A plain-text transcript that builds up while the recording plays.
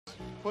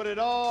put it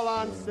all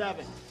on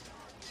 7.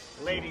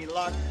 Lady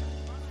Luck.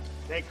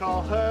 They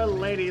call her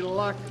Lady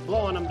Luck,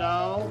 blowing them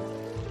down.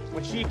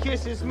 When she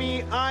kisses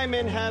me, I'm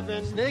in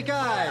heaven. Snake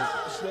Eyes!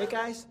 Snake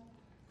Eyes?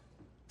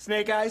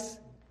 Snake Eyes?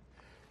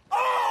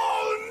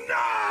 Oh,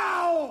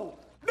 no!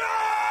 No!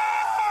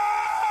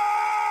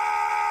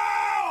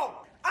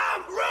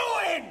 I'm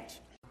ruined!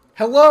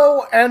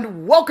 Hello,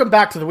 and welcome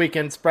back to the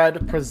Weekend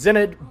Spread,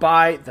 presented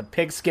by the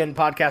Pigskin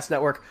Podcast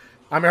Network.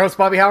 I'm your host,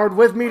 Bobby Howard.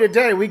 With me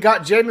today, we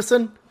got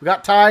Jameson, we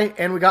got Ty,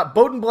 and we got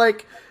Bowden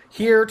Blake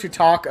here to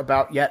talk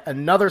about yet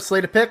another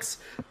slate of picks.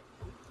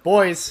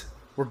 Boys,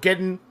 we're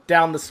getting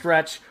down the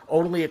stretch,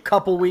 only a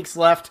couple weeks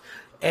left,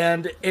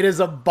 and it is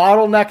a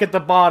bottleneck at the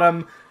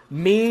bottom.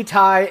 Me,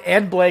 Ty,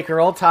 and Blake are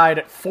all tied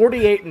at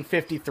 48 and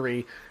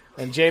 53,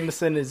 and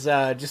Jameson is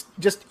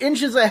just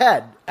inches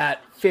ahead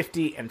at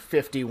 50 and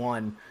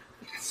 51.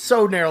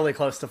 So narrowly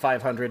close to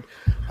 500.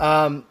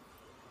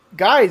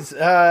 Guys,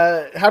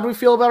 how do we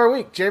feel about our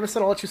week?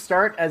 Jameson, I'll let you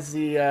start as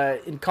the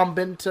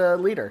incumbent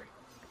leader.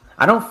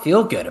 I don't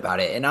feel good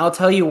about it, and I'll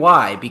tell you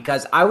why.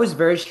 Because I was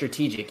very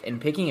strategic in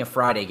picking a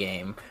Friday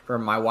game for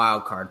my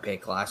wild card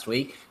pick last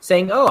week,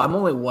 saying, oh, I'm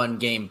only one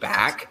game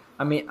back.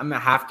 I mean, I'm a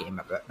half game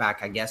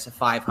back, I guess, at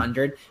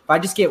 500. If I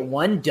just get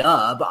one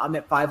dub, I'm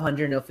at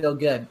 500 and it'll feel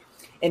good.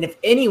 And if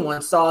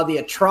anyone saw the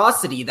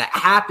atrocity that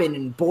happened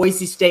in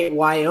Boise State,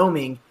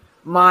 Wyoming,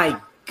 my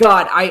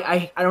God,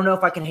 I don't know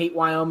if I can hate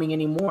Wyoming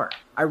anymore.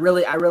 I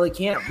really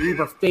can't. We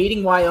were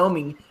fading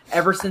Wyoming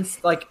ever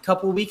since like a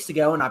couple of weeks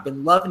ago, and I've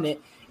been loving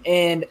it.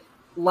 And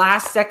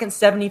last second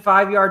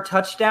 75-yard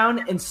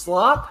touchdown and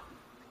slop,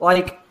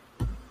 like,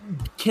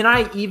 can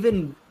I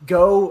even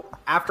go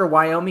after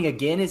Wyoming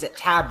again? Is it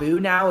taboo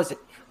now? Is it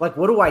like,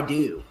 what do I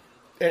do?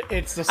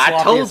 It's the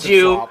I told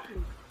you. slop.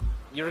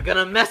 You were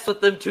gonna mess with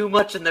them too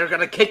much and they're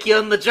gonna kick you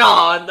in the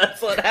jaw, and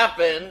that's what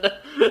happened.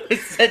 They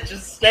said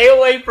just stay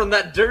away from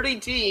that dirty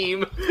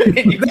team,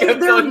 and you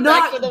kept going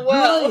back to the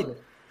well. Good.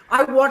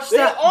 I watched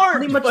that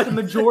pretty much the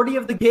majority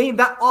of the game.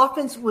 That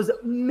offense was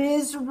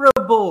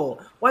miserable.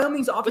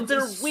 Wyoming's offense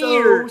is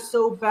weird.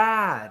 so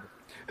bad.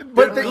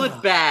 But They're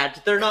good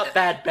bad. They're not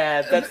bad.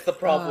 That's the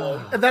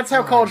problem. And that's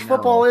how college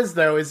football is,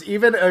 though, is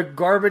even a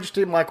garbage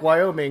team like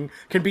Wyoming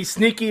can be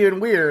sneaky and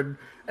weird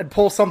and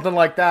pull something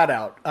like that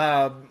out,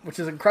 which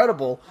is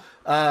incredible.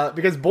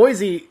 Because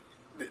Boise,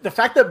 the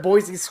fact that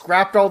Boise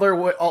scrapped all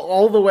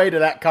the way to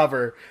that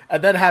cover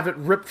and then have it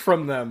ripped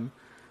from them,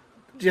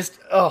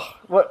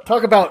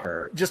 talk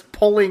about just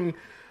pulling,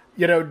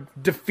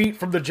 defeat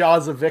from the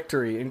jaws of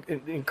victory.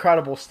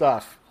 Incredible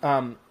stuff.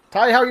 Ty,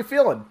 how are you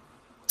feeling?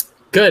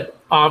 Good.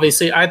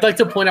 Obviously, I'd like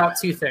to point out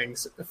two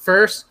things.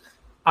 First,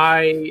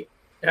 I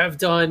have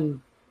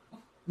done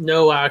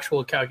no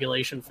actual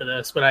calculation for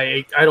this, but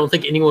I don't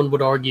think anyone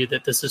would argue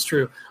that this is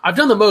true. I've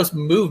done the most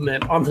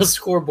movement on the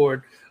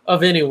scoreboard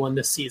of anyone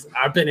this season.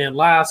 I've been in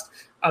last.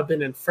 I've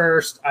been in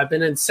first. I've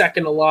been in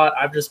second a lot.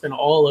 I've just been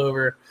all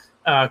over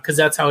because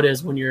that's how it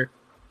is when you're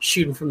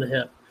shooting from the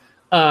hip.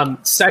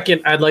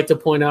 Second, I'd like to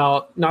point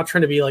out, not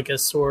trying to be like a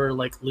sore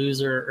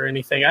loser or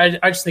anything.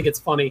 I just think it's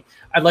funny.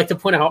 I'd like to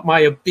point out my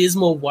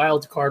abysmal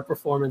wild card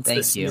performance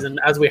this season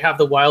as we have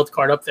the wild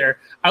card up there.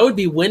 I would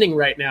be winning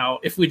right now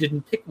if we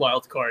didn't pick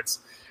wild cards,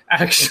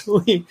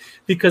 actually,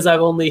 because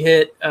I've only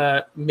hit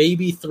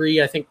maybe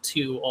 3, I think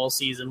 2 all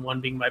season, one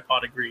being my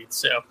pot of greed.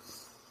 So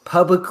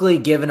Publicly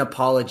give an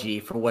apology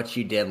for what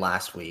you did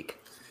last week.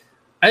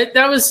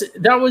 That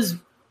was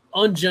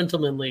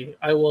ungentlemanly,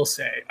 I will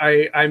say.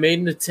 I made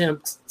an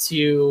attempt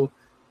to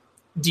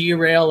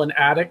derail an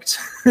addict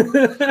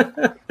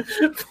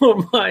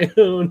for my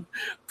own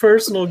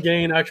personal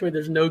gain. Actually,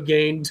 there's no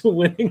gain to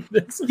winning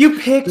this. You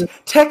picked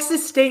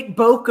Texas State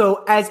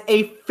Boco as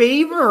a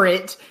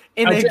favorite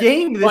in a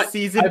game this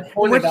season,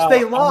 in which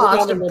they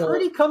lost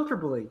pretty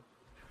comfortably.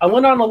 I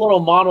went on a little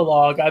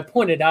monologue. I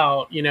pointed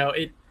out,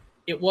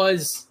 it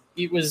was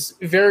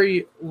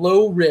very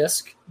low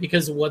risk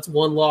because of what's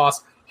one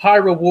loss. High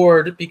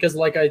reward because,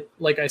 like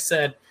I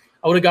said,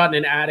 I would have gotten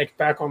an addict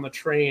back on the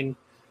train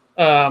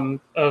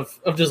of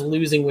just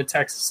losing with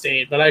Texas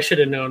State, but I should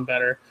have known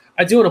better.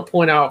 I do want to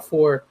point out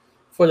for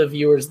the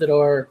viewers that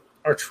our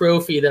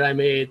trophy that I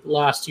made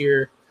last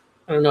year.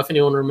 I don't know if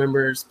anyone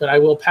remembers, but I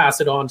will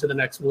pass it on to the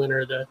next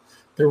winner.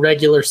 The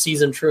regular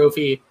season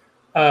trophy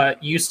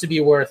used to be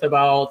worth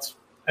about,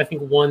 I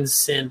think, 1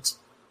 cent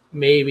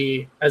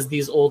maybe as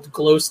these old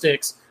glow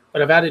sticks.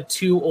 But I've added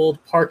 2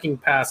 old parking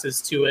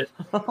passes to it,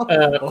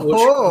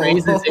 which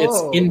raises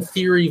its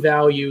in-theory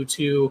value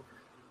to,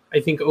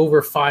 I think,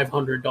 over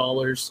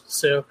 $500.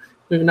 So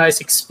we have a nice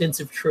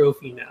expensive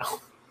trophy now.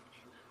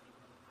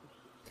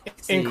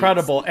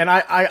 Incredible. And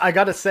I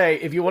got to say,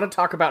 if you want to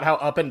talk about how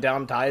up and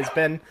down Ty has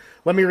been,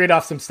 let me read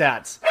off some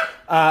stats.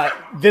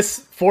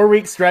 This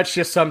 4-week stretch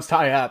just sums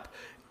Ty up.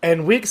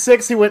 In week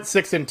 6, he went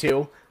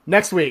 6-2.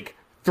 Next week,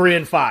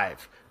 3-5.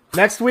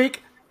 Next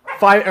week,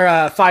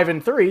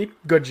 5-3,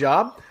 good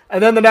job.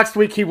 And then the next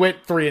week he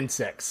went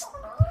 3-6.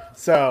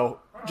 So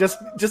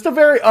just a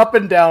very up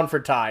and down for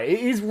Ty.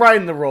 He's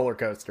riding the roller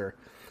coaster.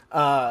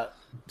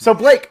 So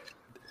Blake,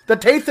 the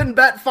Tathan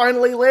bet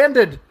finally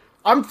landed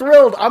I'm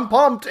thrilled. I'm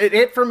pumped. It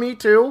hit for me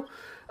too.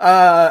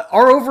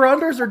 Our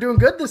over-unders are doing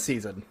good this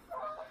season.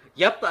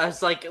 Yep, I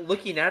was like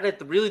looking at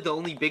it. Really, the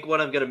only big one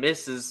I'm going to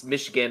miss is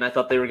Michigan. I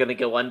thought they were going to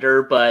go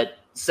under, but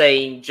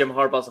saying Jim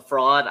Harbaugh's a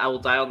fraud, I will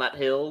die on that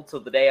hill till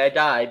the day I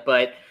die.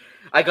 But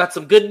I got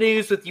some good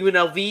news with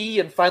UNLV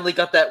and finally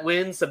got that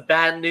win. Some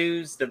bad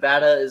news.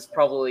 Nevada is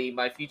probably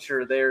my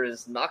future there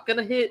is not going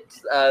to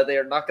hit. They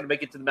are not going to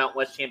make it to the Mountain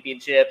West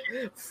Championship.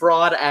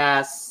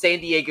 Fraud-ass San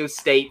Diego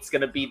State's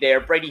going to be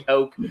there. Brady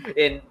Hoke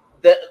and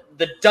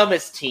the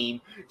dumbest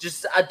team.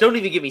 Just don't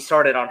even get me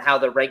started on how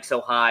they're ranked so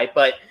high.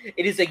 But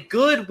it is a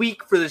good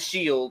week for the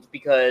Shield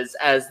because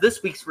as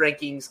this week's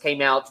rankings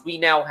came out, we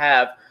now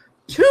have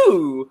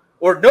 3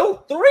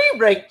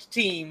 ranked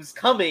teams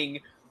coming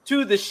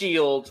to the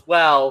Shield.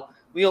 Well,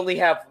 we only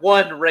have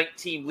 1 ranked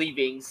team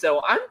leaving,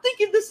 so I'm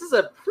thinking this is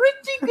a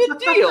pretty good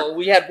deal.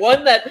 We had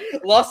 1 that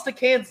lost to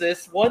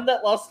Kansas, 1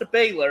 that lost to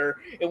Baylor,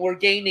 and we're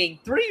gaining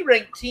 3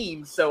 ranked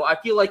teams, so I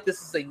feel like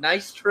this is a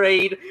nice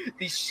trade.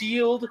 The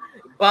Shield,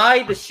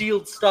 buy the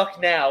Shield stock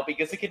now,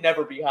 because it can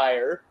never be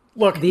higher.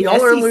 Look, the y'all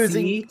SEC are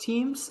losing.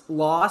 Teams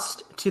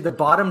lost to the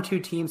bottom 2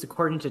 teams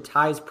according to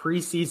Ty's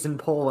preseason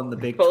poll in the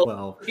Big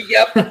 12.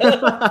 Yep.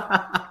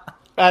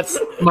 That's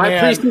My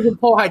preseason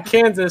poll had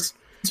Kansas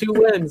 2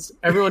 wins.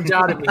 Everyone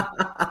doubted me.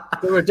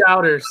 There were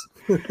doubters.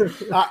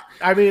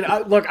 I mean,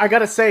 look, I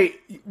gotta say,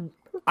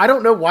 I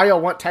don't know why y'all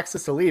want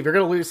Texas to leave. You're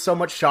gonna lose so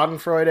much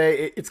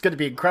Schadenfreude. It's gonna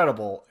be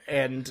incredible.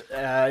 And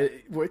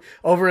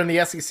over in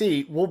the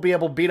SEC, we'll be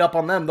able to beat up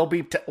on them. They'll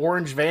be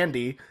Orange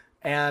Vandy,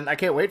 and I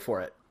can't wait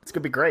for it. It's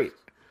gonna be great.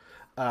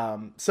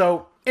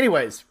 So,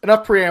 anyways,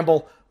 enough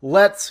preamble.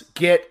 Let's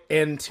get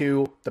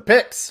into the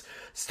picks.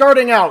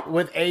 Starting out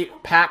with a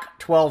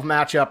Pac-12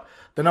 matchup,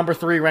 the number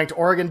 3 ranked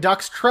Oregon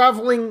Ducks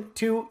traveling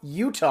to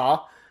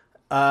Utah,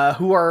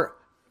 who are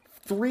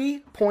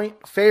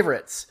 3-point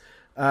favorites.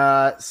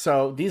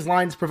 So these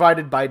lines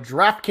provided by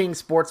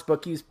DraftKings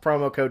Sportsbook. Use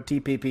promo code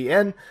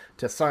TPPN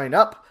to sign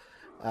up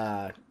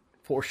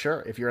for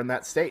sure if you're in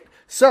that state.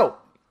 So,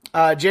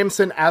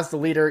 Jameson, as the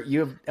leader,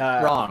 you've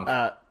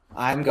Wrong.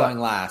 I'm going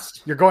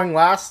last. You're going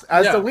last?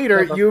 As the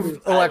leader,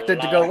 you've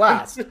elected to go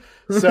last.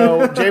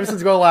 So,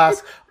 Jameson's go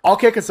last. I'll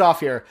kick us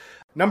off here.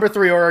 Number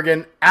 3,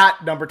 Oregon,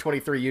 at number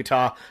 23,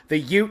 Utah. The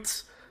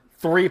Utes,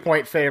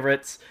 3-point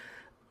favorites.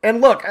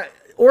 And look,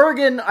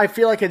 Oregon, I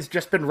feel like has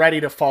just been ready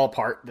to fall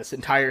apart this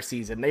entire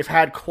season. They've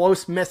had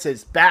close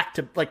misses back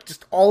to, like,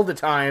 just all the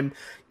time.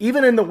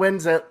 Even in the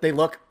wins that they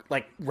look,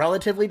 like,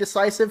 relatively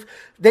decisive,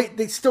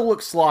 they still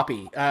look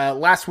sloppy.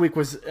 Last week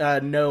was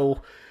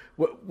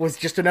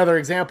just another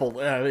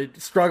example,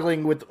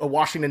 struggling with a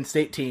Washington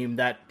State team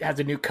that has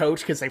a new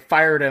coach because they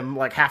fired him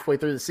like halfway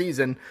through the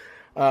season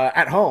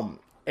at home.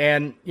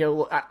 And, you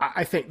know,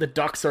 I think the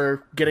Ducks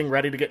are getting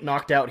ready to get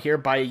knocked out here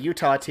by a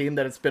Utah team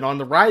that has been on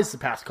the rise the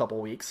past couple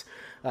of weeks,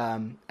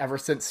 ever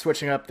since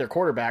switching up their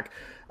quarterback.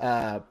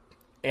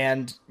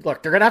 And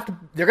look, they're gonna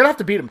have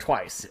to beat them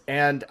twice.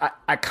 And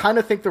I kind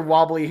of think they're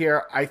wobbly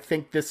here. I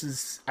think this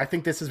is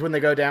when they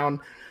go down.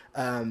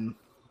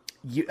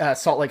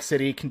 Salt Lake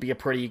City can be a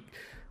pretty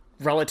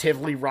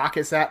relatively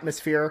raucous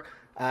atmosphere.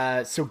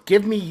 So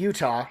give me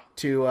Utah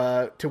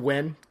to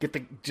win,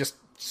 just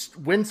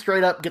win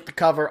straight up, get the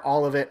cover,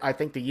 all of it. I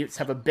think the Utes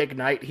have a big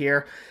night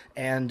here,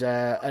 and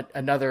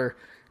another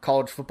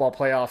college football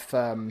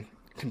playoff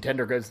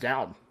contender goes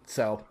down.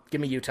 So give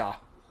me Utah.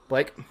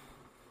 Blake?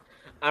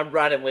 I'm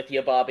riding with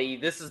you, Bobby.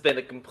 This has been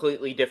a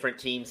completely different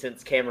team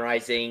since Cam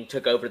Rising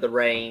took over the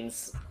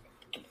reins.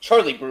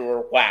 Charlie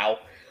Brewer, wow.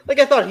 Like,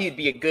 I thought he'd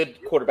be a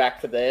good quarterback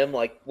for them,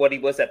 like what he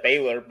was at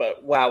Baylor,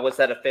 but wow, was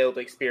that a failed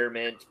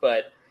experiment.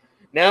 But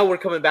now we're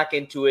coming back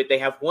into it. They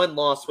have 1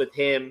 loss with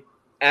him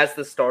as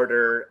the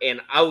starter,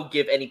 and I will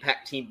give any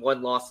Pac team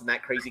 1 loss in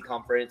that crazy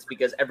conference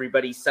because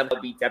everybody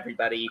somehow beats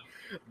everybody.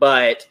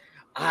 But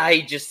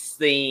I just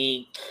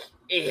think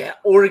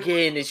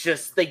Oregon is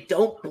just, they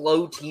don't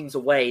blow teams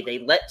away. They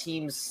let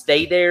teams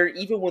stay there,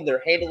 even when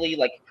they're handily,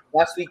 like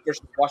last week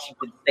versus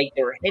Washington State,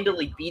 they were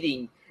handily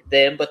beating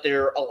them, but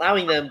they're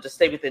allowing them to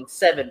stay within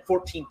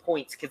 14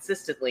 points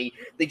consistently.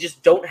 They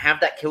just don't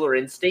have that killer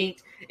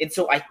instinct. And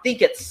so I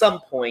think at some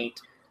point,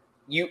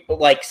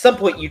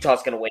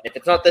 Utah's going to win. If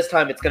it's not this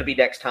time, it's going to be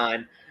next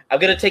time. I'm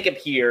going to take him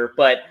here,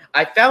 but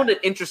I found an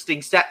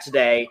interesting stat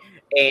today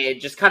and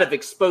just kind of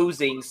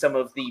exposing some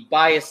of the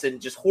bias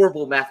and just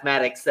horrible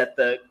mathematics that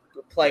the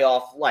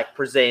playoff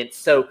presents.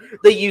 So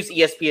they use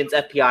ESPN's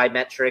FPI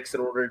metrics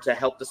in order to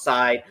help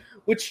decide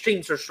which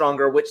teams are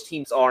stronger, which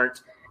teams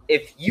aren't.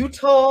 If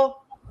Utah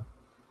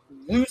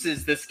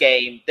loses this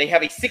game, they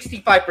have a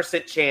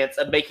 65% chance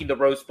of making the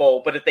Rose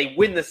Bowl. But if they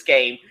win this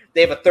game,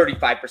 they have a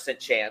 35%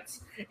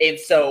 chance. And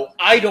so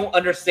I don't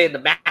understand the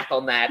math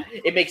on that.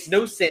 It makes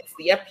no sense.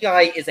 The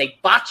FPI is a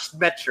botched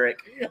metric.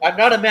 I'm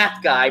not a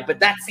math guy, but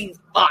that seems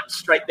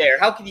botched right there.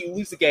 How can you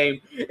lose a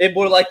game and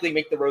more likely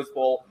make the Rose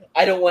Bowl?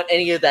 I don't want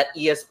any of that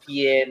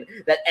ESPN,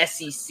 that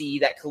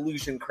SEC, that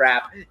collusion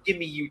crap. Give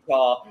me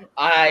Utah.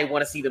 I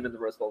want to see them in the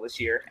Rose Bowl this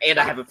year, and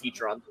I have a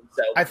future on them.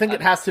 So I think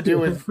it has to do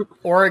with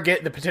Oregon,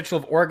 the potential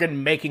of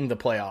Oregon making the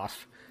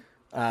playoff.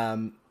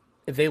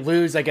 If they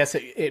lose, I guess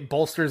it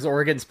bolsters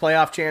Oregon's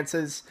playoff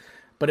chances.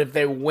 But if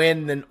they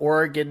win, then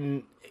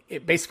Oregon,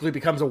 it basically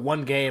becomes a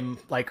one-game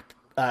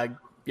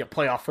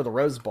playoff for the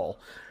Rose Bowl.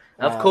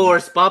 Of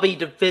course, Bobby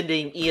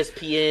defending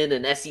ESPN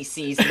and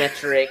SEC's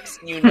metrics,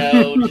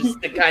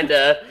 just to kind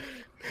of.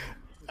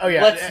 Oh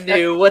yeah,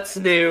 What's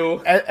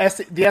new?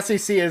 The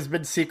SEC has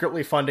been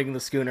secretly funding the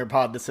Schooner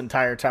Pod this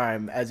entire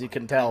time, as you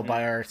can tell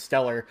by our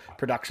stellar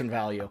production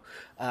value.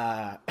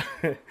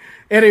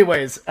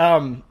 Anyways,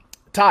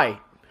 Ty,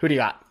 who do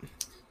you got?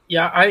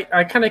 Yeah,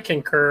 I kind of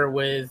concur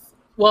with.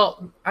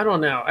 Well, I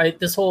don't know.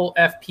 This whole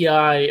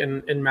FPI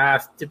and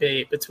math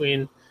debate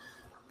between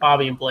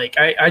Bobby and Blake.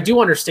 I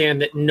do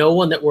understand that no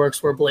one that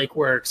works where Blake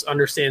works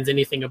understands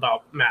anything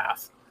about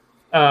math.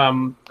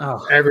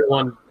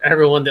 Everyone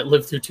that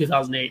lived through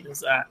 2008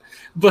 knows that.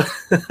 But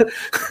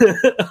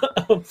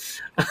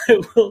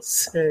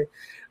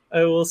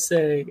I will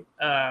say,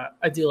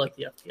 I do like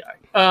the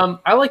FPI.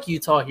 I like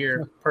Utah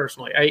here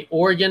personally.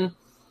 Oregon.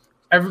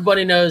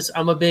 Everybody knows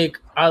I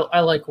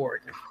like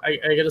Oregon. I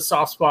get a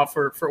soft spot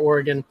for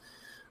Oregon.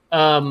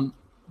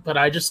 But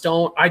I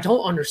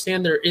don't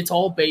understand it's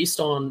all based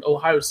on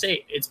Ohio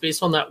State. It's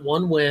based on that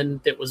one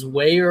win that was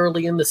way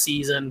early in the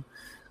season.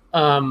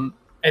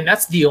 And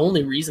that's the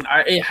only reason.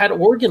 Had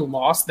Oregon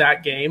lost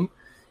that game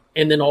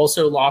and then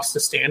also lost to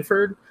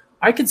Stanford,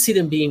 I could see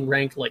them being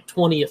ranked like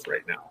 20th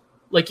right now.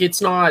 Like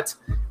it's not,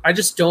 I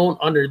just don't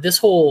this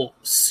whole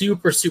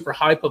super, super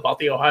hype about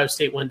the Ohio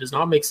State win does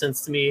not make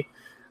sense to me.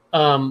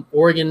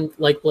 Oregon,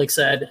 like Blake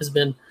said, has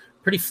been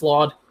pretty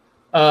flawed.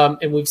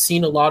 And we've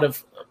seen a lot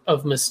of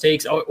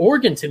mistakes.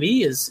 Oregon to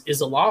me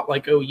is a lot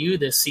like OU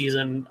this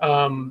season.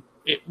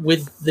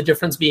 With the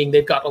difference being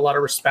they've got a lot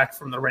of respect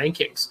from the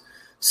rankings.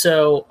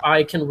 So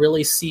I can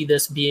really see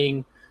this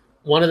being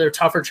one of their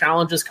tougher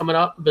challenges coming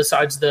up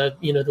besides the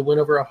win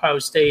over Ohio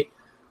State.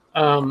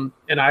 And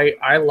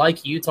I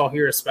like Utah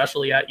here,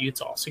 especially at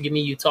Utah. So give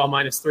me Utah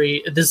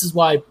 -3. This is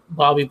why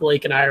Bobby,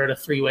 Blake, and I are at a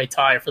 3-way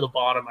tie for the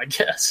bottom, I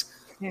guess.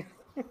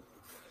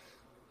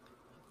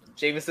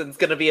 Jameson's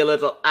going to be a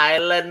little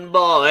island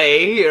boy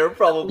here,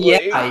 probably.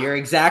 Yeah, you're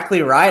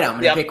exactly right. I'm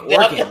going to pick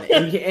Oregon.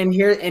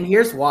 And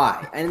here's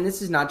why. And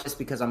this is not just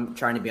because I'm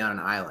trying to be on an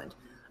island.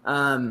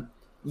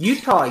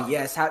 Utah,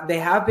 yes, they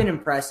have been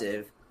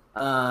impressive.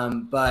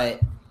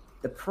 But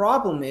the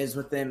problem is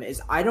with them is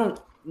I don't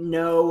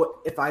know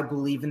if I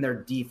believe in their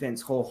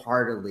defense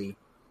wholeheartedly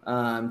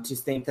to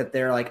think that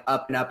they're like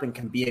up and up and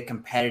can be a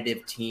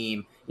competitive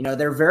team.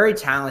 They're very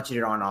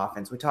talented on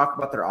offense. We talk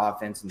about their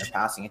offense and their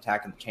passing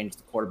attack and the change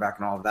the quarterback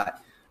and all of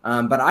that.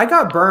 But I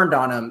got burned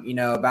on them,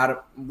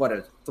 about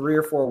 3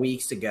 or 4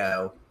 weeks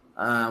ago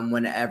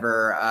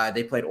whenever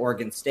they played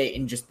Oregon State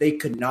and they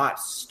could not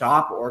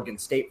stop Oregon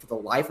State for the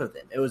life of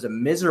them. It was a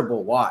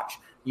miserable watch.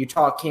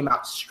 Utah came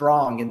out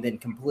strong and then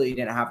completely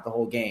didn't have the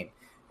whole game.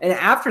 And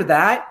after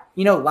that,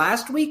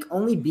 last week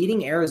only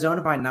beating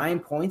Arizona by 9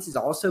 points is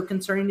also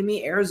concerning to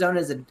me. Arizona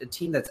is a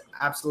team that's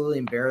absolutely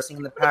embarrassing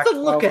in the Pac-12. It's a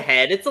look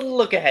ahead. It's a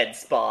look ahead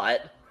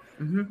spot.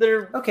 Mm-hmm.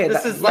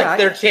 This is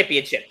their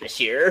championship this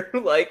year.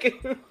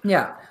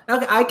 Yeah,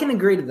 okay, I can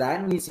agree to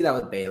that. And you see that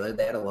with Baylor;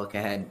 they had a look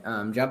ahead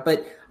jump.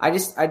 But I'm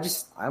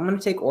going to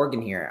take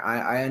Oregon here.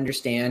 I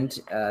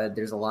understand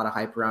there's a lot of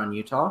hype around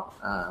Utah,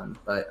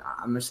 but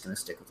I'm just going to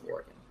stick with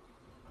Oregon.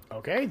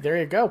 Okay, there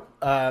you go.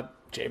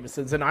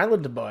 Jameson's an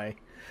island boy.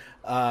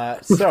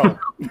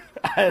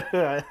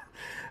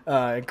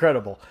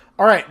 Incredible.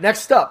 All right,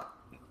 next up,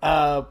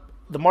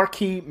 the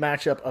marquee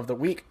matchup of the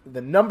week,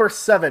 the number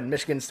 7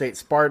 Michigan State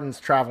Spartans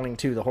traveling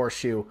to the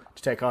Horseshoe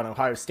to take on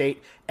Ohio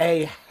State.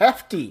 A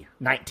hefty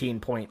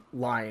 19-point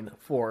line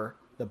for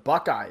the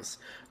Buckeyes.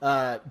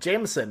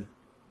 Jameson,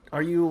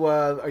 are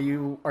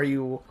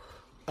you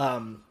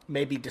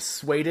maybe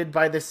dissuaded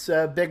by this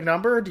big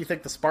number? Do you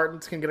think the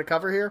Spartans can get a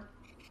cover here?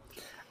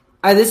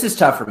 This is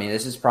tough for me.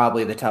 This is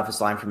probably the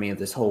toughest line for me of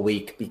this whole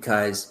week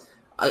because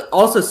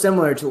also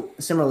similarly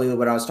to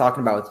what I was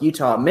talking about with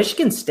Utah,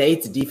 Michigan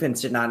State's defense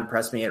did not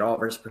impress me at all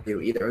versus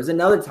Purdue either. It was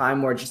another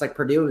time where just like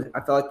Purdue, I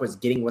felt like was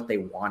getting what they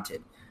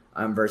wanted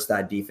versus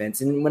that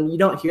defense. And when you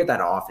don't hear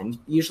that often,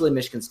 usually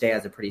Michigan State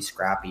has a pretty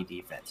scrappy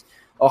defense.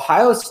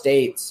 Ohio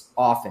State's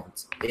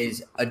offense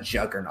is a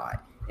juggernaut.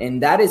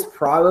 And that is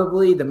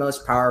probably the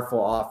most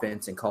powerful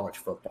offense in college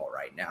football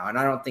right now. And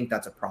I don't think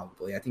that's a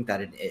probably. I think that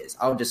it is.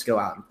 I'll just go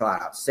out and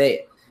flat out say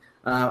it.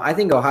 I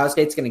think Ohio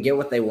State's going to get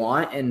what they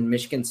want, and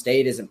Michigan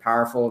State isn't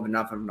powerful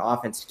enough of an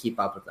offense to keep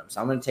up with them. So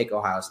I'm going to take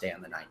Ohio State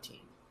on the 19.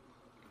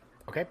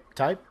 Okay,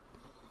 Ty?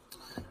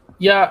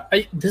 Yeah,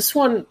 this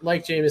one,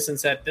 like Jameson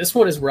said, this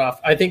one is rough.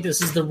 I think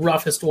this is the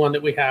roughest one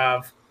that we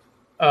have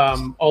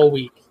all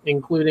week,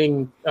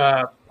 including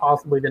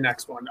possibly the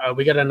next one.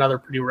 We got another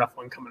pretty rough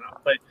one coming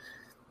up. But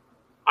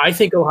I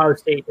think Ohio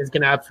State is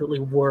going to absolutely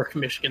work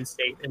Michigan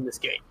State in this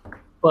game.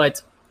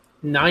 But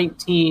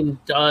 19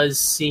 does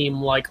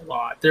seem like a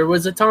lot. There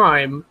was a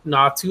time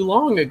not too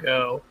long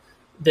ago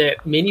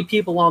that many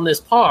people on this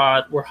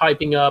pod were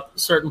hyping up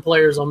certain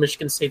players on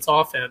Michigan State's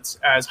offense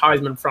as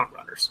Heisman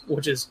frontrunners,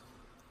 which is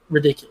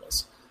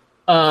ridiculous.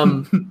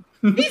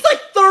 He's like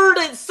third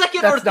and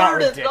second That's or not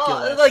third and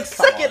ridiculous. like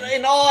Come second on.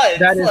 in odds.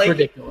 That is like,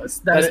 ridiculous.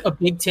 That's a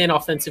Big Ten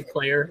offensive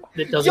player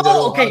that doesn't Yo, go to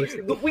okay, Ohio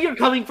State. we are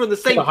coming from the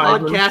same The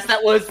Heisman. podcast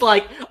that was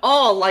like,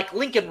 oh, like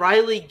Lincoln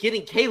Riley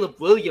getting Caleb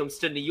Williams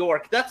to New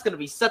York. That's going to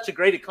be such a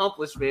great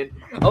accomplishment.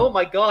 Oh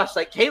my gosh,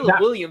 like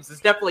Caleb Williams is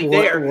definitely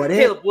there.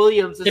 Caleb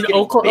Williams is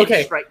getting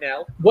benched right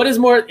now. What is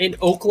more, an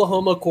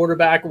Oklahoma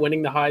quarterback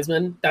winning the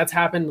Heisman? That's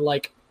happened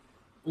like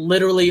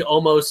literally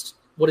almost,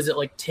 what is it,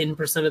 like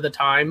 10% of the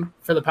time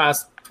for the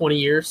past 20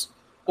 years?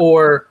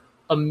 Or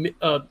a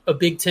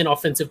Big Ten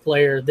offensive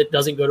player that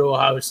doesn't go to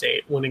Ohio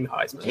State winning the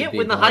Heisman. Can't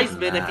win the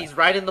Heisman if he's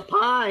right in the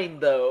pine,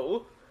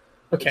 though.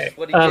 Okay. Which is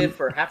what he did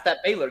for half that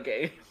Baylor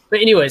game.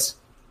 But anyways,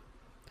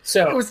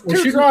 so It was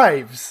 2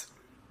 drives.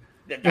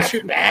 That's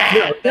bad.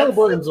 No, Caleb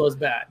Williams was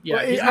bad. Yeah,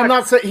 Well, he's I'm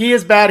not saying he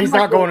is bad. He's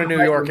not going to New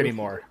going York to-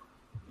 anymore.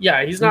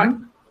 Yeah, he's not.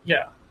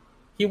 Yeah,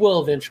 he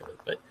will eventually.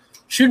 But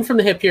shooting from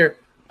the hip here,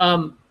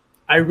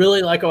 I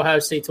really like Ohio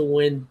State to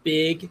win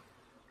big.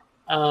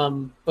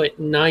 But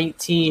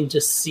 19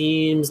 just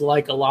seems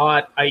like a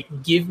lot. I'm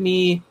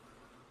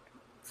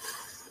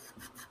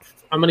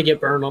going to get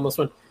burned on this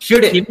one.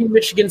 Shoot it. Give me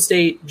Michigan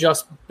State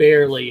just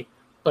barely,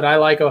 but I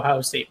like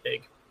Ohio State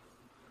big.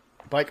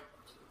 Like,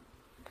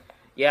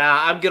 Yeah,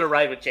 I'm going to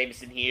ride with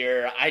Jameson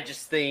here. I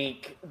just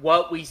think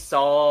what we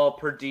saw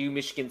Purdue,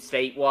 Michigan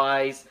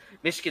State-wise,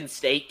 Michigan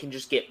State can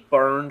just get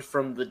burned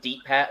from the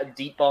deep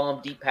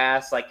bomb, deep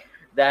pass. Like,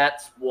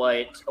 that's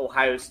what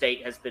Ohio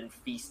State has been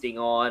feasting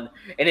on.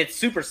 And it's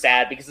super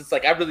sad because it's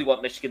like I really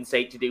want Michigan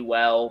State to do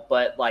well.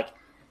 But, like,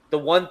 the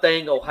one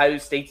thing Ohio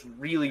State's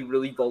really,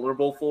 really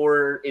vulnerable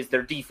for is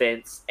their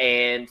defense.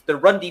 And their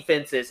run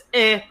defense is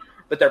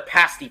but their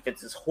pass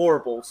defense is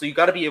horrible. So you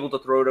got to be able to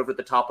throw it over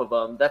the top of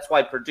them. That's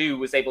why Purdue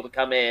was able to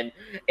come in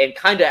and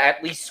kind of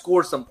at least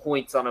score some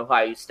points on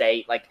Ohio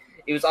State. Like,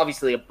 it was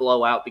obviously a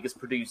blowout because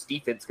Purdue's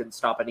defense couldn't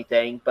stop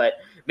anything, but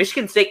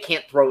Michigan State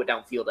can't throw it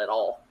downfield at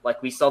all.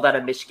 Like, we saw that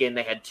in Michigan.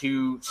 They had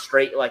two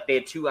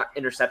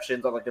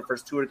interceptions on like the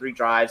first 2 or 3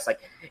 drives.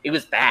 Like, it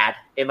was bad.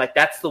 And like,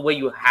 that's the way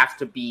you have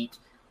to beat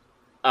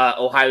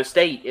Ohio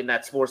State, and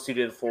that's more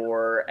suited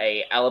for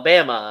a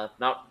Alabama.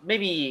 Not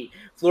maybe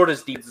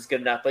Florida's defense is good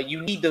enough, but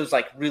you need those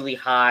like really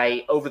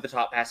high over the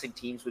top passing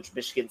teams, which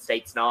Michigan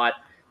State's not.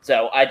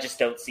 So I just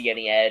don't see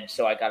any edge.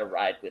 So I got to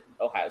ride with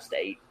Ohio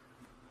State.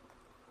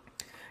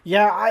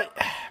 yeah,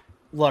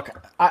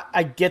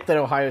 I get that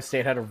Ohio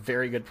State had a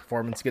very good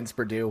performance against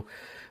Purdue,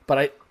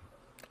 but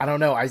I don't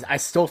know. I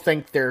still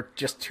think they're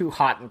just too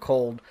hot and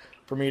cold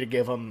for me to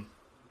give them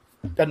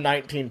a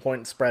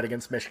 19-point spread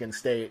against Michigan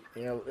State.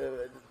 You know,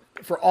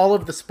 for all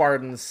of the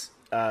Spartans'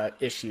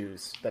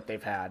 issues that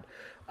they've had,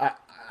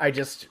 I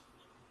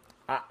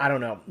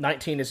don't know.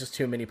 19 is just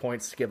too many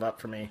points to give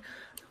up for me.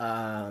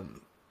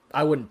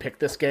 I wouldn't pick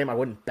this game. I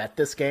wouldn't bet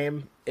this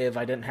game if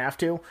I didn't have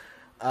to,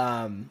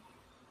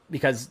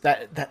 because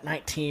that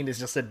 19 is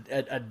just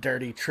a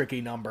dirty,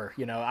 tricky number.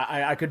 You know,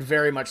 I could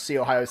very much see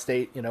Ohio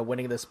State, you know,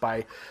 winning this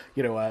by,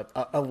 you know,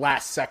 a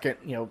last second,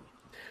 you know,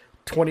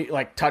 20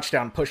 like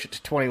touchdown, push it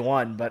to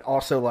 21, but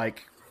also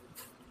like,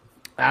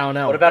 I don't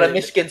know. What about a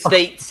Michigan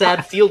State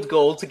sad field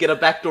goal to get a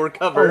backdoor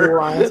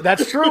cover?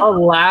 That's true. A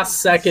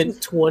last second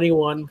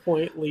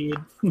 21-point lead.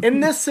 In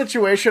this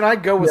situation, I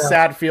go with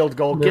sad field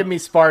goal. Give me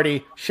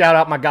Sparty. Shout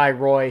out my guy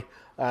Roy.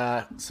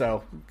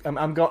 So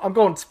I'm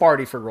going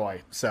Sparty for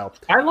Roy. So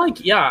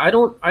I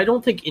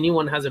don't think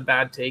anyone has a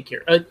bad take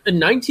here. A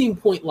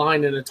 19-point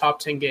line in a top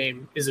 10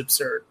 game is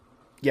absurd.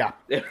 yeah,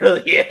 It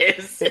really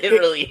is. It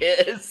really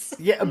is.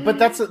 yeah.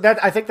 But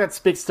I think that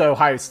speaks to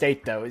Ohio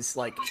State though. Is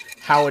like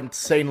how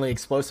insanely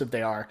explosive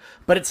they are.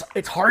 But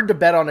it's hard to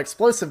bet on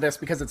explosiveness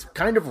because it's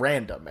kind of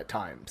random at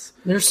times.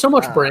 There's so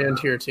much brand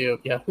here too.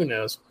 Yeah, who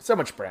knows? So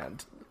much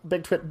brand.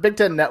 Big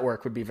Ten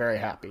Network would be very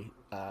happy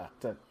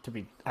to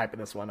be hyping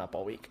this one up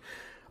all week.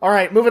 All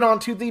right, moving on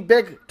to the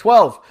Big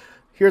 12.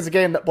 Here's a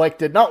game that Blake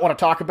did not want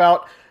to talk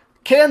about.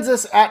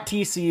 Kansas at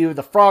TCU.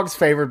 The Frogs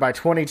favored by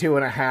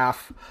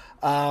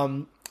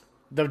 22.5.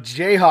 The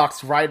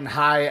Jayhawks riding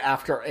high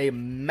after a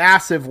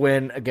massive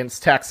win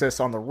against Texas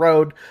on the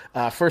road.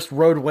 First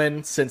road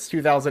win since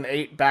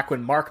 2008, back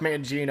when Mark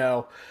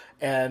Mangino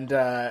and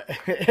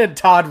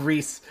Todd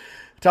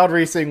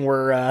Reesing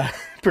were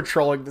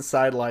patrolling the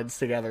sidelines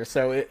together.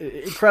 So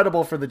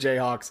incredible for the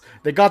Jayhawks.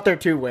 They got their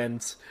 2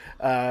 wins.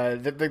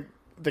 The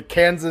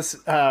Kansas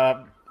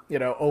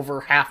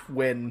over half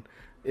win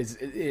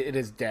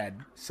is dead.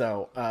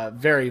 So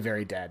very,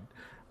 very dead.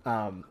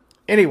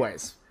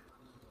 Anyways,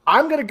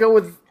 I'm going to go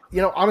with,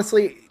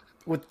 honestly,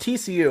 with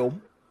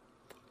TCU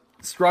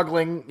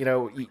struggling,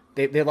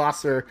 they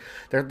lost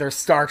their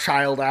star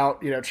child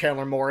out.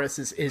 Chandler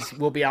Morris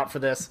will be out for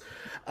this.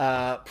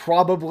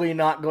 Probably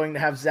not going to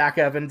have Zach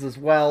Evans as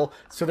well.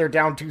 So they're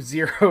down to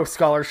 0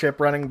 scholarship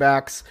running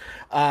backs.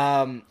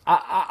 I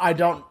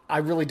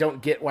really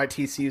don't get why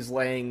TCU's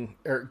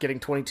getting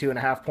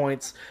 22.5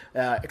 points,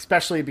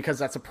 especially because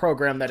that's a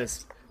program that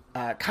has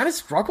kind of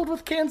struggled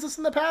with Kansas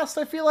in the past.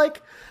 I feel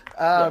like,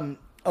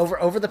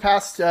 over the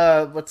past,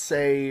 let's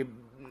say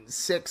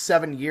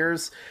 6-7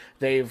 years.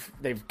 They've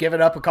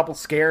given up a couple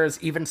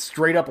scares, even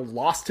straight up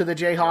lost to the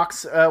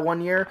Jayhawks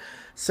one year.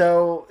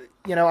 So,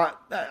 you know,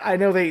 I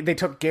know they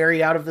took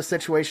Gary out of the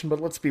situation, but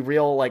let's be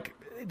real. Like,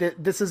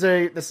 this is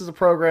a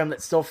program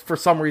that still, for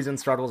some reason,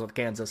 struggles with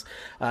Kansas.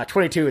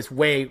 22 is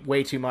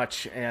way too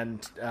much,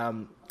 and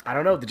I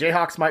don't know. The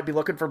Jayhawks might be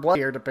looking for blood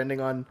here,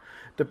 depending on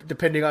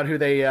who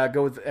they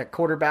go with at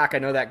quarterback. I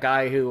know that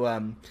guy who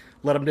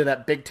led them to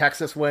that big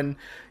Texas win.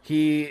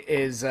 He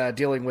is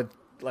dealing with,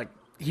 like,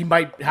 he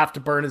might have to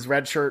burn his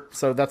red shirt,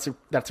 so that's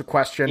a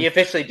question. He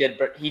officially did.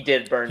 He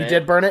did burn it. He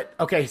did burn it?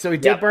 Okay, so he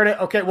did burn it.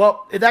 Okay,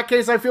 well, in that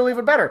case, I feel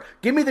even better.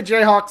 Give me the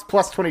Jayhawks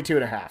plus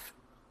 22.5.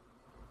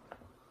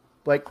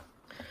 Like,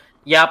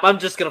 Yep, I'm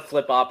just going to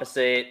flip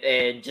opposite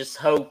and just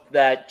hope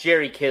that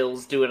Jerry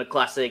Kill's doing a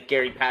classic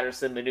Gary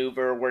Patterson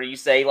maneuver where you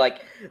say,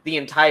 like, the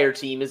entire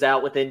team is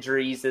out with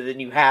injuries and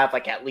then you have,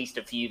 like, at least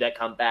a few that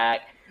come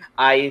back.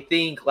 I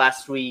think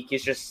last week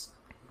is just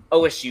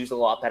OSU's a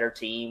lot better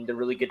team. They're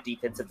really good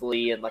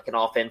defensively and, like, an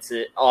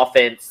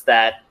offense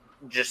that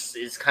just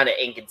is kind of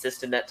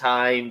inconsistent at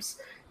times.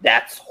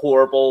 That's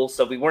horrible.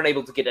 So we weren't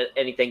able to get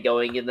anything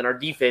going. And then our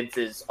defense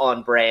is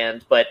on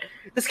brand. But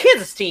this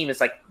Kansas team is,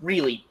 like,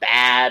 really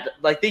bad.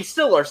 Like, they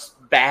still are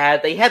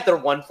bad. They had their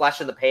one flash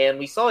in the pan.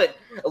 We saw it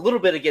a little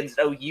bit against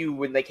OU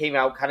when they came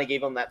out, kind of gave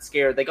them that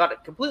scare. They got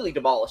it completely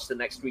demolished the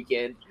next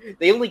weekend.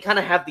 They only kind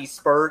of have these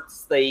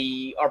spurts.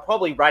 They are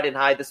probably riding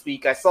high this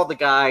week. I saw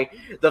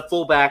the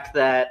fullback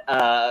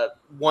that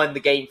won the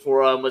game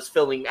for them was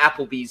filming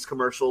Applebee's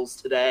commercials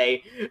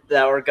today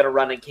that were going to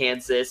run in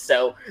Kansas.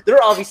 So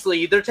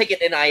they're taking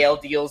NIL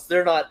deals.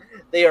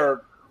 They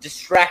are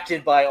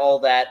distracted by all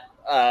that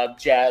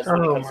jazz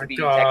when it comes to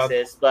beating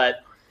Texas.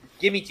 But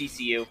give me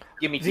TCU.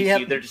 Give me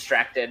TCU. They're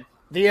distracted.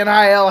 The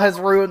NIL has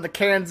ruined the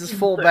Kansas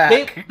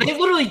fullback. They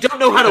literally don't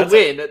know how to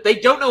win. They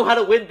don't know how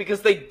to win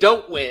because they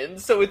don't win.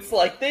 So it's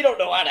like they don't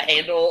know how to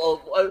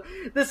handle.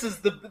 This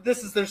is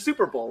their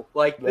Super Bowl.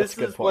 Like, this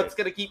is what's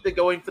going to keep them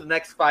going for the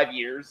next 5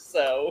 years.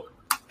 So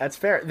that's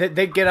fair.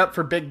 They get up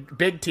for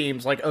big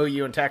teams like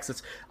OU and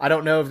Texas. I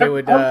don't know if they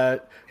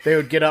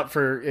would get up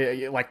for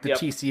like the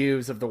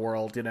TCUs of the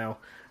world. You know,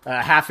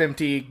 half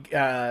empty.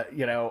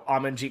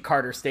 Amanjeet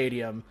Carter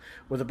Stadium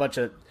with a bunch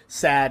of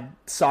sad,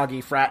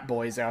 soggy frat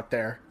boys out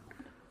there.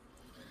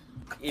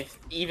 If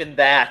even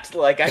that,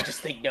 like, I just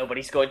think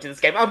nobody's going to this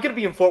game. I'm going to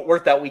be in Fort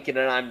Worth that weekend,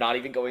 and I'm not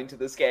even going to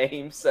this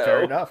game. So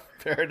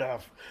fair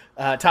enough.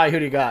 Ty, who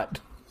do you got?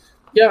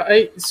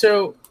 Yeah,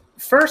 so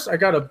first I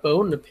got a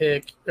bone to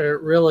pick.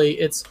 Really,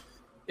 it's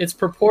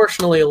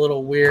proportionally a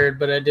little weird,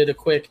 but I did a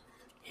quick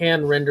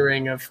hand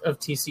rendering of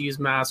TCU's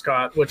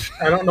mascot, which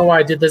I don't know why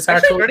I did this.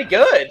 Actually pretty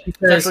good.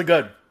 It's actually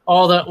good.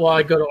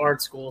 I go to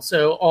art school,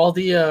 so all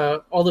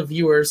the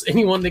viewers,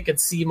 anyone that could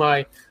see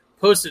my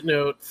Post-it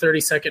note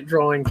 30-second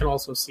drawing can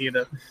also see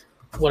the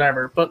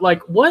whatever. But,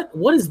 like, what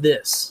is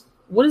this?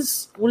 What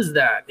is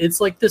that? It's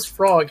like this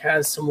frog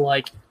has some,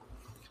 like,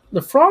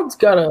 the frog's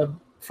got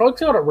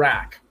a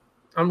rack.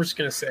 I'm just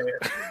gonna say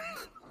it.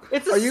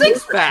 It's a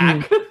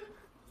six-pack.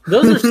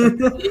 Those are some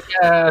big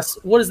ass.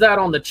 What is that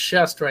on the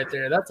chest right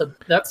there?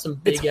 That's some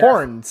big. It's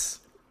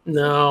horns.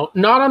 No,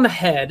 not on the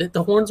head.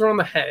 The horns are on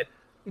the head.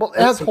 Well,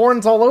 it has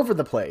horns all over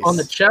the place. On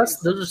the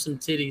chest, those are some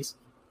titties.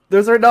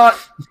 Those are not.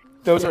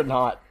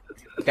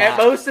 At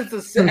most,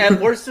 at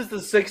worst, it's a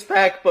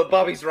six-pack. But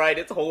Bobby's right;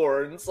 it's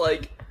horns.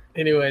 Like,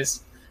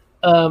 anyways,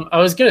 I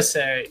was gonna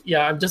say,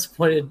 yeah, I'm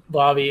disappointed,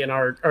 Bobby, in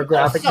our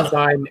graphic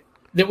design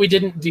that we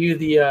didn't do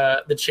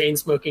the chain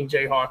smoking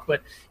Jayhawk.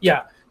 But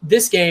yeah,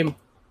 this game,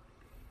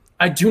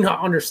 I do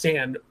not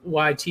understand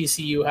why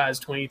TCU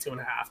has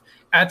 22.5.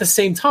 At the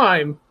same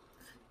time,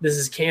 this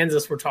is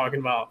Kansas we're talking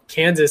about.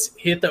 Kansas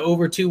hit the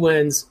over 2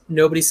 wins.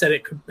 Nobody said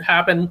it could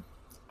happen.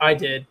 I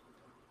did.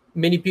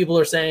 Many people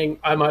are saying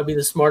I might be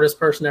the smartest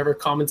person ever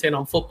commentating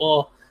on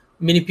football.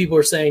 Many people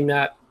are saying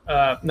that,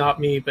 not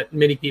me, but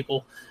many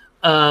people.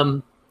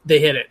 They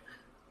hit it.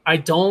 I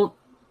don't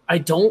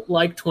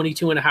like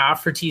 22.5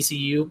 for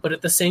TCU, but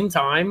at the same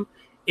time,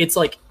 it's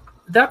like,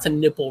 that's a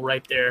nipple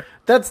right there.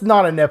 That's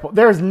not a nipple.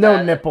 There's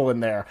no nipple in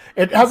there.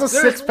 It has a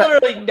six-pack.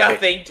 There's literally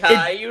nothing,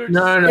 Ty.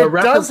 No.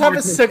 It does have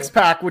a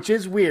six-pack, which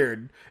is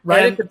weird.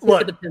 Right at the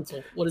tip of the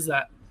pencil. What is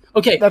that?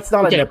 Okay. That's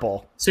not a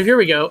nipple. So here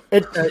we go.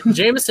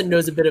 Jameson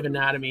knows a bit of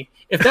anatomy.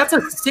 If that's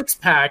a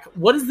six-pack,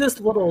 what is this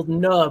little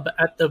nub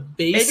at the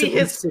base Maybe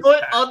of his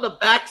foot on the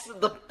back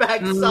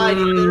side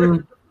of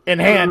there.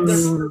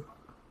 Enhance.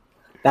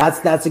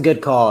 That's a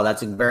good call.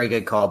 That's a very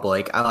good call,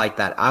 Blake. I like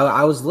that.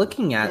 I was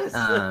looking at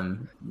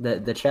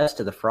the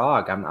chest of the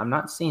frog. I'm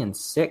not seeing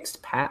 6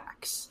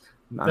 packs.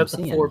 That's a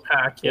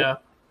 4-pack, yeah.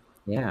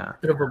 Yeah.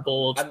 Bit of a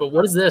bulge. But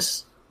what is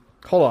this?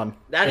 Hold on.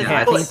 That is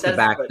I think it's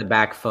the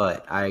back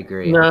foot. I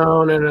agree.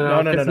 No.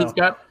 He's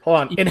got, hold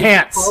on.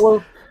 Enhance.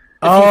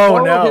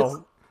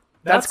 No.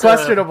 That's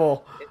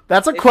questionable.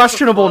 That's a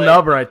questionable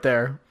nub right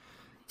there.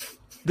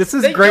 This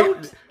is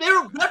great.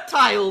 They're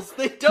reptiles.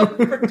 They don't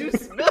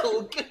produce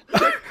milk.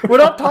 We're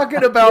not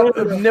talking about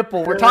a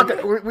nipple. We're talking.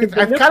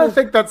 I kind of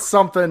think that's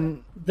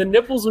something The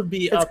nipples would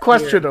be It's up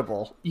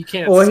questionable. Here. You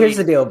can't Well, see. here's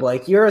the deal,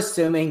 Blake. You're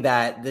assuming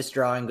that this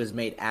drawing was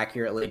made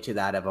accurately to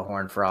that of a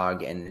horned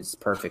frog and its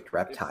perfect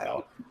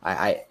reptile.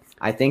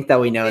 I think that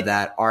we know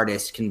that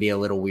artists can be a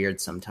little weird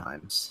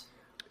sometimes.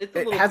 It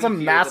It has a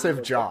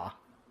massive jaw.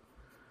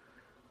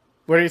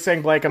 What are you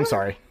saying, Blake? I'm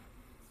sorry.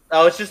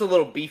 Oh, it's just a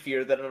little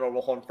beefier than a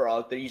normal horned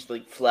frog. They're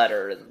usually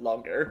flatter and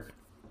longer.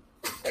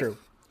 True.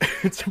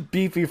 It's a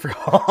beefy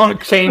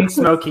frog. Chain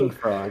smoking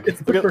frog.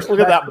 Look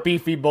at that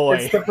beefy boy.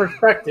 It's the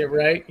perspective,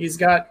 right? He's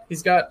got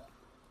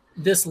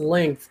this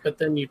length, but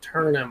then you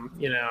turn him.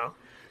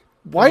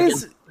 Why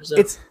is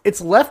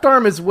its left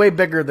arm is way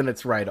bigger than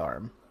its right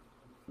arm?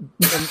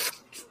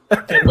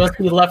 It must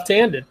be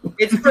left-handed.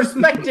 It's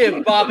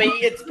perspective, Bobby.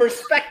 It's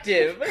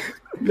perspective.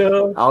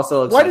 No.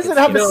 Also, Why does it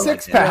have a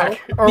six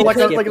pack or like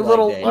a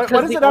little? Why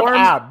does it have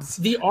abs?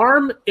 The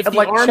arm, if Of the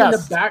like arm in the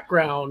chest.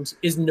 background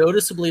is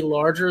noticeably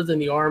larger than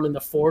the arm in the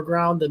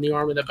foreground, then the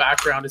arm in the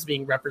background is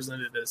being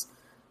represented as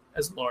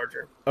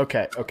larger.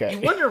 Okay.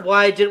 You wonder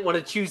why I didn't want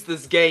to choose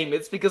this game.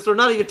 It's because we're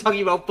not even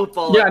talking about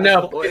football. Yeah, at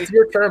no, this point. it's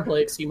your turn,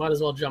 Blake, so you might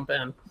as well jump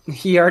in.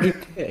 He already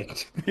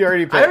picked. You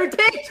already I picked. already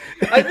picked.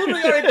 I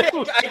literally already picked.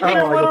 I picked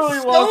I literally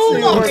so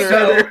long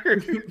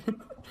ago.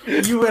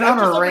 You went on I'm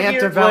just a over rant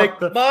here,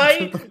 about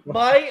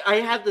I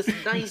had this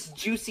nice,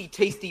 juicy,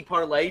 tasty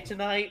parlay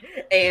tonight,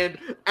 and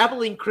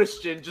Abilene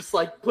Christian just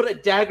put a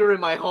dagger in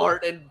my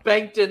heart and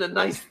banked in a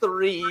nice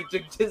 3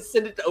 to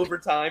send it to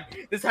overtime.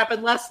 This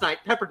happened last night.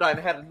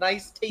 Pepperdine had a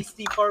nice,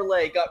 tasty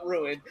parlay, got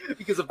ruined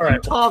because of All right.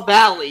 Utah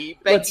Valley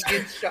banking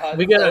in shots.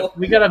 We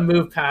gotta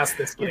move past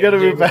this game. We gotta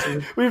move back.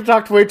 We've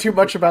talked way too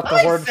much about the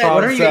I horned said-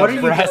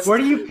 frog. What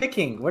are you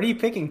picking? What are you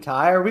picking,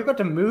 Ty? Are we about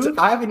to move?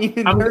 I haven't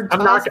even heard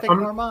Ty's pick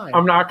nor mine.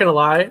 I'm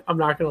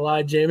not gonna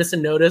lie. Jameson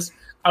noticed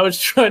I was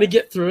trying to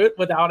get through it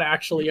without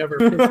actually ever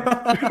picking.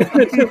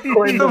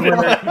 Coin the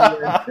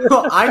winner.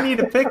 Well, I need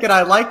to pick it.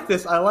 I like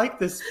this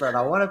spread.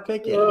 I want to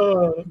pick it.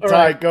 All Ty,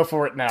 right, go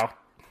for it now.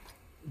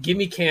 give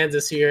me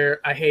Kansas here.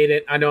 I hate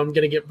it. I know I'm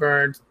gonna get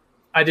burned.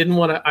 I didn't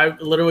want to. I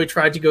literally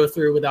tried to go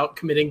through without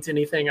committing to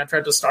anything. I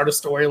tried to start a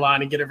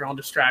storyline and get everyone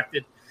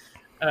distracted.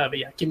 But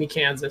yeah, give me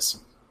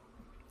Kansas.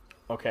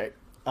 Okay.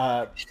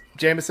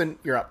 Jameson,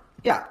 you're up.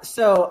 Yeah,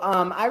 so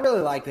I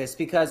really like this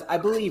because I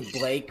believe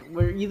Blake,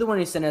 were you the one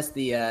who sent us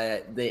the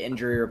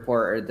injury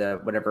report or the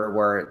whatever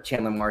where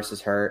Chandler Morris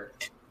is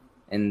hurt,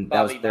 and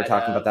Bobby they're might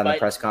talking have, about that in the but-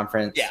 press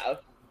conference.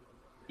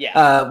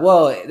 Yeah.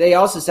 Well, they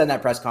also said in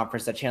that press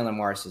conference that Chandler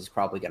Morris is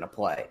probably going to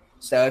play.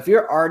 So if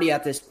you're already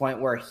at this point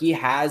where he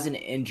has an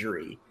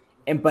injury,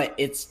 but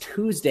it's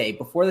Tuesday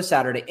before the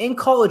Saturday in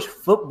college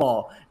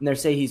football, and they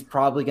say he's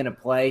probably going to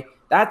play,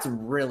 that's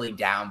really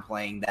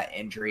downplaying that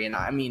injury. And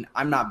I mean,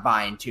 I'm not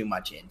buying too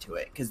much into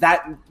it because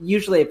that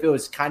usually, if it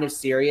was kind of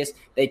serious,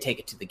 they take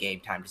it to the game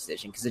time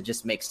decision because it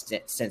just makes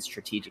sense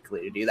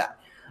strategically to do that.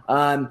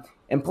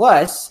 And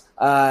plus,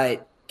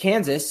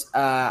 Kansas,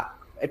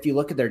 if you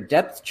look at their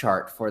depth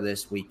chart for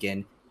this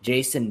weekend,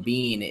 Jason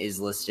Bean is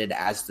listed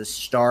as the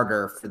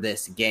starter for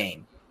this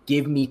game.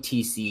 Give me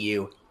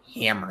TCU.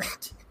 Hammer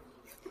it.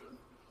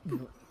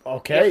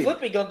 Okay. You're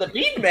flipping on the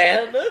bean,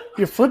 man.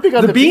 You're flipping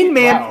on The Bean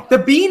Man. Wow. The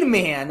Bean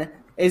Man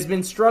has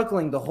been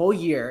struggling the whole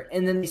year,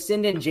 and then they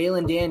send in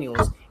Jalen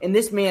Daniels, and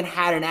this man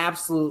had an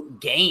absolute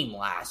game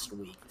last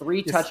week.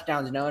 3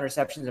 touchdowns, no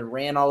interceptions, and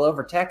ran all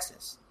over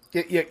Texas.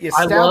 You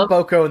I stab love-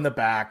 Boko in the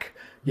back.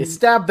 You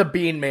stab the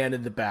Bean Man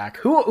in the back.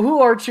 Who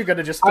aren't you going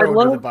to just throw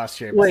under the bus,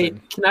 Jameson?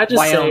 Wait, can I just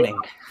Wyoming.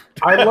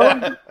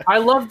 say I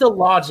love the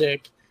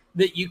logic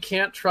that you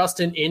can't trust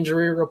an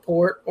injury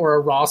report or a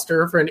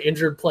roster for an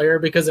injured player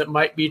because it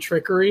might be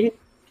trickery,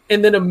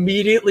 and then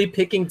immediately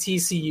picking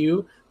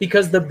TCU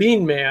because the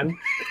Bean Man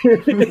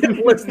is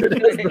listed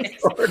as the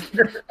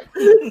starter.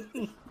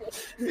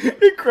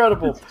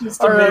 Incredible.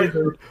 Just All right,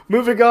 amazing.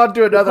 moving on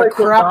to another Like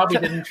when crap. Bobby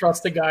didn't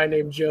trust a guy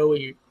named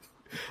Joey.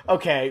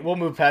 Okay, we'll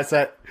move past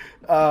that.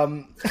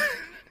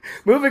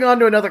 Moving on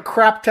to another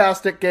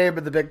craptastic game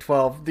in the Big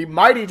 12. The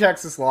mighty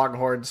Texas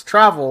Longhorns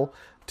travel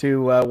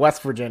to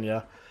West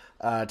Virginia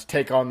to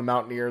take on the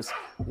Mountaineers.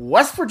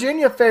 West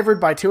Virginia favored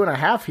by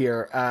 2.5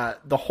 here.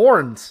 The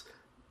Horns,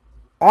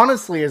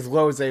 honestly, as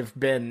low as they've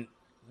been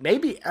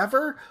maybe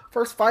ever.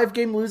 First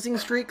 5-game losing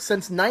streak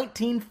since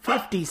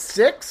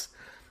 1956.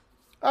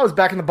 That was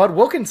back in the Bud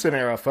Wilkinson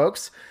era,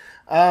 folks.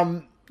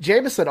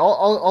 Jameson,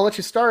 I'll let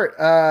you start.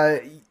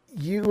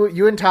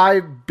 You and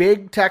Ty,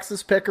 big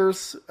Texas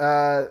pickers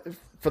for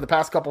the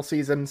past couple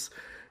seasons.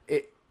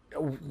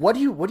 What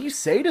do you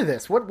say to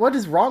this? What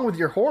is wrong with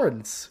your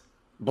Horns?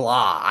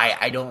 Blah.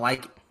 I don't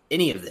like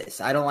any of this.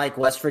 I don't like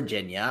West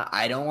Virginia.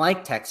 I don't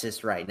like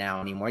Texas right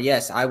now anymore.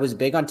 Yes, I was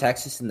big on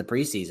Texas in the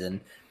preseason,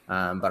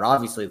 but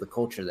obviously the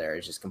culture there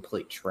is just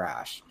complete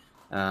trash.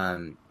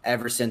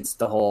 Ever since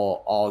the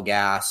whole all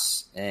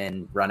gas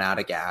and run out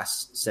of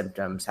gas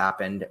symptoms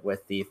happened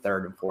with the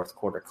third and fourth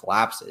quarter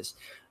collapses,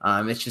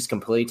 it's just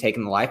completely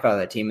taken the life out of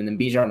that team. And then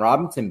Bijan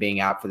Robinson being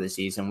out for the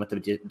season with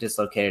the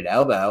dislocated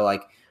elbow,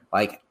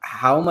 like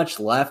how much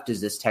left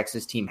does this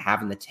Texas team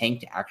have in the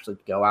tank to actually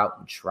go out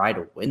and try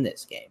to win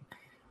this game?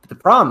 But the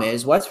problem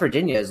is West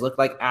Virginia has looked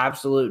like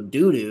absolute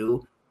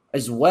doo-doo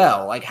as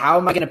well. Like, how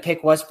am I going to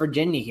pick West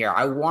Virginia here?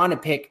 I want to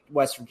pick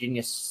West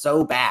Virginia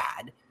so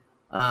bad,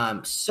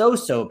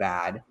 so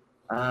bad,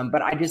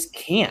 but I just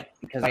can't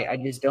because I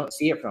just don't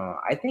see it from them.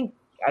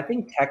 I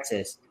think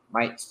Texas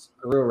might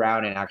screw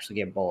around and actually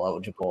get bowl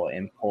eligible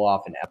and pull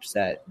off an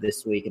upset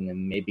this week, and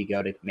then maybe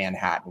go to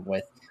Manhattan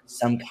with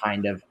some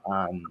kind of,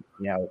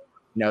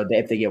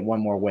 if they get one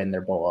more win,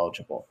 they're bowl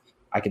eligible.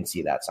 I can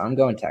see that, so I'm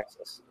going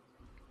Texas.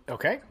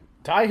 Okay,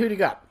 Ty, who do you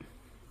got?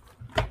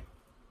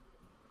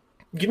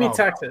 Give me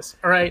Texas.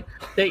 All right.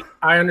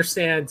 I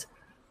understand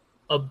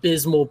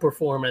abysmal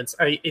performance.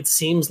 It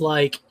seems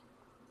like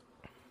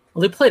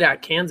they played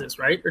at Kansas,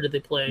 right? Or did they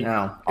play?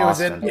 No, it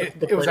was Austin.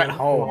 It was at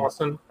home.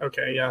 Austin.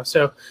 Okay, yeah.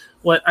 So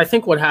what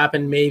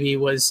happened maybe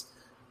was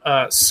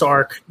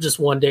Sark just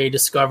one day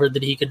discovered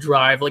that he could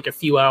drive like a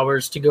few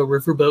hours to go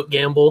riverboat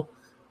gamble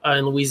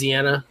in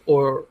Louisiana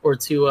or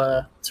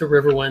to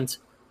Riverwind.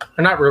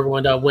 Or not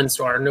Riverwind,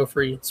 Windstar. No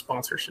free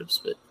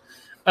sponsorships, but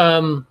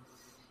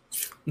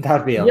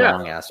that'd be a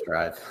long ass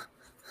drive.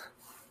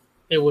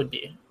 It would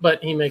be,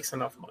 but he makes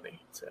enough money.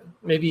 So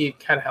maybe he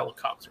had a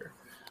helicopter.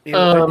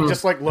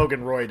 Just like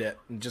Logan Roy did,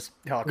 and just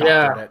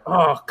helicoptered it.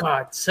 Oh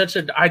God,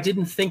 I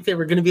didn't think they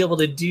were going to be able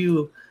to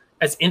do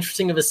as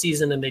interesting of a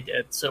season, and they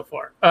did so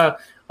far.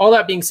 All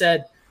that being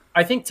said,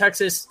 I think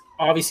Texas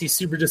obviously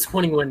super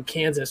disappointing when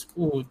Kansas.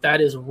 Ooh,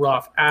 that is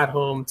rough at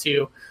home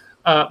too.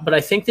 But I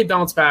think they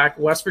bounce back.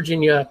 West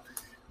Virginia,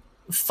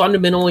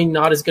 fundamentally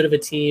not as good of a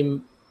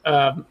team,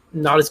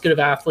 not as good of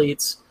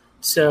athletes.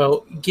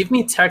 So give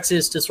me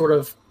Texas to sort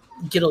of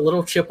get a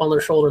little chip on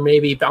their shoulder,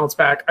 maybe bounce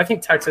back. I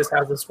think Texas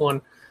has this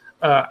one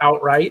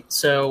outright.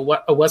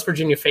 So a West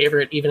Virginia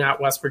favorite, even at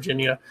West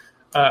Virginia.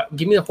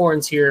 Give me the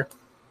Horns here.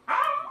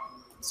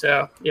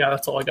 So, yeah,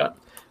 that's all I got.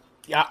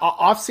 Yeah,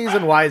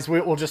 off-season wise,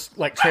 we'll just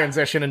like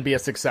transition and be a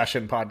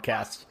Succession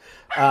podcast.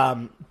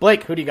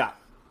 Blake, who do you got?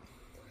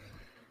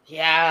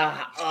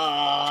 Yeah,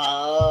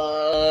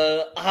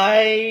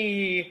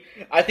 I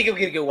think I'm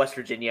gonna go West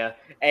Virginia,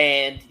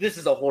 and this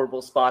is a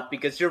horrible spot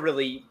because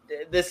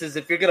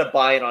if you're gonna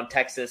buy in on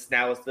Texas,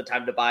 now is the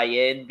time to buy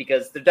in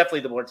because they're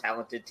definitely the more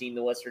talented team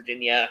than West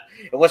Virginia.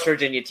 And West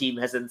Virginia team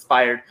has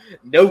inspired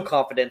no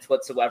confidence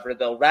whatsoever.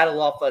 They'll rattle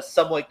off a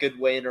somewhat good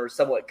win or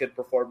somewhat good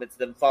performance,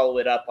 then follow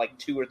it up like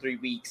 2 or 3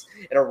 weeks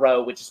in a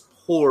row, which is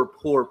poor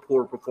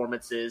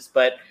performances,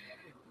 but.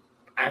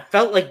 I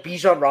felt like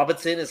Bijan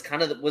Robinson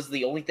was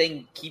the only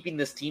thing keeping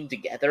this team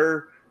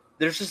together.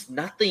 There's just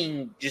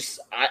nothing.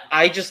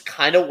 I just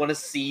kind of want to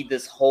see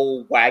this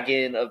whole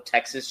wagon of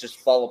Texas just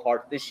fall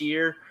apart this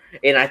year,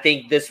 and I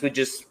think this would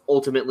just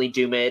ultimately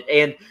doom it.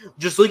 And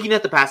just looking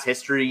at the past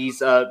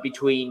histories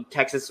between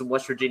Texas and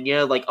West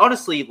Virginia, like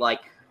honestly, like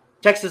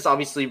Texas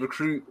obviously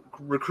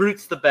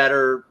recruits the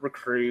better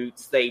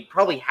recruits. They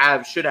probably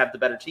should have the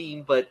better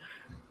team, but.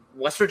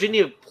 West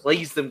Virginia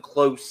plays them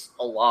close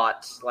a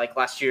lot. Like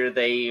last year,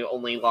 they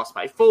only lost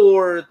by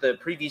 4. The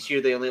previous year,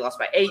 they only lost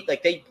by 8.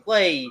 Like they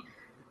play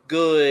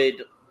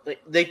good.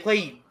 They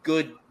play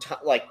good.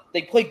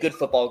 They play good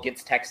football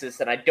against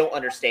Texas, and I don't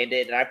understand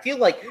it. And I feel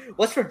like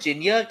West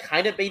Virginia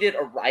kind of made it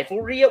a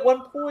rivalry at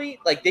one point.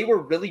 Like they were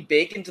really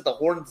big into the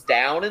horns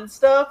down and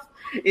stuff.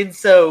 And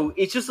so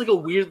it's just like a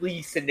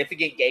weirdly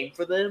significant game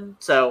for them.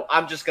 So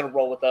I'm just going to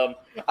roll with them.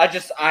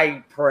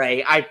 I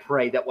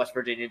pray that West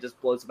Virginia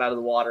just blows them out of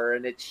the water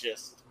and it's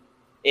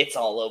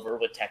all over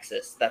with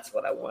Texas. That's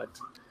what I want.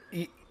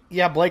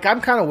 Yeah, Blake,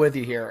 I'm kind of with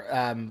you here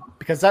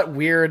because that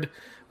weird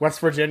West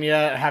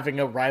Virginia having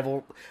a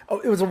rival. Oh,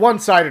 it was a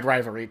one-sided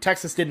rivalry.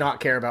 Texas did not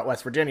care about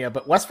West Virginia,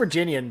 but West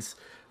Virginians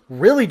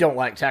really don't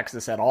like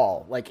Texas at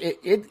all. Like it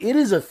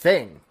is a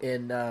thing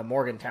in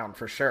Morgantown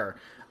for sure.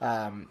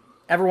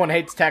 Everyone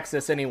hates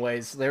Texas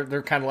anyways.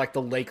 They're kind of like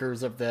the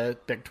Lakers of the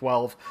Big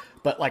 12.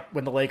 But like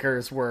when the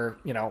Lakers were,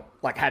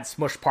 like had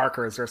Smush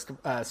Parker as their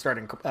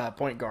starting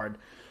point guard.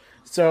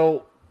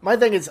 So my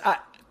thing is,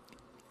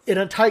 in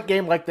a tight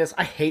game like this,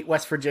 I hate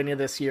West Virginia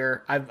this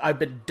year. I've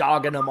been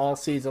dogging them all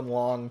season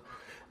long.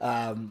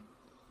 But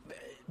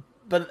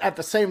at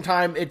the same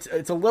time,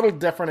 it's a little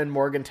different in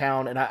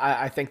Morgantown, and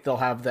I think they'll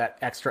have that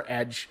extra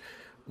edge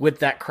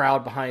with that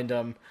crowd behind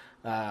them.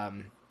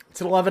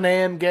 It's an 11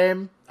 a.m.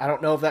 game. I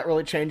don't know if that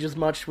really changes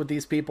much with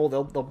these people.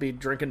 They'll be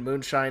drinking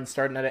moonshine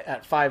starting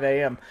at 5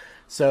 a.m.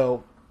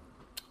 So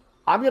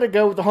I'm going to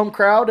go with the home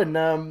crowd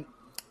and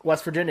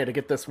West Virginia to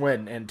get this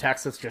win. And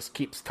Texas just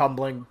keeps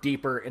tumbling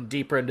deeper and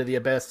deeper into the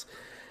abyss.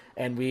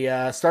 And we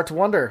start to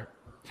wonder,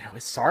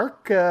 is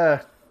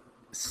Sark's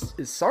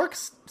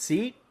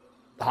seat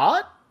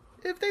hot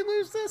if they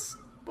lose this?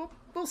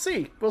 We'll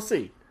see. We'll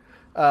see.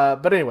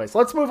 But anyways,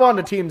 let's move on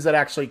to teams that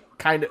actually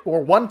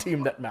or one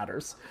team that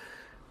matters.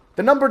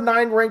 The number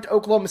 9 ranked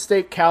Oklahoma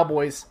State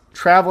Cowboys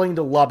traveling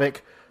to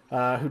Lubbock,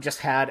 who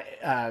just had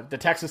the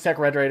Texas Tech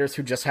Red Raiders,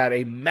 who just had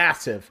a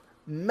massive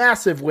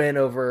win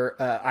over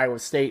Iowa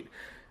State,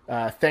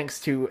 thanks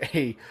to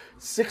a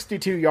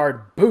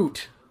 62-yard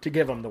boot to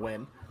give them the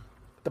win.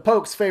 The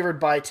Pokes favored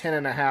by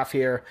 10.5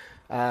 here,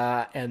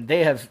 and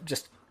they have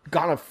just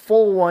gone a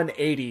full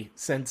 180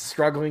 since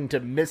struggling to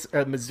miss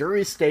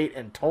Missouri State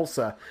and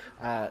Tulsa,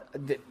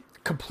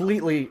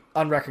 completely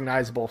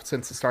unrecognizable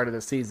since the start of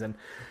the season.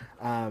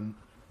 Let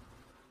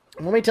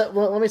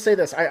me say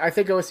this. I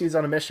think OSU's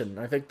on a mission.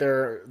 I think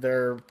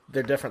they're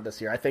different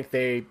this year. I think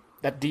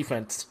that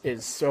defense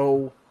is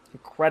so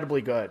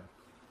incredibly good.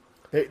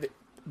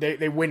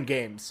 They win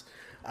games.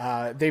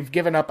 They've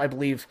given up, I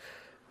believe,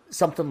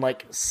 something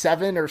like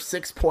 7 or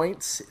 6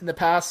 points in the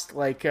past,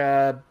 like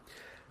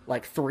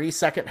 3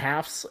 second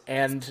halves,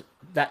 and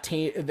that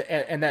team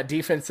and that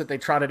defense that they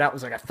trotted out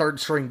was like a third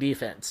string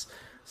defense.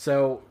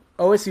 So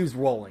OSU's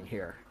rolling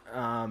here,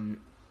 and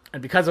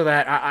because of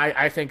that,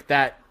 I think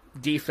that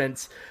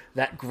defense,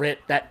 that grit,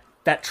 that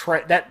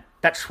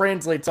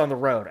translates on the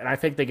road, and I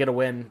think they get a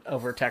win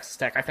over Texas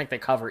Tech. I think they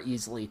cover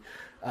easily.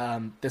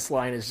 This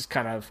line is just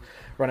kind of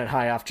running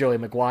high off Joey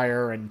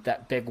McGuire and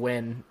that big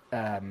win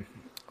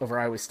over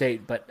Iowa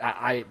State, but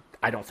I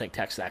don't think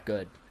Tech's that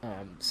good.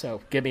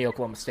 So give me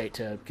Oklahoma State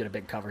to get a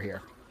big cover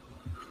here.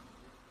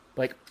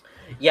 Blake?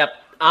 Yep,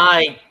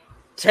 10.5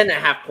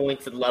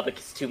 points in Lubbock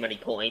is too many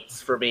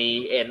points for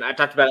me, and I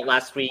talked about it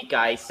last week.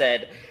 I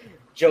said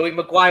Joey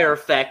McGuire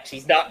effect.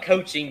 He's not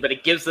coaching, but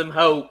it gives them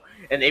hope,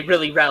 and they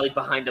really rallied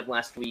behind him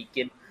last week.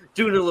 And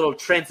doing a little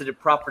transitive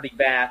property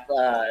math,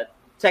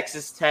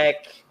 Texas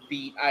Tech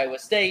beat Iowa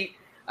State.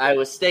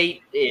 Iowa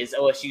State is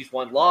OSU's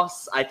one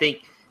loss. I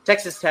think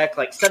Texas Tech,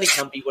 like Sonny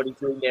Cumbie, what he's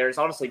doing there is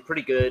honestly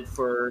pretty good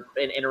for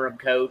an interim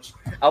coach.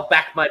 I'll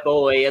back my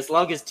boy. As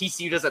long as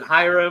TCU doesn't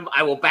hire him,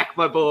 I will back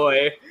my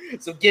boy.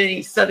 So give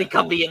me Sonny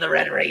Cumbie and the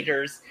Red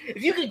Raiders.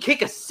 If you can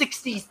kick a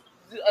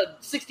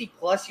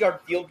 60-plus yard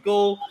field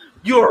goal,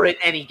 you're in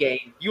any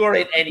game. You're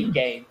in any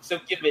game. So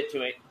give it to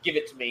me. Give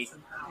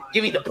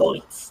me the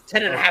points.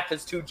 10.5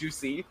 is too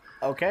juicy.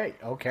 Okay.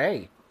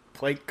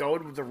 Blake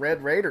going with the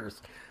Red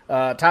Raiders.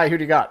 Ty, who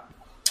do you got?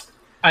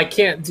 I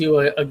can't do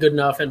a good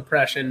enough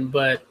impression,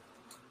 but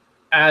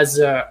as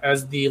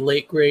the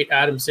late great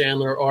Adam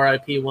Sandler,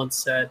 R.I.P. once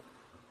said,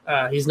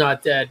 he's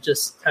not dead,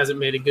 just hasn't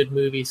made a good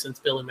movie since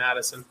Billy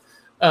Madison.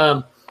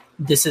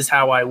 This is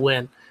how I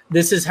win.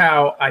 This is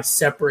how I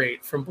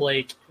separate from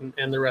Blake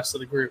and the rest of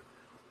the group.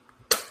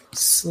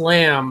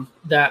 Slam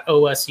that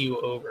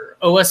OSU over.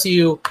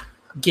 OSU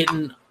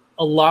getting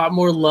a lot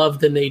more love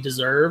than they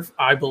deserve,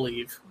 I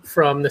believe,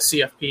 from the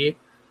CFP.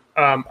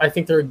 I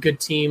think they're a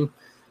good team.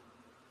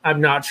 I'm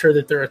not sure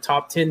that they're a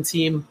top 10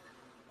 team.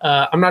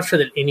 I'm not sure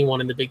that anyone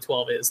in the Big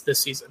 12 is this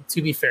season,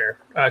 to be fair,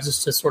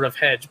 just to sort of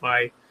hedge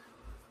my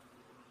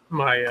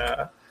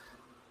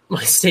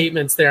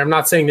statements there. I'm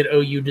not saying that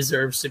OU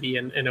deserves to be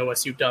and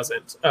OSU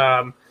doesn't.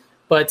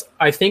 But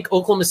I think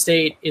Oklahoma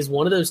State is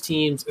one of those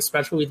teams,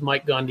 especially with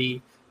Mike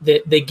Gundy,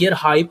 that they get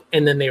hype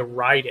and then they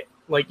ride it.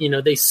 Like,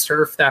 they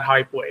surf that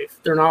hype wave.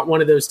 They're not one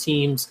of those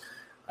teams,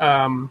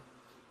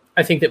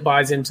 I think, that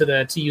buys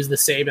into to use the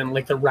Saban,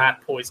 like the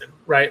rat poison,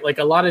 right? Like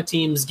a lot of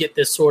teams get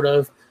this sort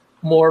of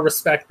more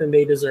respect than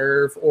they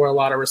deserve, or a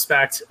lot of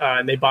respect,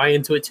 and they buy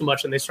into it too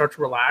much and they start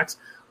to relax.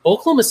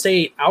 Oklahoma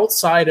State,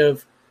 outside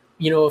of,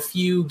 a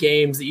few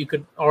games that you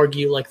could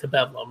argue like the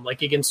Bedlam,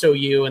 like against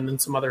OU and then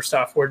some other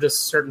stuff where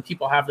just certain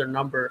people have their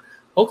number,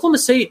 Oklahoma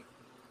State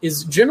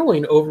is generally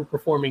an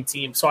overperforming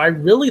team. So I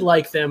really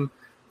like them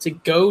to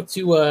go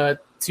to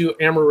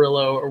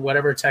Amarillo or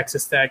whatever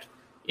Texas Tech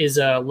is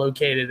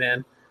located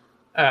in.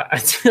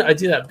 I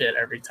do that bit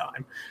every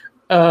time.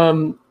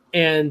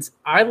 And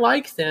I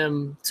like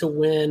them to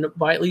win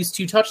by at least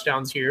 2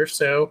 touchdowns here.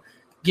 So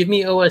give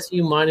me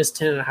OSU minus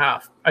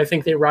 10.5. I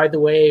think they ride the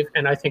wave,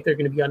 and I think they're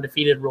going to be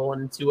undefeated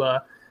rolling into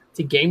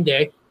to game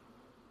day.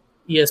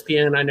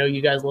 ESPN, I know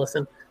you guys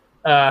listen,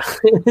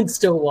 in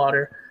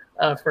Stillwater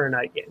for a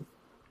night game.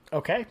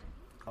 Okay,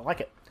 I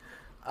like it.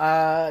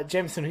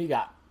 Jameson, who you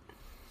got?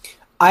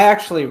 I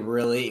actually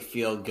really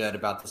feel good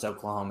about this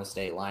Oklahoma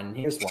State line, and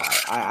here's why.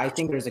 I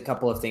think there's a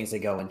couple of things that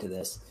go into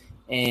this.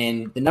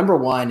 And the number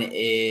one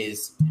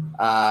is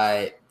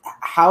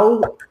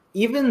how,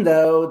 even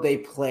though they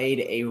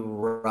played a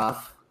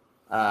rough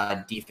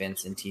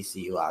defense in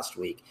TCU last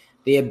week,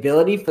 the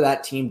ability for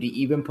that team to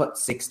even put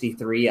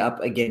 63 up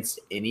against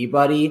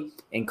anybody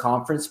in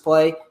conference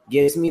play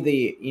gives me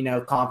the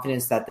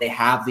confidence that they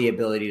have the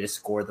ability to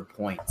score the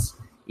points,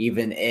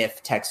 even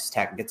if Texas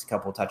Tech gets a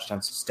couple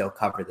touchdowns to still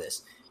cover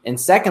this. And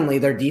secondly,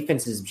 their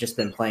defense has just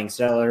been playing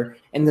stellar.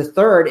 And the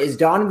third is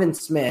Donovan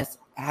Smith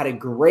had a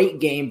great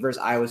game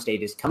versus Iowa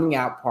State. His coming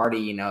out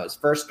party, his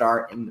first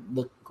start, and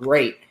looked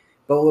great.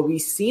 But what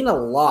we've seen a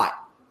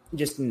lot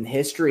just in the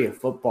history of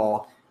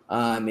football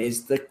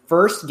is the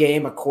first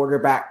game a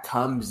quarterback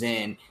comes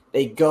in,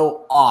 they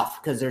go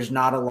off because there's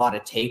not a lot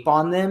of tape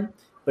on them.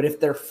 But if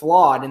they're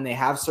flawed and they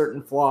have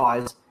certain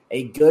flaws,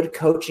 a good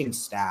coaching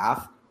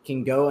staff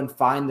can go and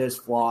find those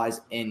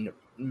flaws and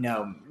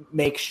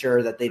make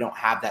sure that they don't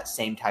have that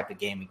same type of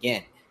game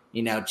again.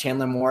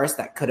 Chandler Morris,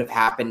 that could have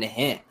happened to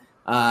him.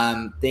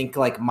 Think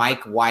like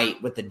Mike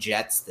White with the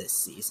Jets this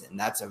season.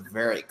 That's a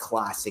very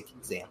classic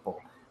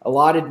example. A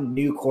lot of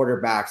new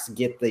quarterbacks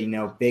get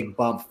the big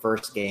bump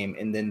first game,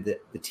 and then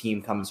the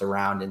team comes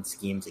around and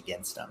schemes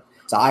against them.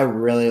 So I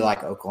really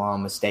like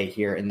Oklahoma State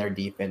here in their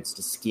defense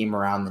to scheme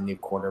around the new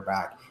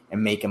quarterback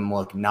and make him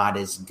look not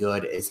as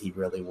good as he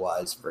really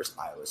was versus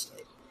Iowa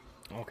State.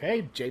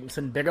 Okay,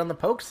 Jameson big on the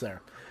pokes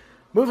there.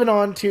 Moving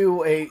on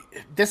to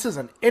this is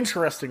an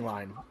interesting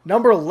line.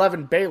 Number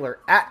 11 Baylor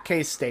at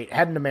K-State,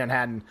 heading to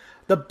Manhattan.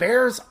 The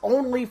Bears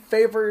only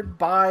favored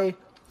by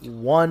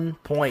 1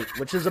 point,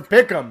 which is a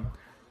pick'em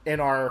in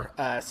our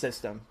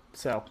system.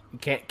 So you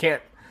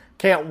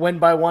can't win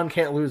by one,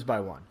 can't lose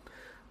by one.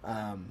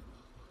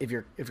 If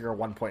you're a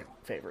 1 point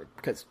favorite,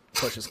 because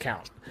pushes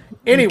count.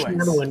 Anyways, you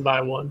can win by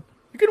one.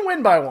 You can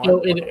win by one.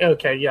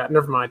 Okay, yeah,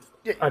 never mind.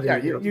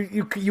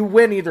 You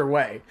win either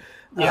way.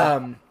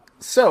 Yeah.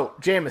 So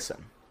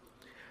Jameson,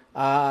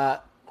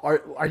 are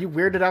you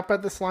weirded out by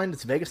this line?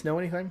 Does Vegas know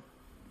anything?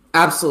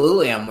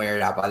 Absolutely, I'm weirded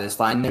out by this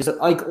line. There's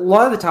like a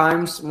lot of the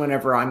times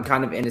whenever I'm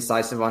kind of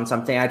indecisive on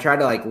something, I try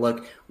to like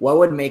look what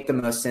would make the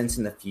most sense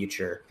in the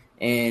future.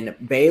 And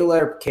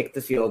Baylor kicked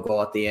the field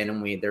goal at the end,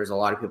 and there's a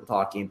lot of people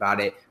talking about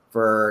it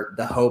for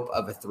the hope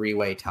of a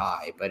 3-way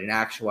tie. But in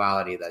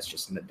actuality, it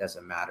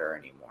doesn't matter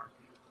anymore.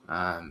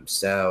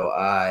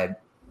 So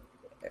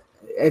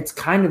it's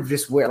kind of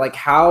just weird. Like,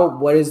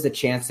 what is the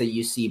chance that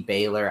you see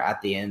Baylor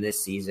at the end of this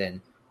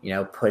season,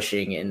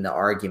 pushing in the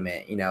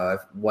argument,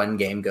 if one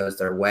game goes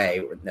their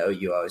way with no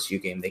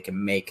OSU game, they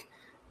can make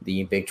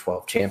the Big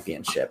 12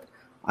 championship?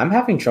 I'm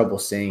having trouble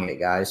seeing it,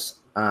 guys.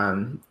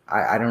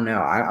 I don't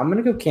know. I'm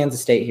going to go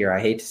Kansas State here. I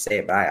hate to say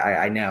it, but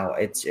I know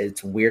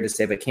it's weird to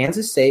say, but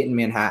Kansas State and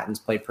Manhattan's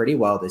played pretty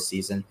well this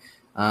season.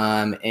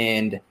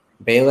 And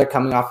Baylor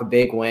coming off a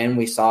big win.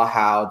 We saw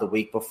how the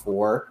week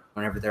before,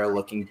 whenever they're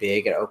looking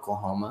big at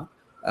Oklahoma,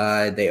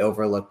 they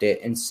overlooked it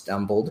and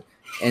stumbled.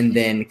 And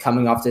then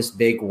coming off this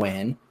big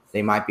win,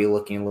 they might be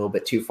looking a little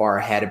bit too far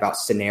ahead about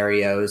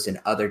scenarios and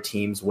other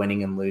teams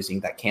winning and losing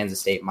that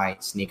Kansas State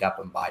might sneak up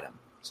and bite them.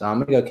 So I'm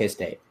going to go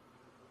K-State.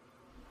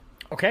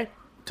 Okay.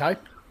 Ty?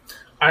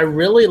 I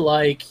really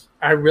like,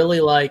 I'm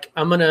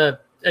going to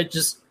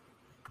just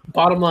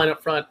bottom line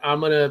up front.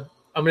 I'm going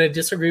to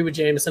disagree with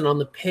Jameson on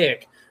the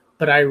pick,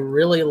 but I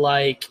really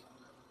like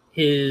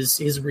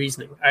his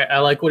reasoning. I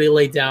like what he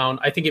laid down.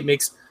 I think it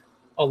makes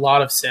a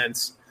lot of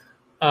sense.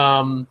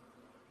 Not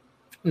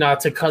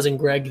to cousin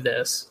Greg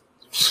this,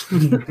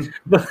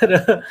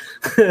 but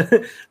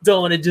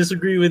don't want to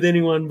disagree with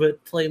anyone,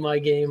 but play my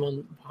game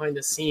on behind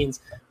the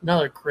scenes.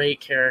 Another great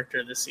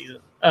character this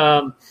season.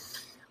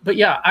 But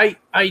yeah,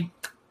 I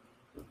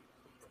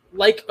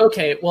like,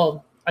 okay,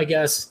 well, I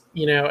guess,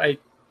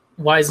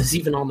 why is this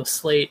even on the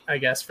slate, I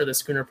guess, for the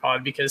Schooner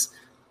Pod? Because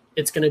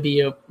it's going to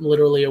be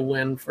literally a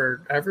win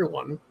for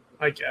everyone,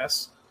 I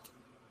guess.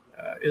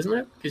 Isn't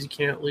it? Because you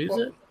can't lose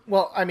it.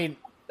 Well, I mean,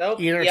 Nope.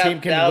 Either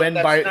team can win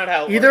that's by not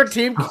how it either works.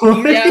 team.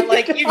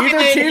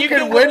 Either team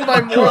can win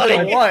by more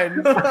than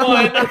one.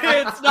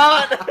 It's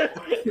not.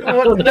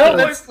 Well, No,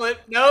 that's- flip.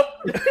 Nope.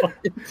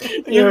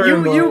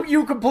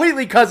 you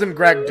completely cousin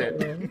Greg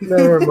did.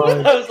 Never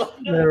mind. I was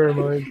like, Never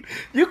mind.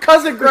 You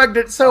cousin Greg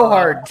did so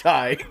hard,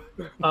 Ty.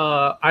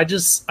 I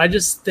just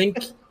think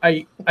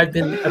I've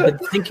been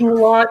thinking a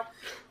lot,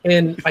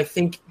 and I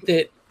think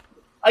that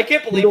I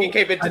can't believe you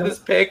came into this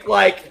pick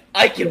like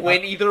I can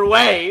win either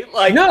way.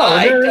 Like no.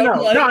 Like,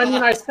 I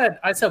mean, I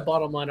said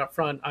bottom line up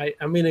front.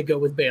 I'm going to go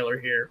with Baylor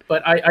here,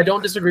 but I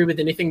don't disagree with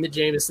anything that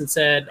Jameson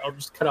said. I'll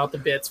just cut out the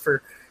bits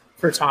for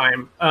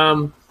time.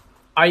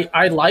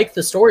 I like the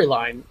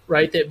storyline,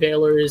 right? That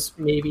Baylor is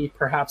maybe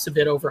perhaps a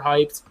bit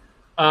overhyped,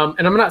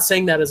 and I'm not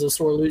saying that as a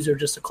sore loser.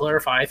 Just to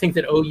clarify, I think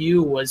that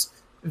OU was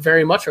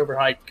very much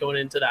overhyped going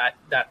into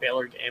that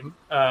Baylor game.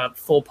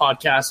 Full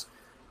podcast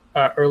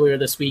earlier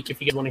this week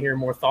if you guys want to hear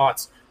more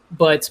thoughts.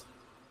 But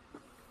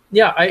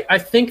yeah, I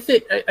think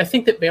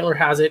that Baylor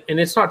has it, and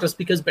it's not just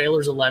because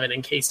Baylor's 11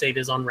 and K-State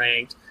is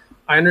unranked.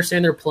 I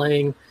understand they're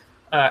playing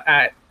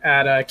at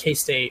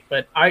K-State,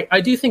 but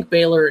I do think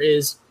Baylor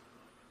is,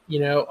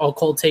 I'll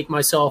cold take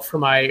myself for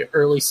my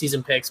early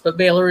season picks, but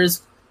Baylor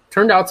is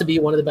turned out to be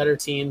one of the better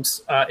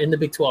teams in the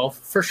Big 12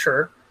 for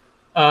sure.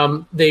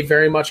 They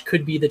very much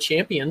could be the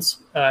champions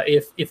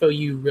if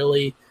OU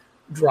really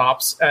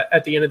drops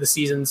at the end of the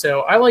season.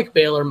 So I like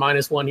Baylor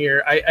 -1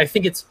 here. I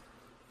think it's,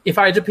 if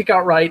I had to pick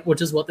outright,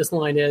 which is what this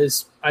line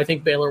is, I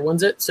think Baylor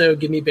wins it. So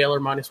give me Baylor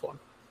 -1.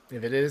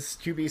 If it is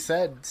to be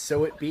said,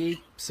 so it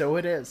be, so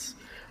it is.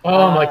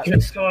 Oh my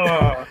goodness.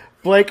 Oh.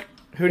 Blake,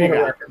 who do you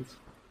got?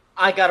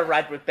 I gotta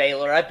ride with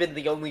Baylor. I've been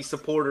the only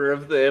supporter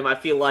of them, I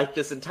feel like,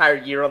 this entire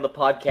year on the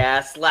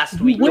podcast.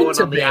 Last week went going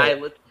to on the Baylor.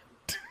 island.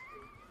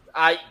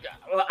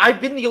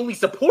 I've been the only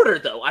supporter,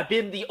 though. I've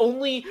been the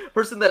only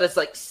person that has,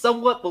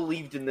 somewhat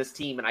believed in this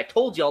team. And I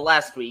told y'all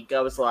last week,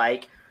 I was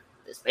like,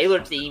 this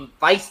Baylor team,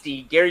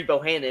 feisty, Gary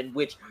Bohannon,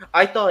 which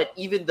I thought,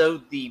 even though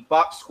the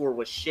box score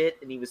was shit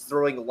and he was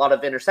throwing a lot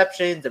of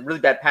interceptions and really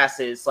bad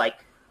passes,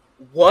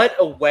 what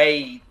a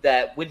way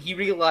that when he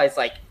realized,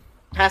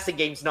 passing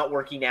game's not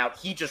working out,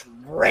 he just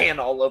ran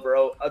all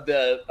over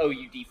the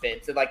OU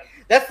defense. And,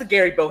 that's the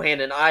Gary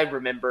Bohannon I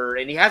remember.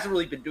 And he hasn't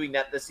really been doing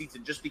that this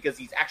season just because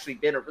he's actually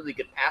been a really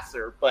good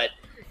passer, but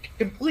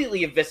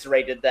completely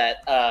eviscerated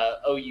that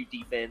OU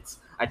defense.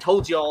 I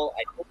told y'all,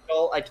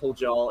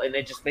 and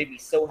it just made me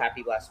so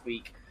happy last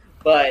week.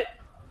 But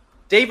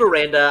Dave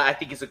Aranda, I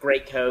think, is a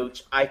great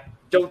coach. I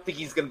don't think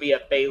he's going to be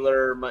at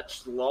Baylor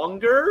much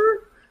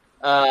longer.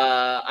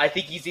 I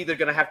think he's either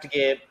going to have to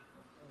give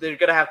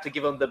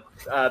him the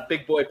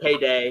big boy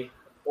payday,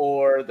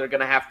 or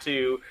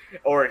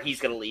he's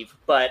going to leave.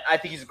 But I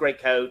think he's a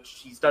great coach.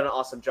 He's done an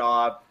awesome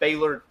job.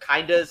 Baylor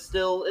kind of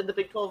still in the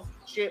Big 12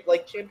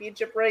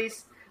 championship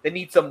race. They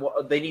need some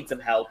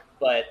help,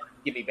 but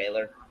give me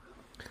Baylor.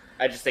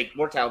 I just think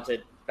more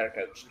talented, better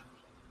coached.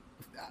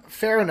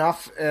 Fair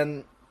enough,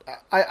 and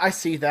I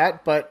see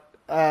that, but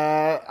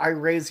I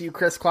raise you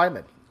Chris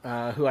Kleiman,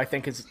 who I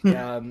think is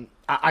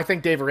I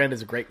think Dave Aranda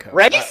is a great coach.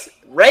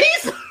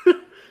 Raise?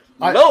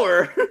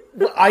 Lower.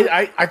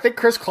 I think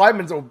Chris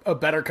Kleiman's a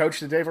better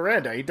coach than Dave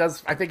Aranda. He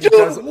does. I think he Dude,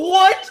 does.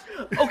 What?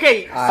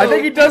 Okay. I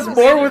think he does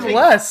more with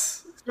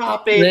less.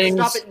 Stop it! Rings.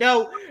 Stop it!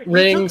 No.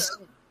 Rings.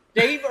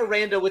 Dave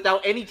Aranda,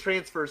 without any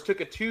transfers, took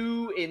a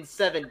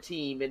 2-7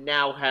 team and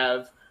now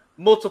have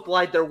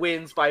multiplied their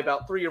wins by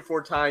about 3 or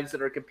 4 times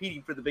and are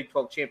competing for the Big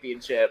 12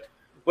 championship.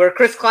 Where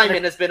Chris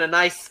Kleiman has been a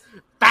nice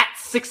fat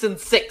 6-6,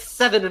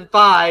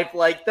 7-5.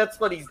 Like, that's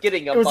what he's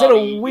getting. It was in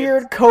a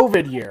weird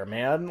COVID year,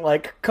 man.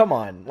 Like, come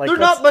on. Like, they're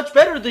not much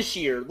better this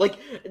year. Like,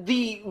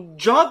 the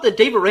job that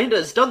Dave Aranda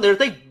has done there,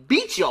 they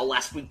beat y'all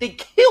last week. They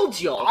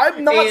killed y'all.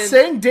 I'm not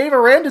saying Dave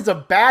Aranda's a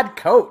bad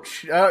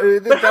coach.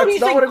 That's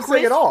not what I'm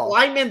saying at all.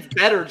 Kleiman's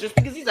better just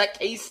because he's at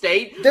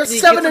K-State. They're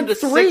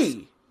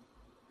 7-3.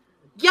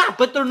 Yeah,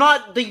 but they're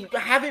not. They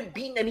haven't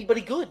beaten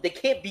anybody good. They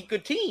can't beat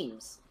good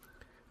teams.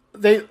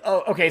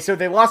 So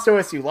they lost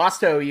OSU,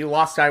 lost OU,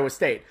 lost Iowa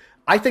State.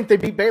 I think they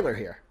beat Baylor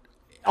here.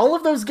 All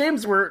of those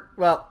games were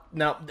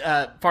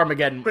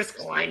Farmageddon. Chris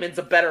Kleiman's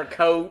a better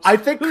coach. I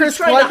think Who's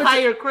trying to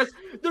hire Chris?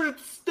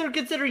 They're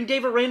considering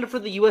Dave Aranda for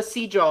the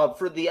USC job,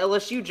 for the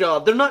LSU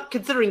job. They're not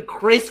considering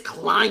Chris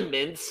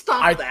Kleiman.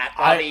 Stop that,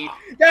 buddy.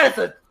 That is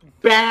a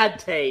bad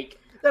take.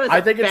 That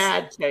is a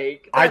bad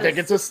take. I think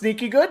it's a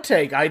sneaky good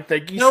take. I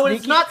think he's No,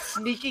 it's not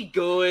sneaky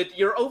good.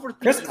 You're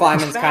overthinking. Chris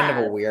Kleiman's kind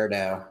of a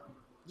weirdo.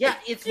 Yeah,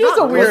 he's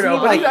a weirdo,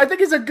 but I think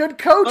he's a good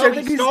coach.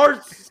 I think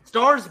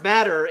stars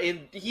matter,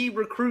 and he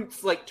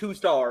recruits like 2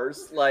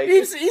 stars. Like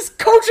he's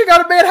coaching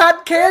out of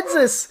Manhattan,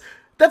 Kansas.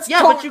 But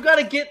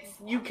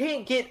you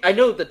can't get. I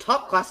know the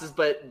top classes,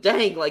 but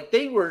dang, like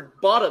they were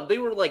bottom. They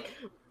were like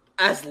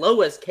as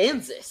low as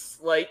Kansas.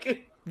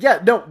 Like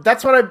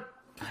that's what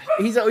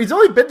he's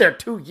only been there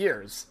 2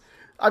 years.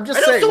 I'm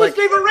just saying. So is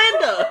Dave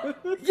Aranda.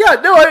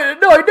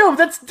 I know.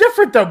 That's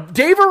different though.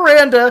 Dave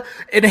Aranda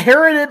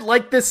inherited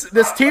like this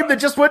team that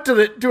just went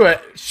to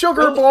a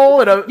Sugar Bowl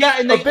and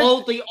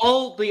they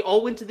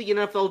all went to the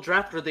NFL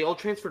draft, or they all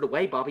transferred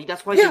away, Bobby.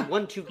 That's why they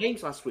won 2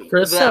 games last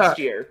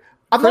year.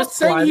 I'm not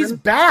saying he's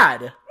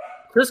bad.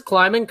 Chris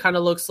Kleiman kind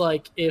of looks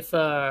like if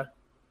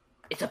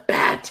it's a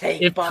bad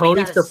take. If Bobby,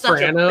 Tony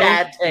Soprano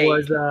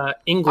was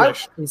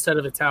English instead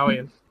of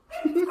Italian.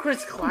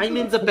 Chris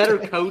Kleiman's a better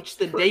coach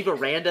than Dave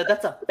Aranda.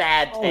 That's a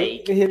bad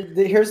take.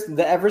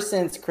 Ever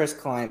since Chris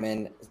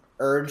Kleiman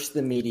urged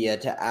the media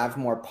to have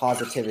more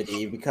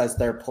positivity because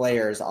their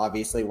players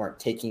obviously weren't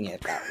taking it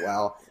that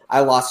well,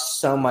 I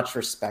lost so much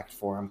respect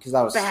for him because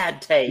I was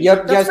bad take. You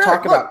guys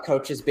talk about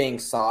coaches being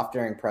soft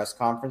during press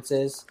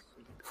conferences.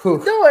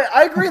 Whew. No,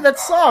 I agree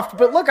that's soft,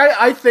 but look,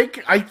 I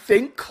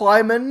think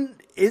Kleiman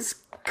is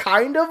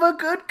kind of a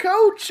good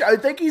coach. I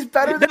think he's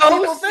better than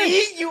people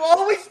think. You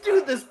always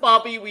do this,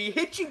 Bobby. We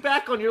hit you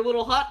back on your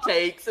little hot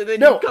takes, and then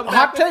you come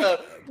back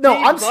with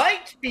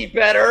might be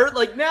better.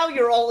 Like, now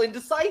you're all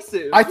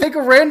indecisive. I think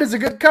Aranda's a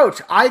good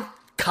coach. I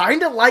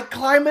kind of like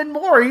Kleiman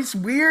more. He's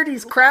weird.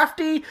 He's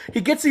crafty. He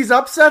gets these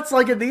upsets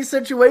like in these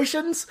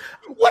situations.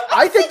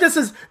 I think this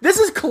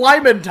is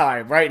Kleiman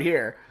time right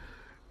here.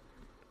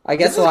 I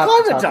guess we'll have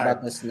to talk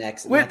about this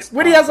next.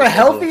 When he has a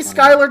healthy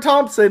Skylar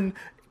Thompson,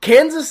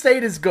 Kansas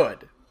State is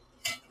good.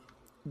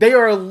 They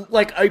are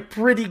like a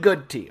pretty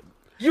good team.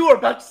 You were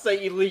about to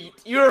say elite.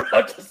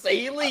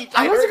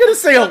 I wasn't going to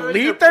say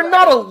elite. They're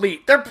not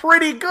elite. They're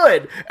pretty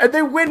good. And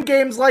they win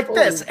games like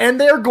this. And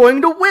they're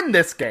going to win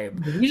this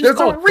game.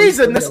 There's a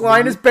reason this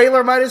line is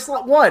Baylor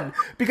 -1.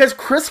 Because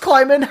Chris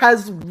Kleiman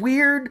has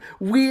weird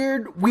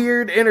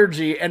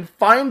energy and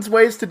finds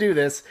ways to do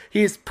this.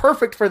 He's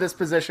perfect for this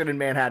position in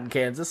Manhattan,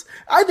 Kansas.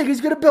 I think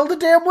he's going to build a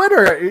damn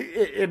winner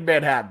in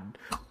Manhattan.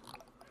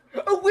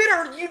 A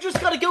winner, you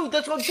just gotta go.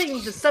 That's what I'm saying.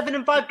 He's a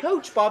 7-5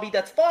 coach, Bobby.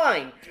 That's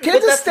fine.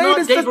 Kansas State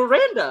is Dave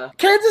Aranda.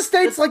 Kansas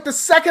State's like the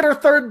 2nd or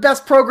 3rd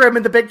best program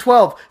in the Big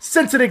 12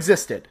 since it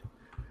existed.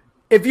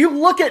 If you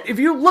look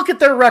at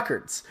their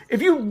records,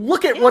 if you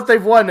look at what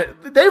they've won,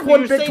 they've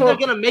won Big 12.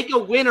 They're gonna make a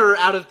winner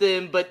out of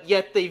them, but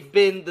yet they've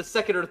been the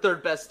 2nd or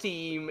 3rd best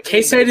team.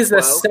 K-State is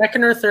the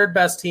 2nd or 3rd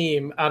best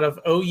team out of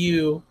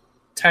OU,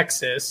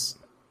 Texas.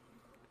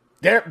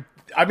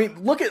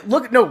 Look at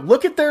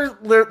their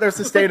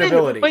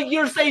sustainability. But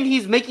you're saying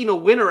he's making a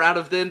winner out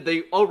of them.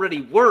 They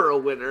already were a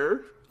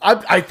winner.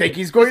 I think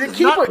he's going to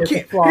keep them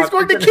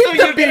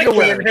being a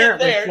winner.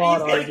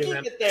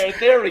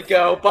 There we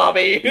go,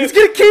 Bobby. He's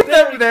going to keep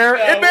them there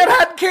in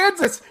Manhattan,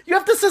 Kansas. You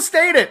have to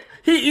sustain it.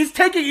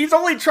 He's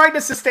only trying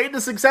to sustain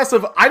the success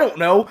of, I don't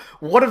know,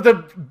 one of the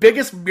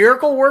biggest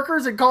miracle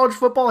workers in college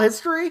football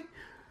history.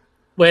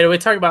 Wait, are we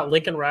talking about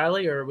Lincoln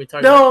Riley, or are we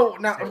talking? No,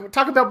 we're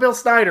talking about Bill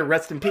Snyder.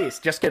 Rest in peace.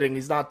 Just kidding.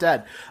 He's not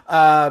dead.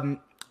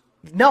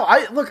 No,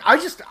 I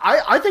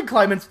think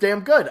Klieman's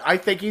damn good. I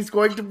think he's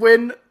going to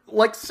win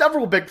like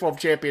several Big 12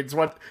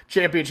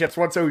 championships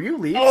once OU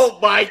leaves. Oh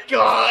my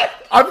god!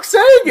 I'm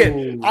saying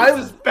it.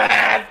 This is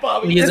bad,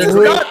 Bobby. This is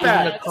not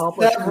bad.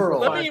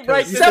 Let me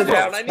write this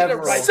down. I need to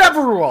write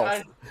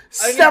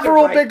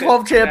several Big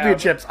 12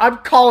 championships. I'm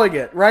calling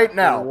it right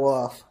now.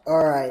 Woof.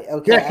 All right.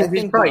 Okay. Yeah, 'cause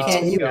he's probably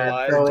can't seen even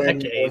that go for in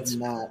decades.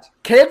 more than that.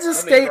 Kansas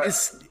State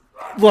is.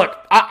 Look,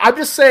 I'm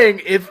just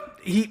saying, if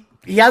he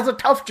has a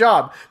tough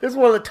job. This is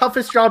one of the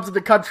toughest jobs in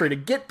the country, to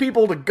get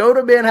people to go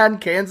to Manhattan,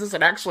 Kansas,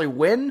 and actually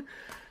win.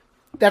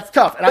 That's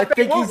tough, and I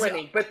think he's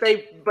winning. But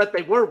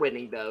they were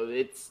winning though.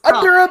 It's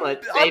under tough,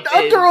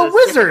 a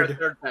wizard.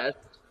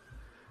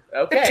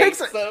 Okay, It takes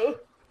so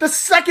the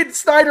second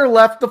Snyder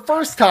left the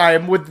first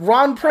time with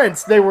Ron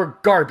Prince, they were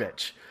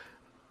garbage.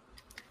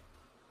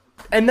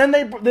 And then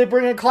they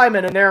bring in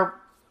Klieman, and they're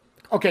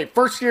okay.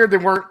 First year they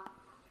weren't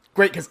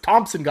great because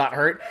Thompson got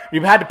hurt.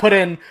 You had to put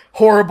in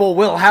horrible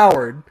Will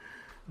Howard,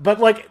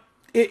 but like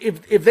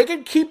if they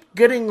can keep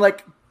getting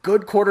like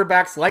good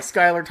quarterbacks like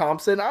Skylar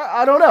Thompson,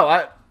 I don't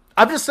know.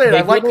 I'm just saying,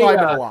 I like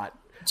Klieman a lot.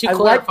 To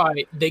clarify,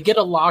 they get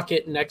a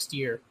Lockett next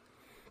year.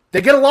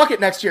 They get a Lockett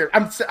next year.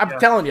 I'm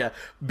telling you,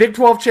 Big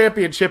 12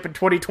 championship in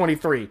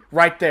 2023,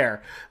 right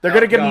there. They're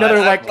gonna get another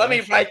let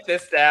me write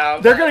this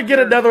down. They're gonna get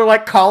another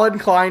like Colin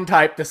Klein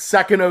type, the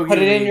second OU Put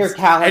it in your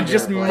calendar and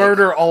just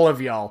murder all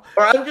of y'all.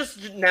 Or I'm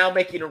just now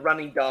making a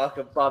running doc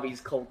of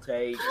Bobby's cold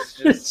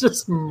takes. It's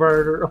just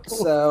murder.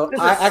 So This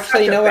is I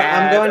actually, you know what?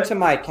 I'm bad. going to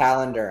my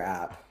calendar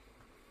app.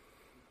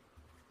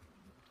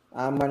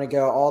 I'm going to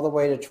go all the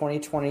way to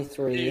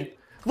 2023.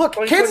 Look,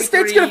 Kansas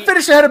State's gonna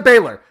finish ahead of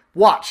Baylor.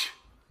 Watch.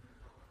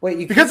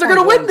 Wait, Because they're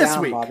gonna win this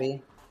week.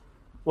 Bobby.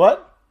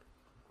 What?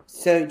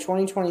 So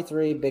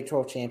 2023 Big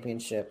 12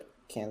 championship,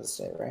 Kansas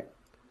State, right?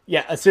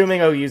 Yeah, assuming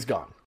OU's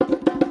gone.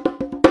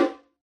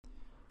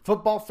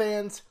 Football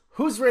fans,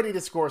 who's ready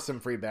to score some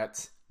free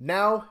bets?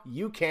 Now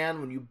you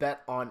can when you bet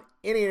on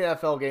any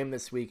NFL game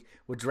this week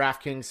with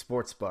DraftKings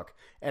Sportsbook,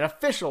 an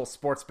official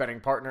sports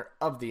betting partner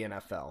of the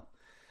NFL.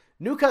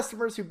 New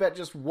customers who bet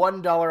just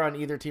 $1 on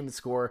either team to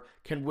score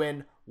can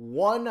win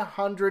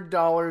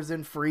 $100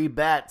 in free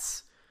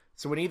bets.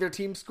 So when either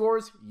team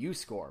scores, you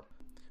score.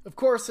 Of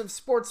course, if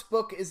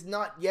Sportsbook is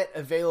not yet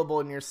available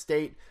in your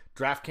state,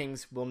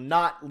 DraftKings will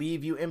not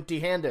leave you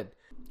empty-handed.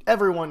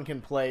 Everyone can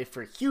play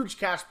for huge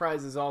cash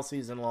prizes all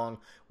season long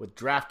with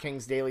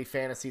DraftKings Daily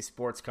Fantasy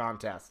Sports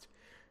Contest.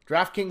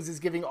 DraftKings is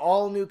giving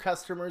all new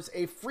customers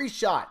a free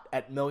shot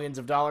at millions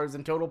of dollars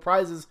in total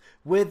prizes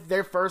with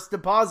their first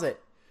deposit.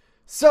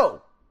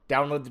 So,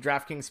 download the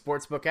DraftKings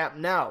Sportsbook app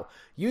now.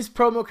 Use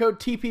promo code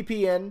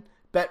TPPN,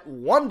 bet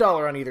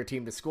 $1 on either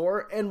team to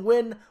score, and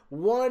win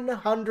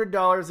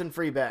 $100 in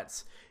free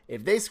bets.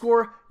 If they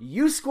score,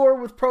 you score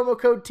with promo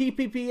code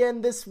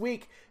TPPN this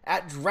week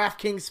at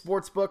DraftKings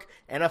Sportsbook,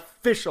 an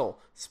official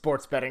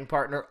sports betting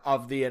partner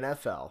of the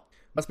NFL.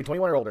 Must be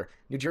 21 or older.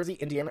 New Jersey,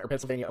 Indiana, or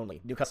Pennsylvania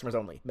only. New customers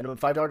only. Minimum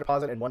 $5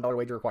 deposit and $1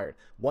 wager required.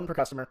 One per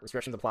customer.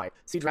 Restrictions apply.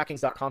 See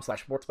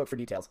DraftKings.com/sportsbook for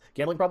details.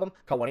 Gambling problem?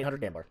 Call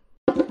 1-800-GAMBLER.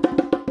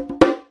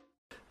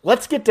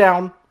 Let's get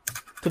down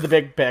to the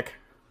big pick.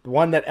 The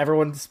one that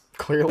everyone's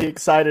clearly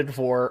excited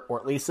for, or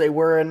at least they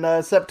were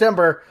in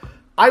September.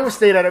 Iowa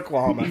State at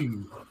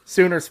Oklahoma.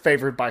 Sooners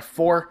favored by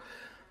 4.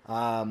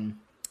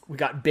 We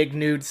got big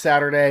nude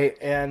Saturday,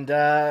 and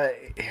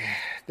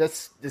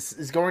this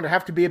is going to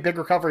have to be a big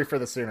recovery for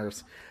the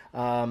Sooners.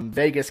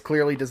 Vegas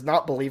clearly does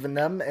not believe in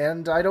them,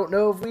 and I don't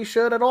know if we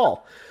should at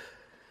all.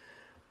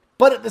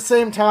 But at the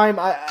same time,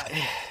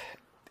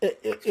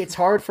 it's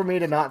hard for me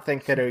to not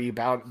think that OU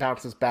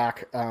bounces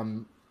back.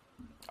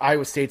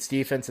 Iowa State's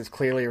defense has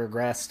clearly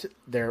regressed.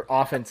 Their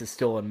offense is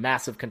still a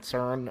massive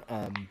concern.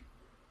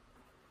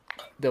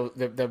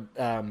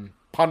 The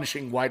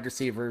punishing wide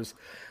receivers,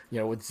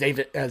 with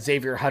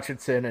Xavier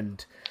Hutchinson,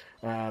 and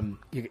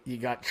you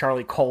got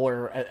Charlie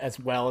Kohler as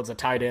well as a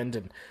tight end,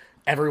 and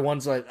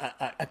everyone's a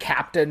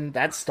captain.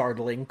 That's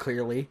startling,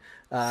 clearly,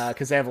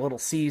 because they have little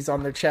C's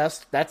on their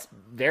chest. That's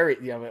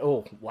very,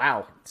 oh,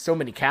 wow, so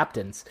many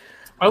captains.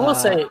 I will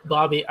say,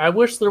 Bobby, I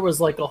wish there was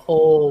like a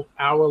whole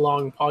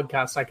hour-long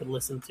podcast I could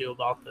listen to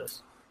about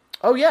this.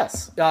 Oh,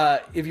 yes.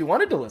 If you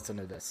wanted to listen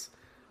to this,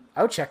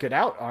 I would check it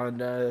out on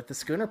the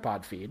Schooner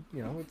Pod feed.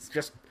 It's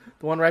just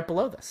the one right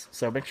below this.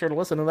 So make sure to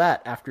listen to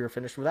that after you're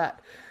finished with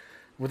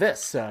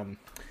this.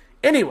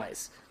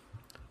 Anyways,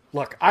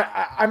 look,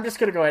 I'm just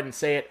going to go ahead and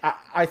say it.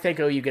 I think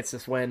OU gets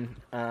this win.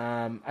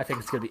 I think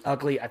it's going to be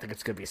ugly. I think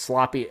it's going to be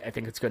sloppy. I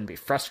think it's going to be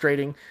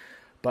frustrating.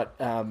 But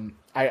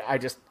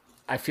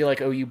I feel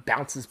like OU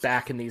bounces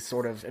back in these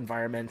sort of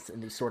environments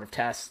and these sort of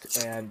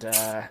tests. And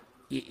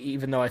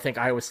even though I think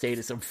Iowa State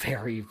is a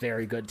very,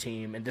 very good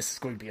team, and this is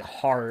going to be a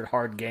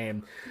hard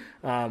game,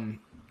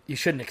 you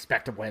shouldn't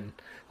expect a win.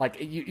 Like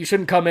you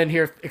shouldn't come in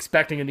here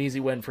expecting an easy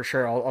win for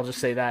sure. I'll just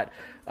say that.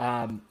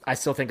 I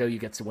still think OU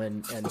gets a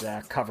win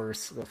and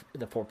covers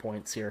the 4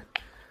 points here.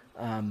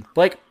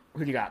 Blake,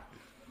 who do you got?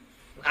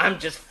 I'm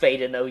just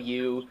fading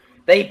OU.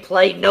 They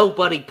play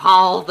nobody,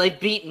 Paul. They've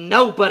beaten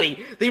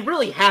nobody. They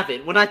really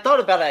haven't. When I thought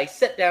about it, I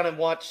sat down and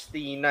watched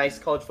the nice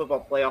college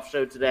football playoff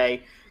show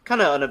today.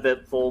 Kind of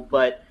uneventful,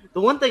 but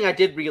the one thing I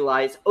did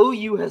realize,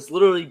 OU has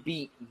literally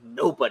beat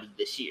nobody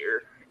this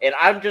year. And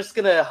I'm just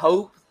going to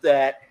hope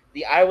that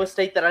the Iowa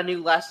State that I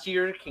knew last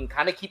year can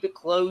kind of keep it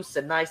close.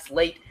 A nice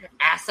late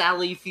Ass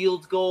Alley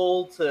field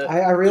goal to.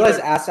 I realize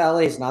Ass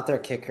Alley is not their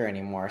kicker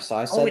anymore, so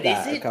I said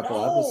that is a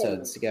couple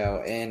episodes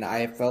ago, and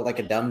I felt like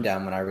a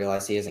dum-dum when I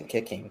realized he isn't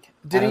kicking.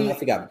 Did I don't he- know if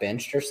he got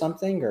benched or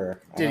something,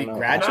 or I Did he don't know.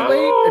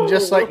 graduate and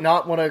just like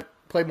not want to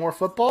play more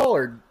football,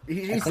 or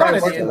he's think not I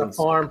in worked the with on the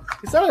farm.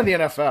 he's not in the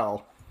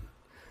NFL.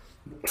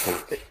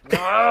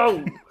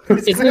 No!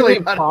 He's Isn't clearly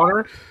it not-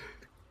 Connor?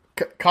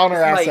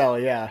 Connor It's like-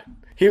 Assell, yeah.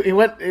 He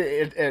went.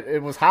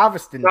 It was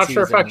harvesting Not season.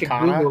 sure if I could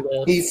Connor.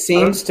 Google He this.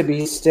 seems to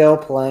be still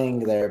playing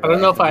there. I don't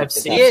know if but I've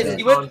just seen He hasn't is. been.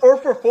 He went 4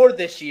 for 4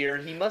 this year.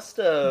 He must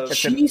have.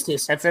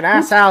 Jesus. It's an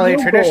Ass Alley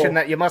Field tradition goal.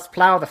 that you must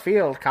plow the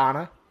field,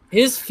 Connor.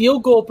 His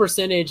field goal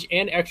percentage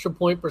and extra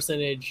point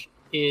percentage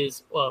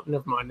is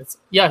never mind.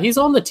 He's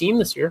on the team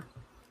this year.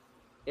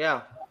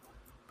 Yeah.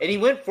 And he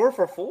went 4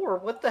 for 4.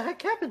 What the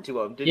heck happened to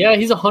him? Yeah,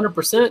 he's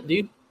 100%,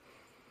 dude.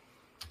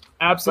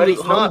 But Absolute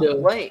he's not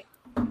hundo. playing.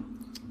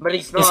 But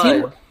he's Is not.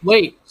 he?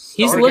 Wait,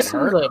 he's Starting to listed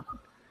get the.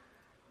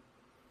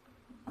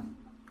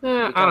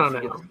 I don't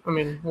Because know. I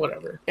mean,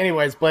 whatever.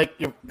 Anyways, Blake,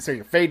 you're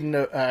fading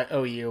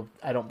OU.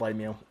 I don't blame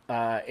you.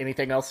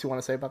 Anything else you want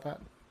to say about that?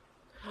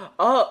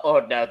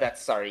 Oh no,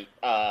 that's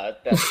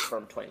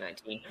from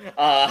 2019.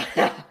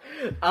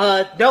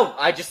 No,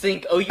 I just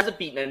think OU hasn't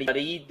beaten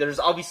anybody. There's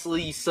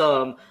obviously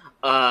some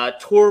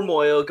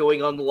turmoil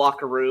going on in the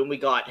locker room. We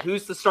got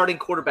who's the starting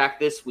quarterback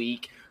this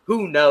week?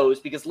 Who knows?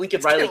 Because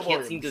Lincoln Riley Caleb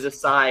can't seem to Williams.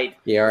 decide.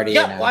 He already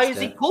Yeah, why announced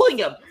is he it. pulling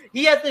him?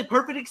 He had the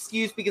perfect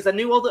excuse because I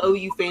knew all the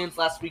OU fans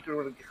last week were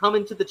going to come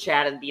into the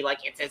chat and be like,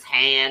 it's his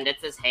hand,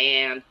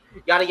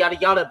 yada, yada,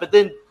 yada. But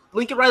then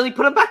Lincoln Riley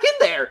put him back in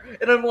there.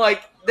 And I'm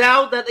like,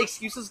 now that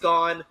excuse is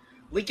gone.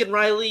 Lincoln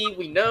Riley,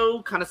 we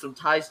know, kind of some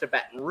ties to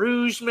Baton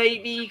Rouge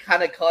maybe,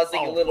 kind of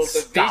causing a little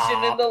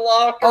division in the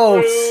locker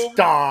room. Oh,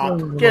 stop!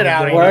 Oh, Get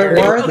out of Where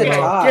here! are the Okay.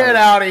 ties? Get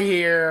out of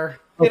here!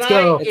 Let's Can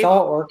I- go. It's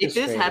all If this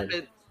orchestrated.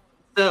 happens,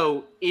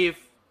 so if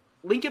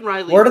Lincoln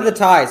Riley... Where are the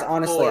ties?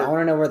 Honestly, Or- I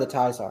want to know where the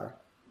ties are.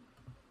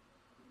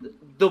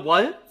 The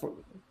what?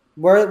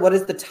 What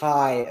is the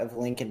tie of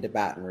Lincoln to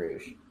Baton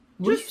Rouge?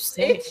 What are you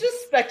saying? It's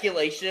just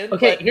speculation.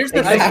 Okay, but- here's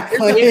the thing.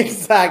 Exactly.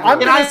 Exactly. I'm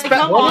Can gonna I spe-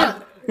 come what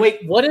on?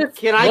 Wait, What if?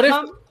 can I what if-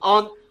 come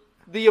on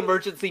the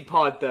emergency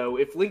pod, though?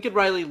 If Lincoln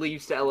Riley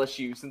leaves to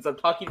LSU, since I'm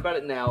talking about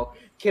it now,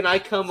 can I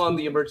come on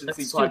the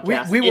emergency That's stupid.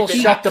 podcast? We will if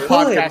it shut the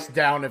happens? podcast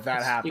down if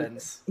that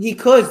happens. He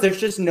could. There's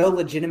just no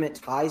legitimate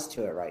ties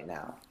to it right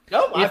now.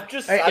 No, If- I'm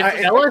just I-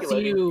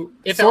 speculating. LSU.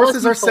 If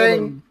Sources LSU are told saying.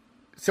 him-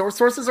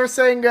 Sources are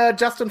saying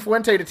Justin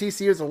Fuente to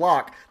TCU is a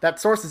lock. That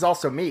source is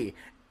also me.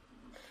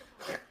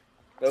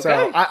 Okay.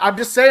 So I'm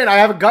just saying I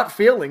have a gut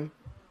feeling.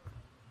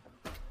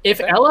 If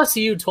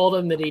LSU told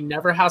him that he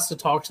never has to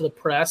talk to the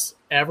press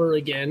ever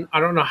again, I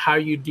don't know how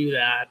you do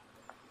that.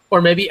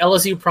 Or maybe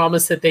LSU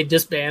promised that they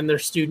disband their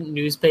student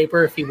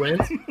newspaper if he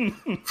wins.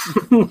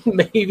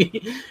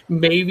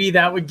 maybe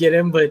that would get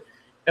him. But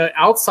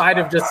outside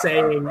of just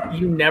saying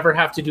you never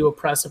have to do a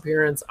press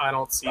appearance, I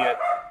don't see it.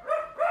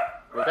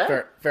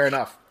 Okay. Fair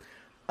enough.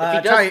 If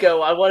he does Ty,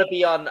 go, I want to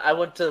be on. I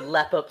want to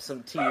lap up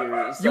some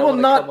tears. You I will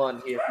wanna not- come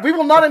on here. we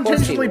will not Of course he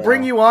intentionally will.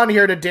 bring you on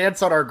here to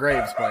dance on our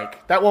graves, Blake.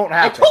 That won't I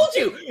happen. told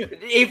you,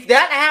 if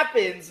that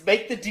happens,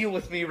 make the deal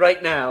with me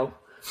right now.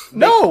 Make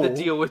No. the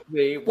deal with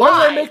me. Why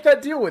Why? do I make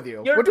that deal with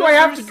you? You're- What do I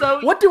have to? you're so-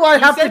 what do I you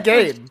have to said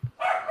gain?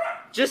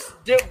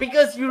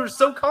 Because you're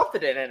so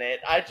confident in it.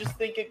 I just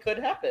think it could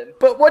happen.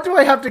 But what do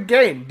I have to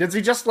gain? Does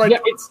he just like? Yeah,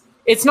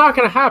 it's not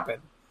going to happen.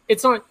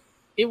 It's not.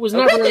 It was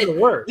never Okay, in the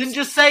works. Then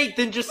just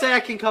say I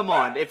can come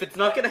on. If it's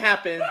not going to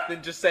happen,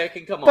 then just say I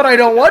can come on. But I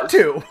don't want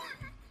to.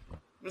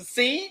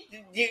 See,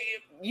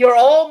 you're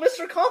all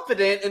Mr.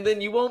 Confident, and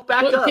then you won't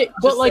back up. Okay,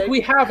 but Just like say-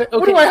 we have it. Okay,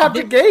 What do I have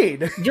to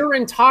gain? your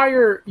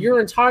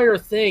entire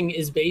thing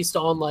is based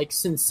on like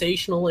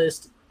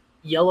sensationalist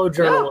yellow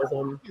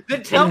journalism.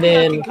 Then tell and me I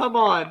then- can come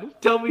on.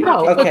 Tell me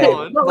No, I can Okay, come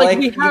on. but, like,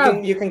 Blake, we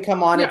have- you can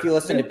come on if Yeah. you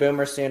listen to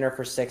Boomer Sooner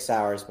for 6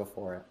 hours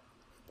before it.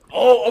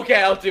 Oh,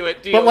 okay, I'll do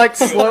it. Deal. But like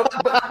Deal. slow.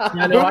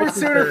 Yeah, no, I Boomer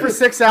Sooner concur. for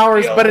 6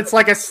 hours, Yo. but it's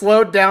like a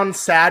slowed down,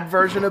 sad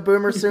version of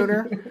Boomer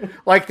Sooner,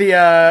 like the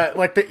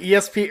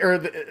ESP or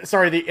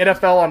the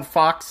NFL on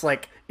Fox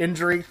like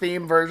injury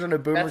theme version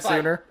of Boomer That's fine.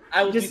 Sooner.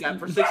 I will Just- do that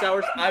for 6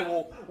 hours. I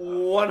will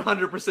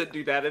 100%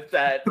 do that if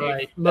that.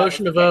 Right. if that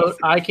Motion to was the vote. case.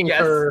 I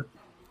concur.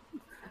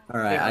 All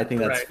right, I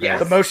think that's Right. fair.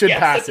 The motion Yes,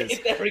 passes.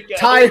 There we go.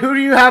 Ty, who do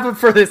you have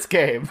for this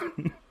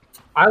game?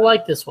 I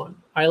like this one.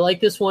 I like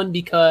this one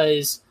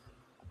because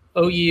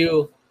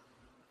OU,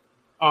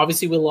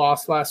 obviously we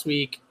lost last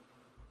week.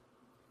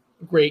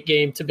 Great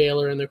game to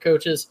Baylor and their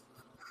coaches.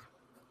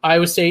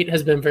 Iowa State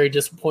has been very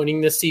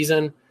disappointing this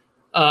season,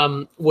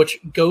 which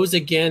goes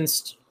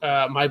against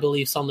my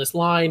beliefs on this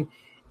line.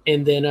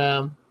 And then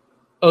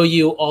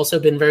OU also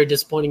been very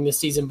disappointing this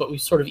season, but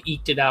we've sort of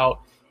eked it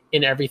out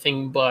in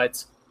everything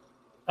but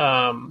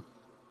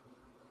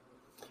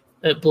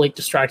Blake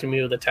distracted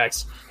me with a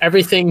text.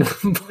 Everything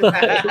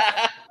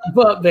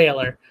but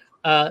Baylor.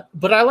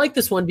 But I like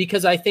this one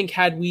because I think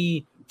had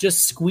we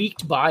just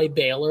squeaked by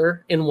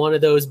Baylor in one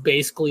of those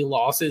basically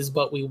losses,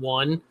 but we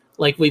won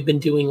like we've been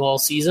doing all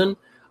season,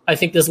 I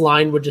think this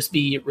line would just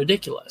be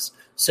ridiculous.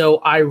 So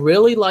I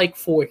really like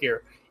 4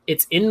 here.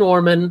 It's in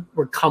Norman.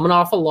 We're coming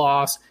off a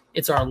loss.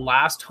 It's our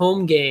last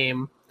home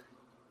game.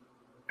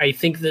 I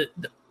think that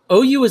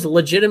OU is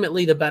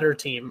legitimately the better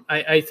team.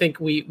 I think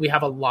we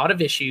have a lot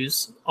of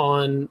issues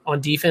on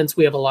defense.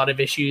 We have a lot of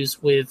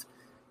issues with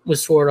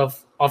sort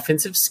of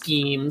offensive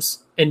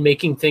schemes and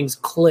making things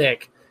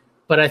click.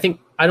 But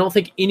I don't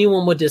think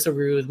anyone would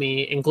disagree with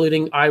me,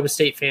 including Iowa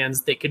State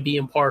fans that could be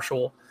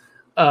impartial,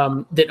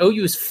 that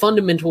OU is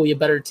fundamentally a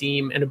better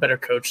team and a better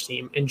coach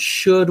team and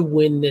should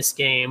win this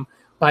game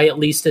by at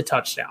least a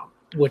touchdown,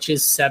 which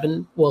is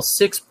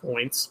 6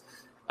 points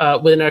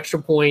with an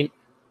extra point.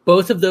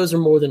 Both of those are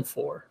more than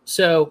 4.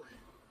 So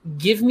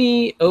give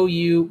me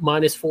OU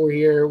 -4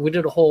 here. We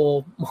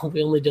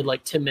we only did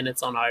like 10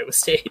 minutes on Iowa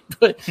State,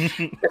 but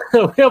we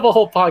have a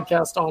whole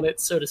podcast on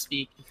it, so to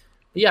speak.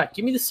 But yeah,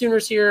 give me the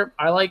Sooners here.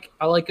 I like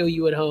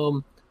OU at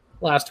home,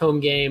 last home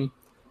game.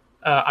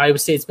 Iowa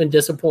State's been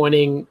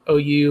disappointing.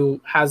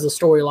 OU has a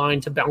storyline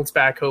to bounce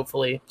back,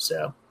 hopefully.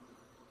 So,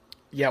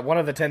 yeah, one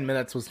of the 10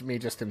 minutes was me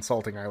just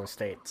insulting Iowa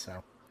State,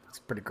 so it's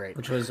pretty great.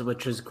 Which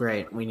was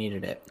great. We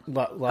needed it.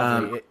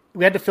 Lovely.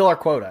 We had to fill our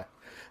quota.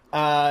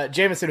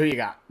 Jameson, who you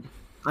got?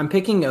 I'm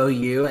picking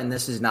OU, and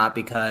this is not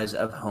because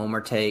of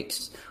homer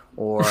takes,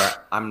 or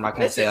I'm not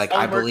going to say like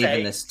I believe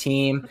in this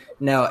team.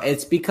 No,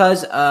 it's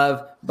because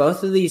of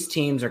both of these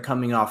teams are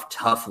coming off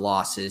tough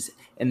losses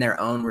in their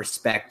own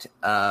respect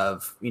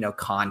of,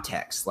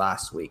 context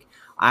last week.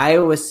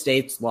 Iowa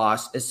State's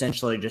loss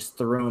essentially just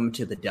threw them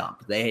to the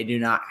dump. They do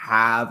not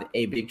have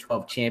a Big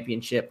 12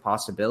 championship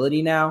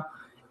possibility now.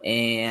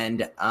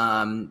 And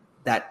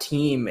that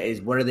team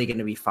is, what are they going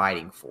to be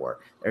fighting for?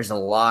 There's a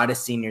lot of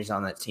seniors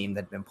on that team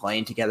that have been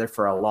playing together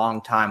for a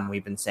long time.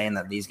 We've been saying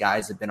that these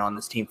guys have been on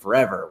this team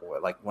forever.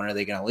 Like, when are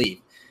they going to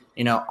leave?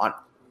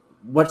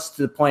 What's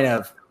the point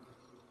of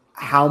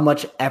how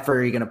much effort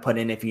are you going to put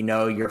in if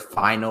your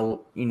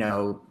final,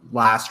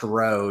 last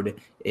road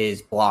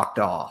is blocked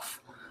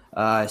off?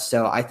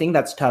 So I think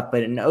that's tough.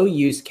 But in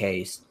OU's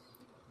case,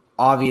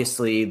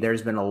 obviously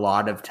there's been a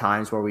lot of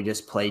times where we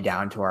just play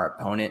down to our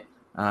opponent.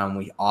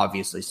 We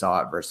obviously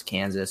saw it versus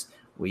Kansas.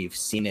 We've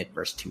seen it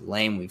versus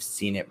Tulane. We've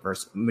seen it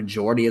versus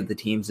majority of the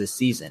teams this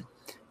season.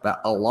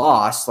 But a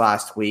loss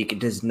last week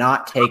does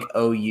not take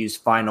OU's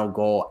final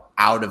goal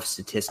out of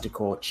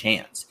statistical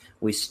chance.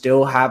 We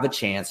still have a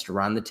chance to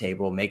run the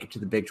table, make it to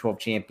the Big 12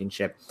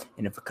 championship.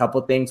 And if a couple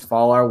of things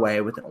fall our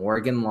way with an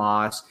Oregon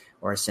loss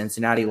or a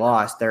Cincinnati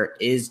loss, there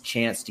is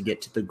chance to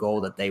get to the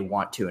goal that they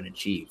want to and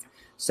achieve.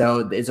 So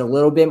it's a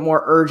little bit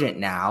more urgent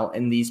now,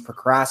 and these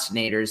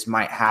procrastinators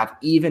might have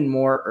even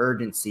more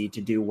urgency to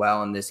do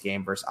well in this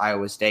game versus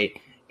Iowa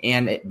State,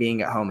 and it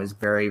being at home is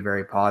very,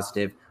 very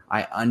positive.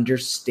 I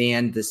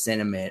understand the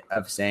sentiment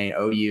of saying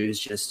OU is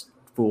just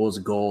fool's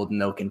gold, and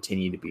they'll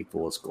continue to be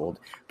fool's gold.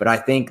 But I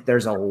think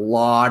there's a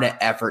lot of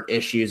effort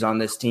issues on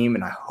this team,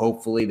 and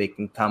hopefully they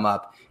can come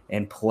up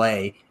and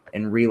play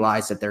and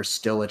realize that there's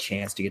still a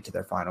chance to get to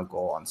their final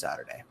goal on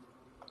Saturday.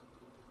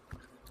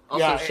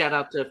 Also, shout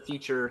out to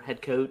future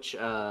head coach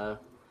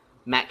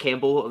Matt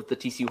Campbell of the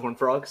TCU Horned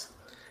Frogs.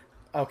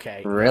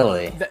 Okay.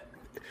 Really?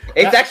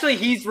 It's actually,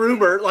 he's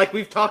rumored. Like,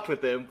 we've talked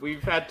with him.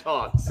 We've had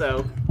talks.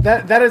 So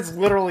that is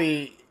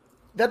literally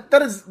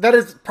that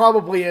is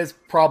probably as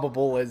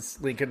probable as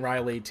Lincoln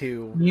Riley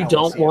to You LSU.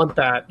 don't want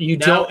that. You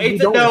don't.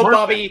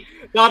 Bobby.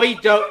 Bobby,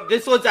 don't.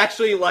 This one's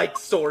actually like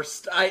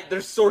sourced.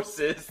 There's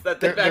sources that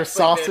There's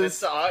sauces.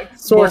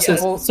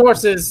 Sources. Yes.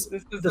 Sources.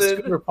 The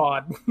Scooter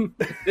Pod.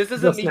 This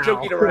isn't me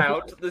joking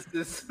around. This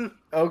is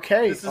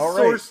okay. This is all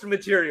right. sourced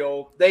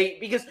material.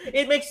 Because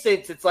it makes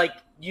sense. It's like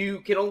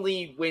you can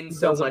only win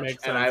so Doesn't much make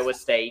at sense. Iowa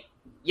State.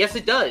 Yes,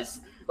 it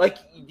does. Like,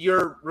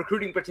 your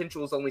recruiting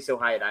potential is only so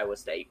high at Iowa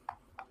State.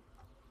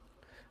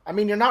 I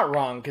mean, you're not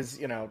wrong because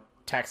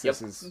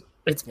Texas is.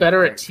 It's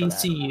better at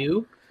thanks for that.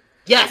 TCU.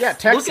 Yes, Yeah,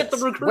 Texas. look at the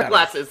recruit Whatever.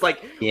 classes.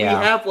 Like, Yeah.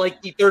 we have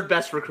like the third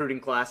best recruiting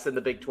class in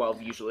the Big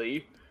 12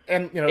 usually.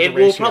 And the It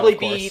will ratio, probably of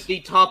be course. the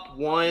top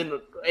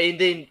one, and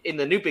then in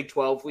the new Big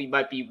 12, we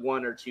might be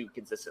 1 or 2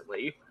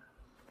 consistently.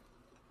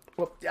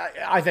 Well,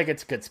 I think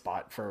it's a good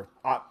spot for.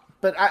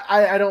 But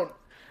I don't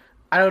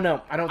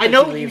know. I don't. I Think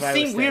know you leave you Iowa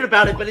seem State. weird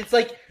about it, but it's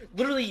like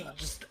literally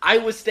just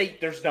Iowa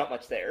State. There's not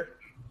much there.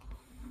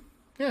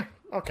 Yeah.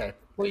 Okay.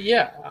 Well,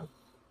 yeah.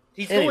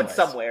 He's Anyways. going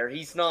somewhere.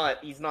 He's not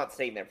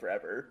staying there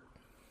forever.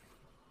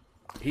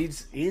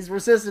 He's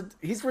resisted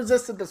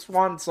the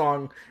Swan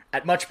Song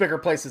at much bigger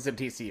places than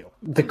TCU.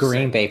 The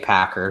Green Bay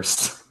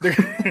Packers.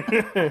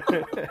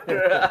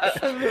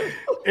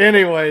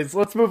 Anyways,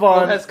 let's move Who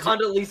on. has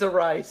Condoleezza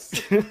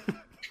Rice?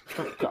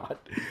 Oh, God.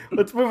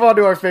 Let's move on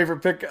to our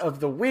favorite pick of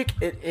the week.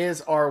 It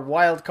is our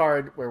wild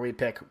card where we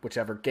pick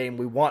whichever game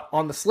we want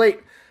on the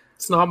slate.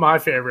 It's not my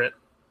favorite.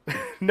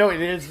 No,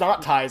 it is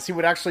not Ty's. He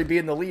would actually be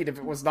in the lead if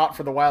it was not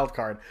for the wild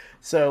card.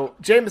 So,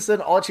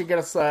 Jameson, I'll let you get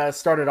us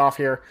started off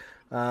here.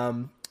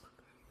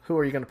 Who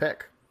are you going to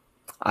pick?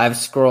 I've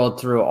scrolled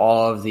through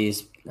all of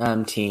these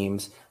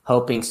teams,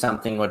 hoping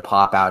something would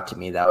pop out to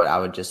me that I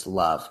would just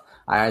love.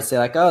 I would say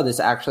like, oh, this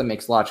actually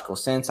makes logical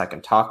sense. I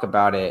can talk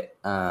about it.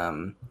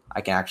 I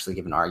can actually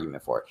give an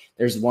argument for it.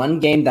 There's one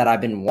game that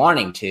I've been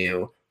wanting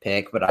to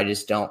pick, but I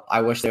just don't.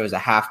 I wish there was a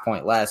half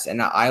point less.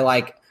 And I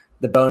like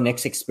the Bo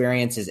Nix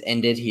experience has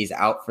ended. He's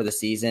out for the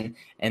season.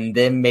 And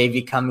then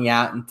maybe coming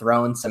out and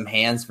throwing some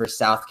hands for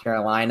South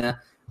Carolina.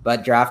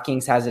 But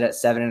DraftKings has it at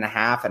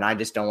 7.5, and I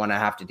just don't want to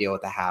have to deal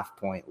with a half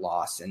point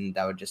loss, and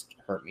that would just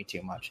hurt me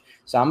too much.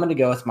 So I'm going to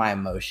go with my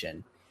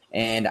emotion.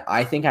 And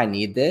I think I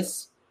need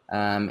this.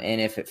 And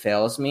if it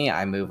fails me,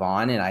 I move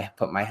on and I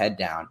put my head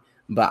down.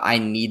 But I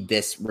need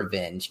this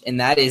revenge. And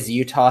that is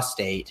Utah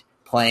State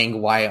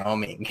playing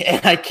Wyoming.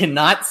 And I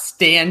cannot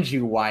stand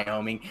you,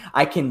 Wyoming.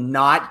 I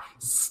cannot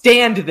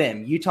stand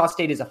them. Utah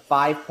State is a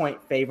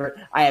 5-point favorite.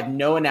 I have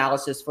no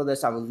analysis for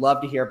this. I would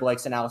love to hear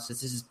Blake's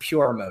analysis. This is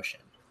pure emotion.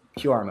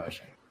 Pure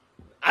emotion.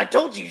 I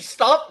told you,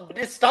 stop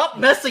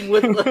messing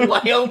with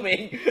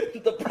Wyoming.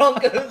 The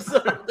Broncos,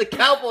 the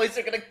Cowboys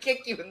are going to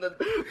kick you in the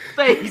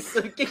face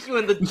and kick you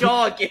in the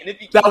jaw again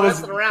if you keep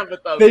messing around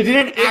with them. They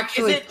didn't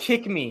actually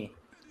kick me.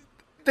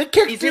 They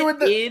kicked you in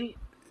the...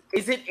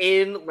 Is it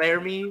in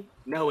Laramie?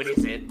 No, it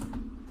isn't.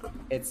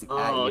 It's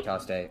at Utah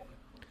State.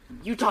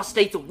 Utah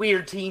State's a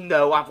weird team,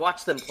 though. I've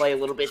watched them play a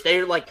little bit.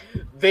 They're, like,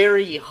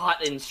 very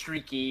hot and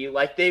streaky.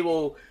 Like, they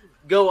will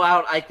go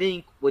out, I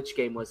think, which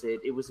game was it?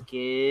 It was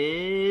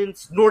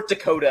against North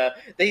Dakota.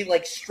 They,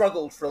 like,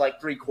 struggled for, like,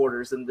 3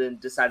 quarters and then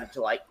decided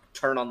to, like,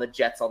 turn on the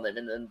Jets on them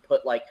and then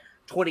put, like,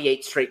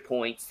 28 straight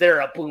points.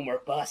 They're a boomer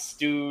bust,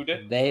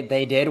 dude.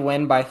 They did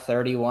win by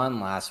 31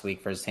 last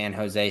week for San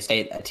Jose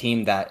State, a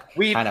team that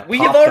we kind of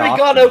have already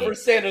gone over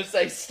San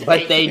Jose State.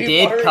 But they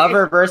did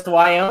cover versus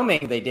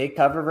Wyoming. They did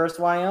cover versus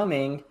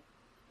Wyoming.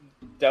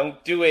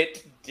 Don't do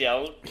it.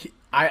 Don't.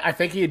 I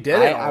think he did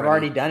it. I've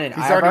already done it.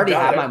 I've already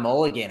had my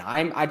mulligan.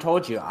 I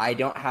told you I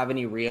don't have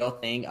any real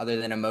thing other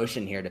than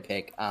emotion here to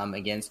pick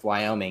against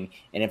Wyoming.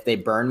 And if they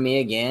burn me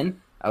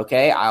again,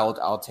 okay,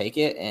 I'll take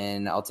it,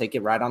 and I'll take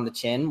it right on the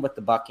chin with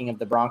the bucking of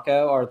the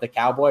Bronco or the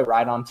Cowboy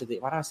right onto the.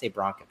 Why do I say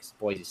Bronco? Because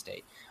Boise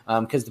State.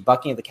 Because the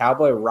bucking of the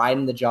Cowboy right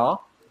in the jaw,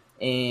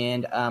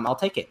 and I'll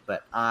take it.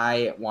 But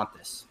I want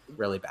this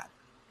really bad.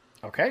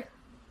 Okay.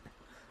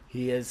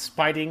 He is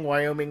spiting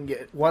Wyoming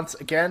once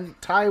again.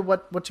 Ty,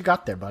 what you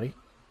got there, buddy?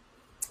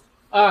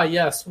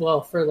 Yes. Well,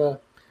 for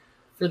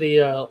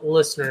the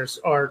listeners,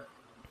 our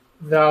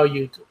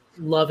valued,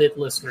 loved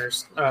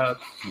listeners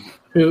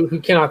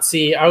who cannot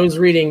see, I was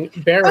reading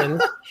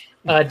Barron,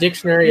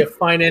 Dictionary of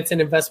Finance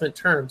and Investment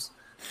Terms,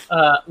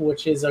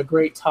 which is a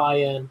great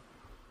tie-in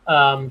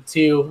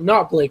to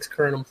not Blake's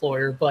current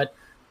employer, but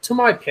to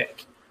my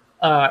pick,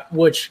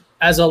 which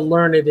as a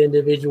learned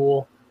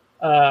individual,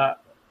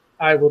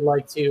 I would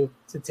like to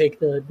take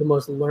the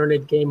most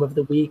learned game of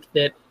the week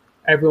that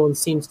everyone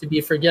seems to be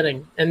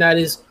forgetting, and that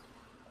is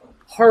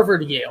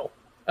Harvard Yale.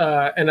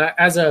 And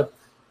as a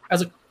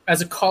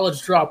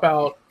college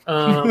dropout,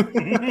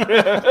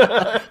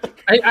 I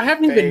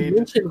haven't even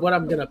mentioned what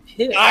I'm gonna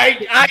pick.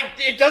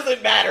 It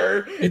doesn't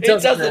matter. It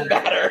doesn't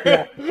matter.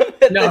 Yeah.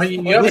 No,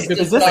 you have a good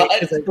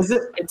point, 'cause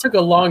it took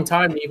a long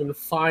time to even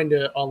find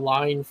a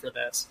line for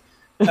this.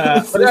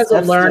 But as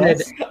a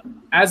learned,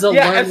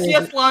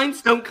 FCS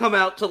lines don't come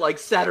out till like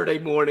Saturday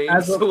morning. I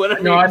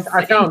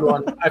found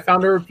one. I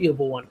found a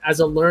repeatable one.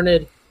 As a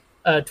learned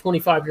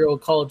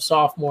 25-year-old college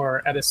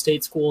sophomore at a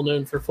state school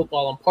known for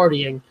football and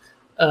partying,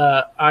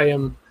 I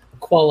am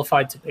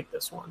qualified to pick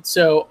this one.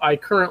 So I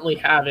currently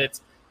have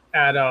it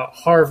at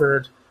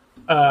Harvard,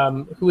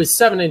 who is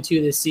 7-2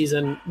 this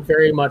season,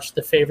 very much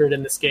the favorite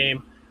in this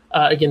game,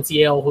 against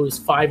Yale, who is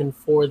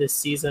 5-4 this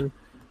season.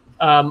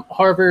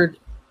 Harvard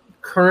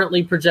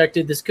currently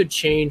projected, this could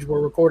change. We're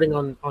recording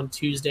on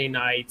Tuesday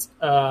night.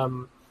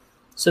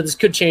 So this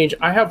could change.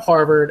 I have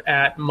Harvard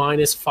at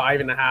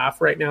 -5.5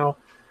 right now.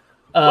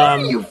 Where are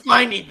you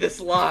finding this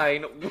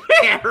line?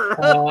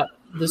 Where?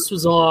 This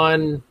was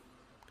on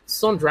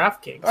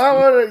DraftKings.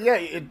 Oh,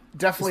 yeah,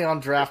 definitely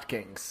on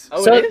DraftKings.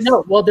 Oh, so,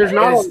 no, well, there's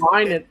not a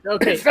line.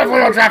 Okay, it's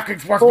definitely on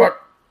DraftKings Sportsbook.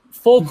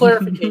 Full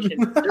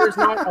clarification. There's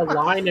not a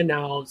line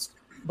announced,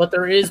 but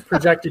there is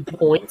projected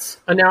points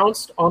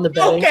announced on the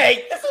betting.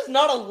 Okay, this is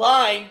not a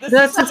line.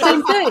 That's the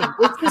same thing.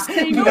 It's the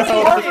same thing.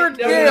 Harvard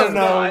Yale.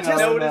 No, it is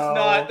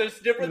not. There's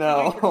a difference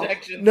between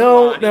projections.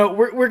 No.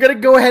 We're going to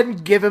go ahead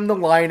and give him the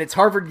line. It's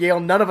Harvard Yale.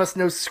 None of us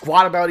know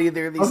squat about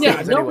either of these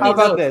things. Anyway. How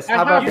about this?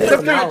 You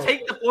simply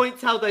take the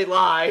points how they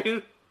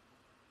lie.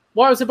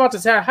 Well, I was about to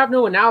say I have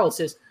no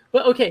analysis,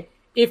 but okay.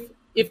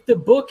 if the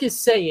book is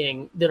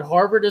saying that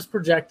Harvard is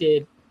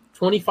projected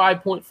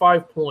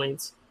 25.5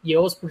 points,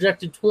 Yale is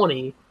projected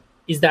 20,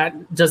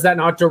 does that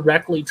not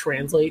directly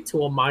translate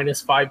to a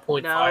minus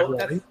 5.5 No,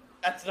 line?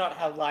 that's not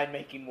how line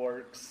making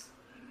works.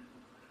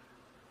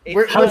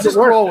 Let's just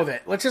roll with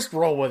it. Let's just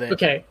roll with it.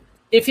 Okay.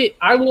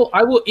 I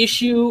will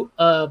issue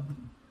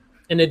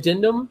an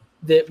addendum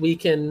that we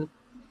can,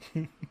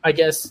 I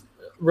guess,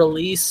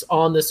 release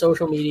on the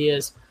social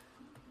medias.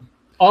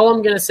 All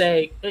I'm going to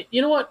say,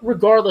 you know what?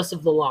 Regardless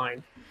of the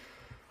line,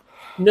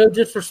 no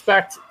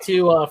disrespect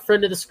to a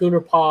friend of the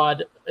Schooner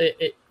Pod,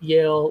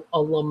 Yale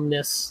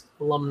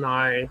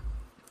alumni.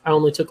 I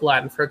only took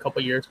Latin for a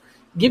couple years.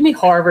 Give me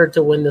Harvard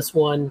to win this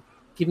one.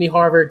 Give me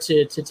Harvard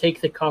to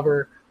take the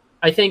cover.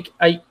 I think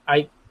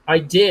I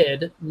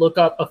did look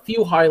up a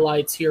few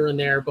highlights here and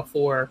there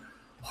before.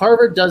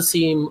 Harvard does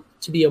seem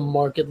to be a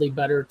markedly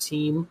better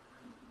team.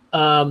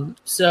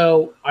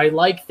 So I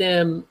like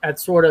them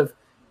at sort of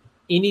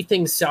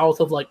anything south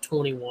of like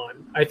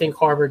 21. I think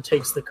Harvard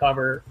takes the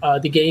cover.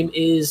 The game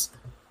is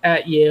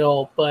at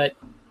Yale, but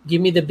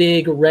give me the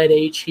big red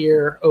H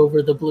here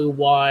over the blue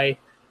Y.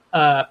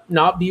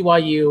 Not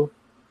BYU.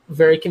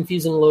 Very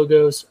confusing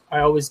logos. I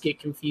always get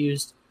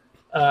confused.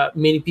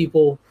 Many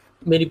people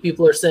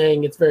are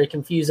saying it's very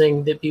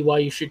confusing that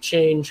BYU should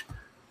change.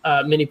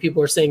 Many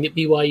people are saying that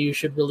BYU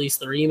should release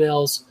their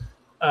emails.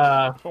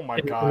 Oh my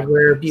God!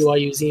 Where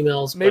BYU's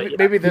emails?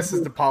 Maybe this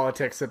is the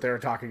politics that they're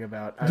talking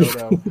about. I don't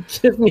know.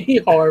 Give me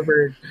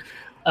Harvard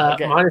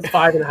Okay. minus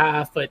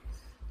 5.5, but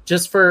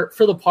just for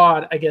the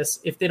pod, I guess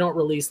if they don't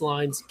release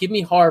lines, give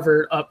me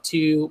Harvard up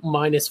to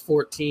minus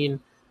 14,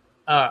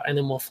 and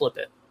then we'll flip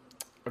it.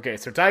 Okay,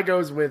 so Ty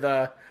goes with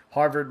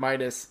Harvard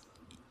minus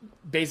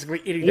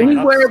basically anything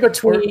Anywhere up,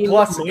 between or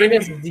plus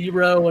minus any-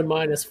 0 and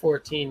minus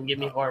 14, give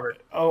me Harvard.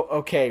 Oh,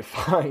 okay,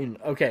 fine.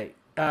 Okay,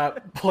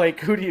 Blake,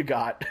 who do you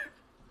got?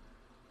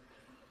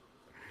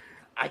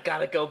 I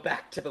gotta go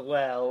back to the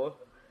well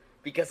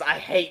because I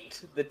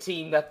hate the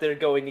team that they're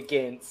going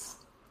against.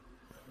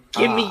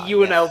 Give me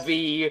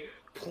UNLV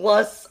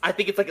plus, I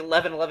think it's like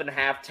 11,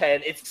 11.5,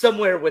 10. It's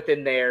somewhere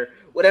within there.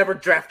 Whatever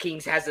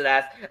DraftKings has it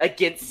as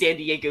against San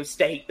Diego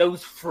State.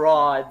 Those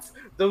frauds,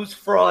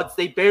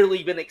 they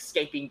barely been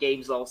escaping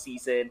games all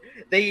season.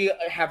 They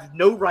have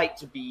no right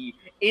to be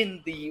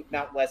in the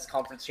Mountain West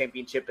Conference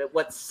Championship. But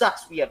what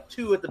sucks, we have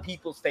two of the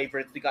people's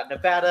favorites. We got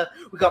Nevada,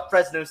 we got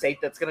Fresno State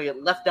that's going to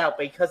get left out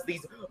because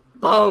these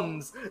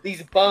bums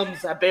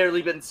have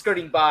barely been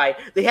skirting by.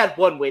 They had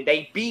one win.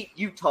 They beat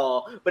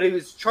Utah, but it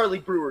was Charlie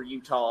Brewer,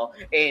 Utah,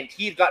 and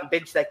he had gotten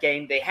benched that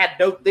game. They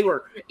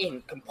were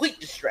in complete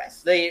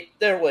distress.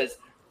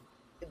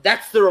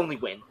 That's their only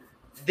win.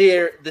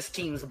 This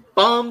team's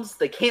bums.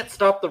 They can't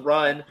stop the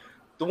run.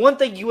 The one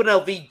thing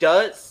UNLV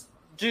does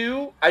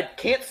do, I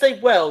can't say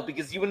well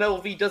because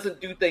UNLV doesn't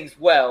do things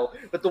well,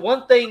 but the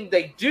one thing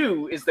they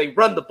do is they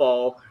run the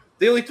ball.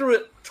 They only threw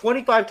it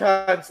 25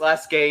 times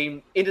last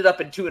game, ended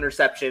up in 2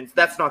 interceptions.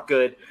 That's not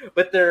good.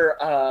 But their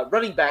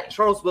running back,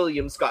 Charles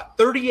Williams, got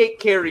 38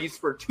 carries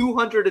for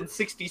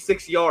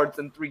 266 yards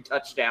and 3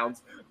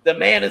 touchdowns. The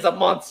man is a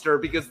monster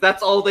because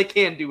that's all they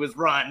can do is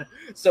run.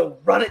 So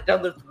run it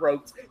down their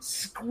throats.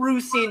 Screw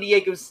San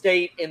Diego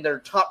State in their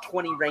top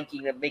 20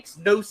 ranking. That makes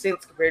no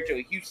sense compared to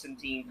a Houston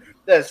team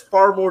that is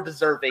far more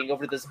deserving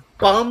over this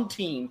bum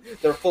team.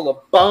 They're full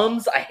of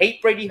bums. I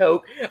hate Brady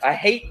Hoke. I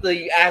hate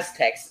the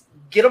Aztecs.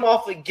 Get them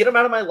off. Get them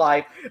out of my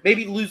life.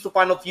 Maybe lose the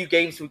final few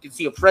games so we can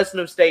see a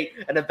Fresno State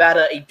and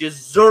Nevada, a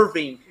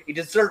deserving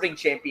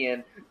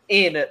champion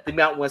in the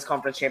Mountain West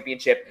Conference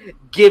Championship.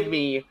 Give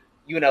me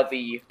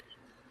UNLV,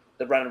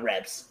 the Running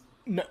Rebs.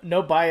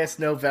 No bias,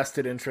 no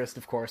vested interest,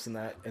 of course, in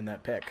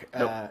that pick.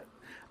 Nope.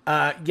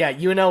 Yeah,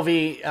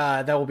 UNLV.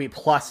 That will be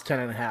plus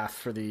 10.5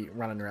 for the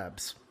Running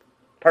Rebs.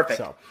 Perfect.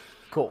 So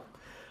cool.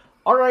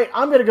 All right,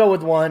 I'm gonna go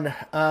with one,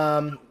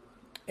 and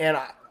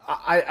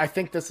I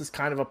think this is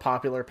kind of a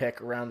popular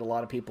pick around a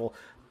lot of people.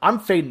 I'm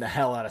fading the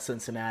hell out of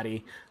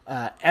Cincinnati.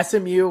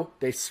 SMU,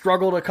 they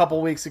struggled a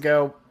couple weeks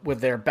ago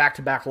with their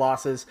back-to-back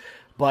losses,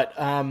 but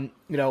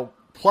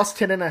plus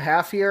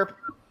 10.5 here.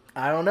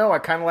 I don't know. I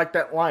kind of like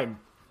that line.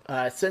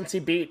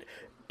 Cincy beat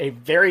a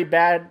very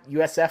bad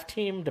USF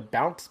team to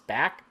bounce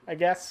back, I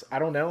guess. I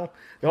don't know.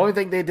 The only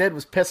thing they did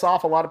was piss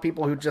off a lot of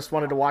people who just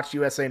wanted to watch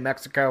USA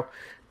Mexico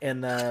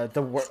in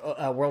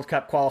the World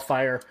Cup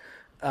qualifier.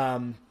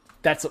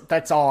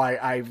 That's all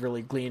I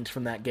really gleaned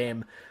from that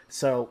game.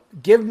 So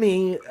give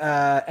me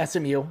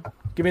SMU.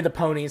 Give me the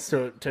ponies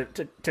to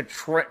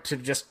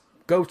just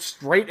go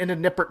straight into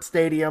Nippert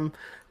Stadium,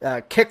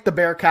 kick the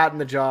Bearcat in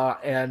the jaw,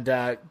 and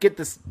get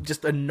this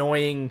just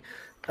annoying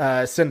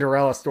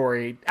Cinderella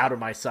story out of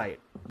my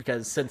sight,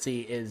 because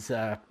Cincy is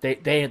they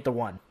ain't the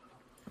one.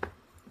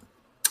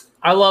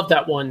 I love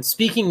that one.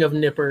 Speaking of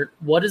Nippert,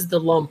 what is the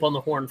lump on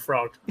the Horned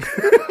Frog?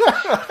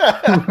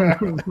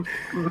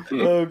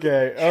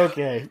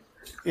 Okay.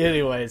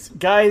 Anyways,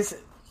 guys,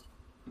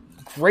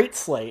 great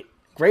slate,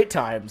 great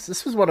times.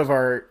 This was one of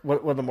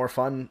the more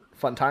fun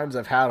times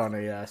I've had on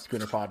a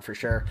Schooner Pod for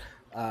sure.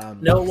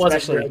 No, it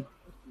wasn't.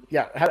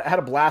 Yeah, had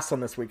a blast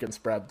on this weekend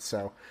spread.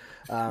 So,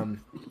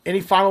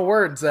 Any final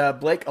words,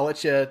 Blake? I'll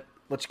let you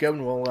go,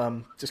 and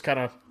we'll just kind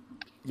of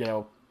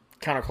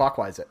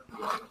counterclockwise it.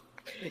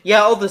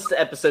 Yeah, all this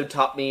episode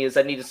taught me is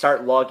I need to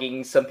start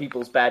logging some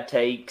people's bad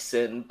takes,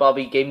 and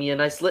Bobby gave me a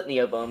nice litany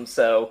of them,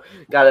 so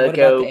gotta What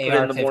go about put the in the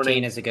AR-15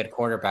 morning. is a good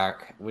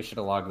quarterback? We should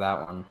have logged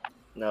that one.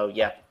 No,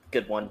 yeah,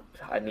 good one.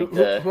 I need Who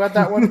to. had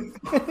that one?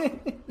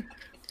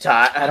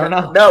 I don't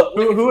know. No,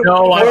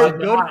 No, I Or did a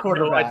good not. No, I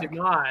quarterback. did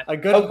not. A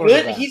good oh, good.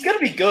 quarterback. He's gonna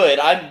be good.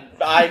 I'm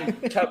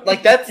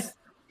like that's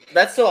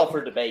still up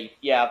for debate.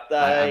 Yeah,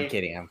 I'm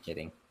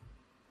kidding.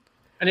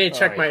 I need to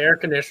check All my right. air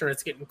conditioner.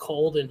 It's getting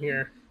cold in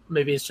here.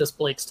 Maybe it's just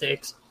Blake's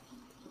takes.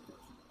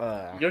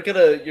 You're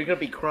gonna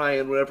be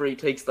crying whenever he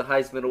takes the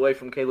Heisman away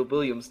from Caleb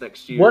Williams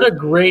next year. What a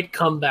great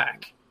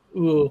comeback.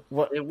 Ooh.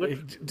 What? It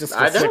would- Just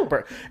I a sick know.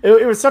 burn.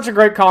 It was such a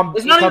great It's not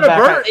even a comeback.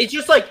 burn. It's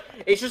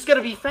just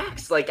gonna be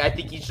facts. Like I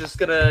think he's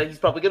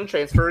probably gonna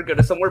transfer, go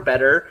to somewhere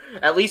better.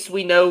 At least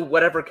we know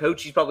whatever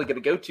coach he's probably gonna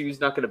go to, he's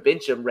not gonna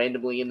bench him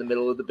randomly in the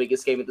middle of the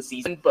biggest game of the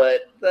season.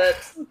 But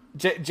that's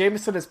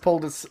Jameson has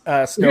pulled his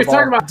You're snowball.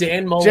 talking about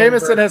Dan Mullen.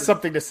 Jameson has versus-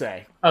 something to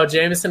say. Oh,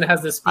 Jameson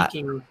has the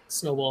speaking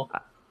snowball.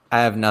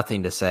 I have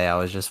nothing to say. I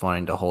was just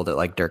wanting to hold it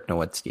like Dirk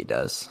Nowitzki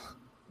does.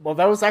 Well,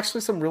 that was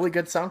actually some really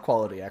good sound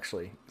quality,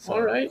 actually. So-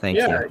 All right. Thank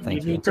yeah, you.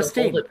 Thank you. need to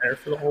Christine. hold it there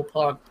for the whole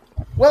pod.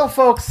 Well,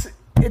 folks,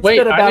 it's Wait,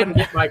 been I about. didn't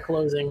get my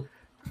closing.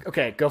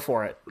 Okay, go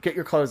for it. Get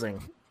your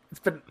closing.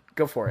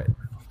 Go for it.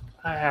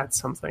 I had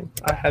something.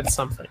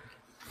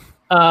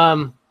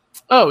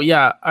 Oh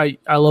yeah, I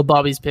love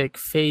Bobby's pick.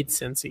 Fade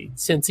Cincy.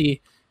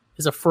 Cincy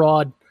is a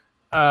fraud.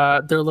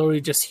 They're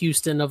literally just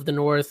Houston of the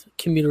North,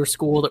 commuter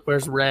school that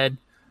wears red.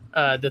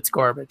 That's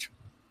garbage.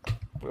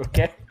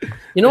 Okay.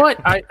 You know what?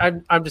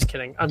 I'm just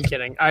kidding. I'm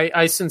kidding.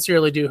 I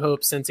sincerely do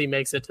hope Cincy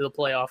makes it to the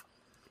playoff,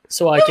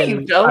 so I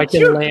you don't.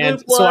 You're blue I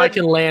blood.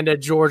 can land a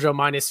Georgia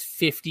minus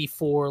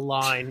 54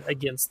 line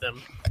against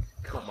them.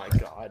 Oh my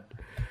god.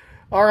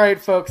 All right,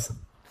 folks.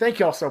 Thank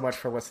you all so much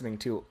for listening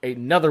to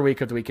another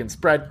week of the Weekend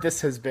Spread.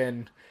 This has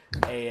been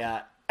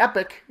a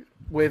epic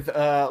with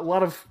a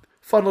lot of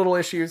fun little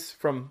issues,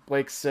 from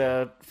Blake's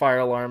fire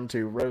alarm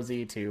to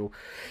Rosie to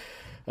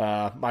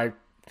my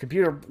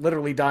computer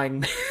literally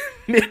dying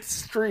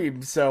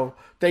midstream. So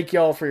thank you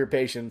all for your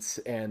patience,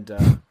 and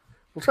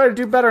we'll try to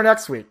do better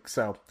next week.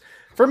 So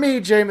for me,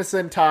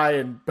 Jameson, Ty,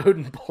 and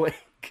Bowden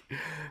Blake,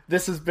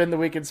 this has been the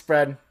Weekend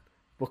Spread.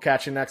 We'll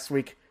catch you next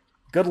week.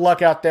 Good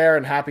luck out there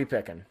and happy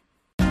picking.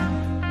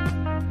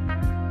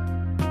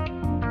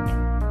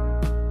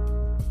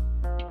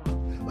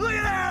 Look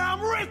at that,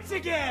 I'm rich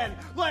again!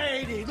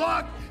 Lady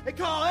Luck! They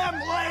call him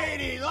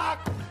Lady Luck!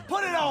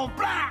 Put it on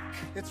black!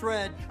 It's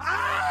red.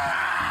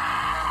 Ah!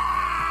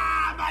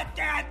 My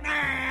dead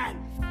man!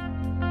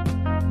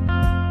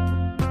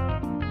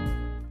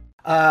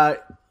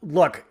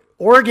 Look,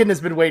 Oregon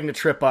has been waiting to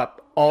trip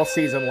up all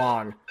season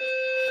long.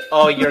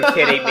 oh, you're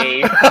kidding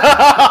me.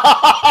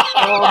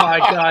 Oh my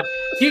god.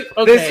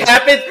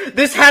 Okay.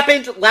 This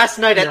happened last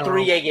night at No.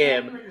 3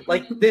 a.m.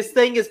 Like, this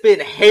thing has been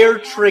hair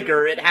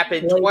trigger. It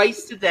happened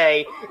twice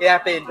today. It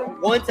happened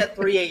once at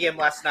 3 a.m.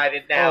 last night,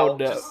 and now Oh,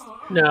 no. just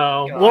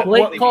No. What-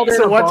 Blake called in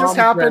so a what bomb just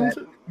happened?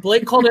 threat.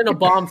 Blake called in a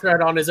bomb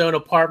threat on his own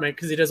apartment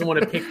because he doesn't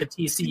want to pick the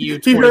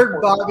TCU. He heard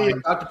 24 Bobby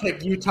line. about to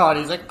pick Utah, and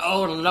he's like,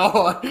 "Oh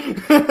Lord!"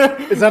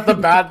 Is that the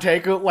bad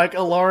take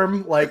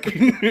alarm? Like,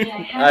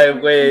 I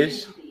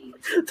wish.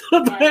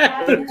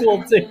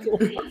 Tickle, tickle.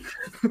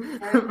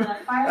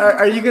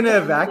 Are you gonna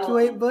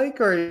evacuate, Blake,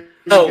 or are you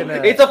No, gonna?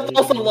 it's a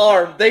false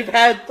alarm. They've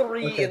had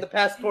 3 in the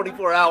past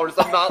 24 hours.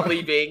 I'm not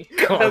leaving.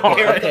 I don't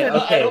care. Okay, I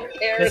okay. don't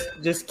care.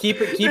 Just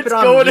keep it It's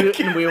on going mute,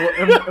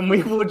 again. and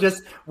we will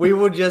just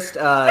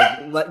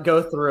let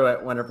go through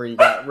it whenever you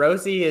got.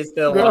 Rosie is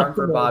the alarm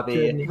for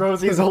Bobby.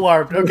 Rosie's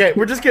alarmed. Okay,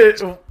 we're just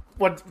gonna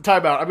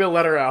time out. I'm gonna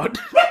let her out.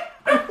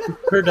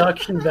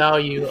 Production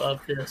value of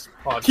this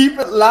podcast. Keep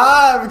it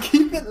live.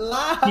 Keep it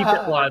live. Keep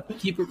it live.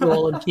 Keep it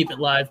rolling. Keep it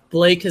live.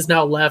 Blake has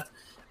now left.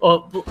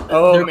 Oh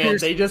there man,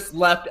 appears- they just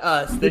left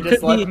us. They There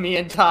just could left be- me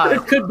and Ty. There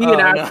could be Oh, an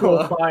actual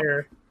no.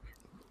 fire.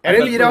 And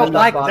if you don't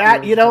like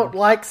that, you don't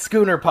like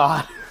Schooner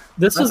Pod.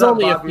 This I was thought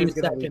only a Bobby few was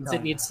gonna be seconds. Ty.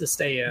 It needs to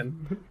stay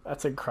in.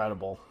 That's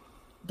incredible.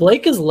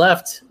 Blake is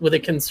left with a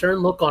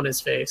concerned look on his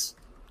face.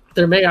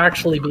 There may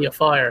actually be a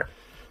fire.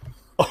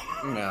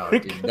 No,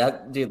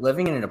 dude,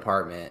 living in an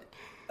apartment,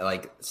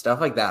 like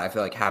stuff like that, I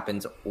feel like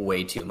happens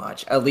way too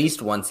much. At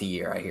least once a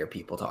year, I hear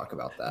people talk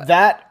about that.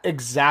 That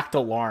exact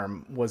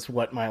alarm was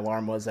what my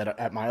alarm was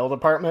at my old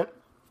apartment.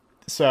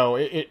 So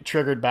it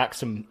triggered back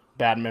some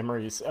bad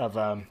memories of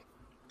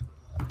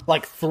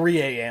like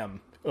 3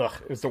 a.m. Ugh,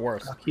 it was the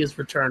worst. He has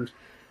returned.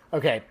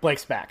 Okay,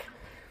 Blake's back.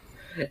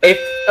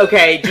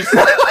 Just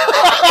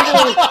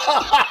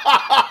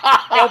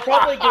I'll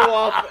probably go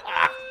off.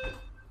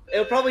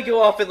 It'll probably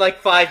go off in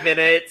like 5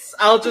 minutes.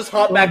 I'll just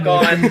hop back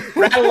on,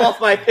 rattle off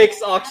my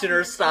picks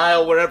auctioneer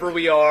style wherever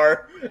we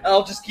are.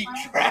 I'll just keep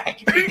track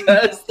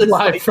because this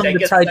Live might from take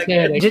the a second.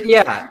 Titanic.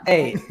 Yeah,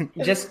 hey,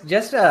 just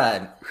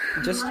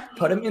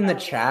put them in the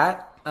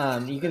chat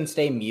you can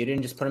stay muted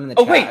and just put them in the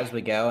Oh, chat wait. as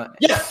we go.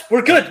 Yes,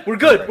 we're good. We're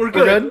good. We're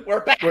good. good? We're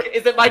back. We're-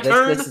 Is it my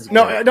turn? This is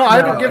No, great. no, I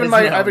haven't given it's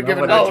my not. I haven't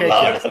given Nobody-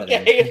 my Oh, take Lord.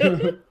 yet.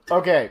 Okay.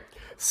 Okay,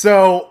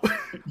 so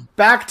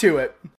back to it.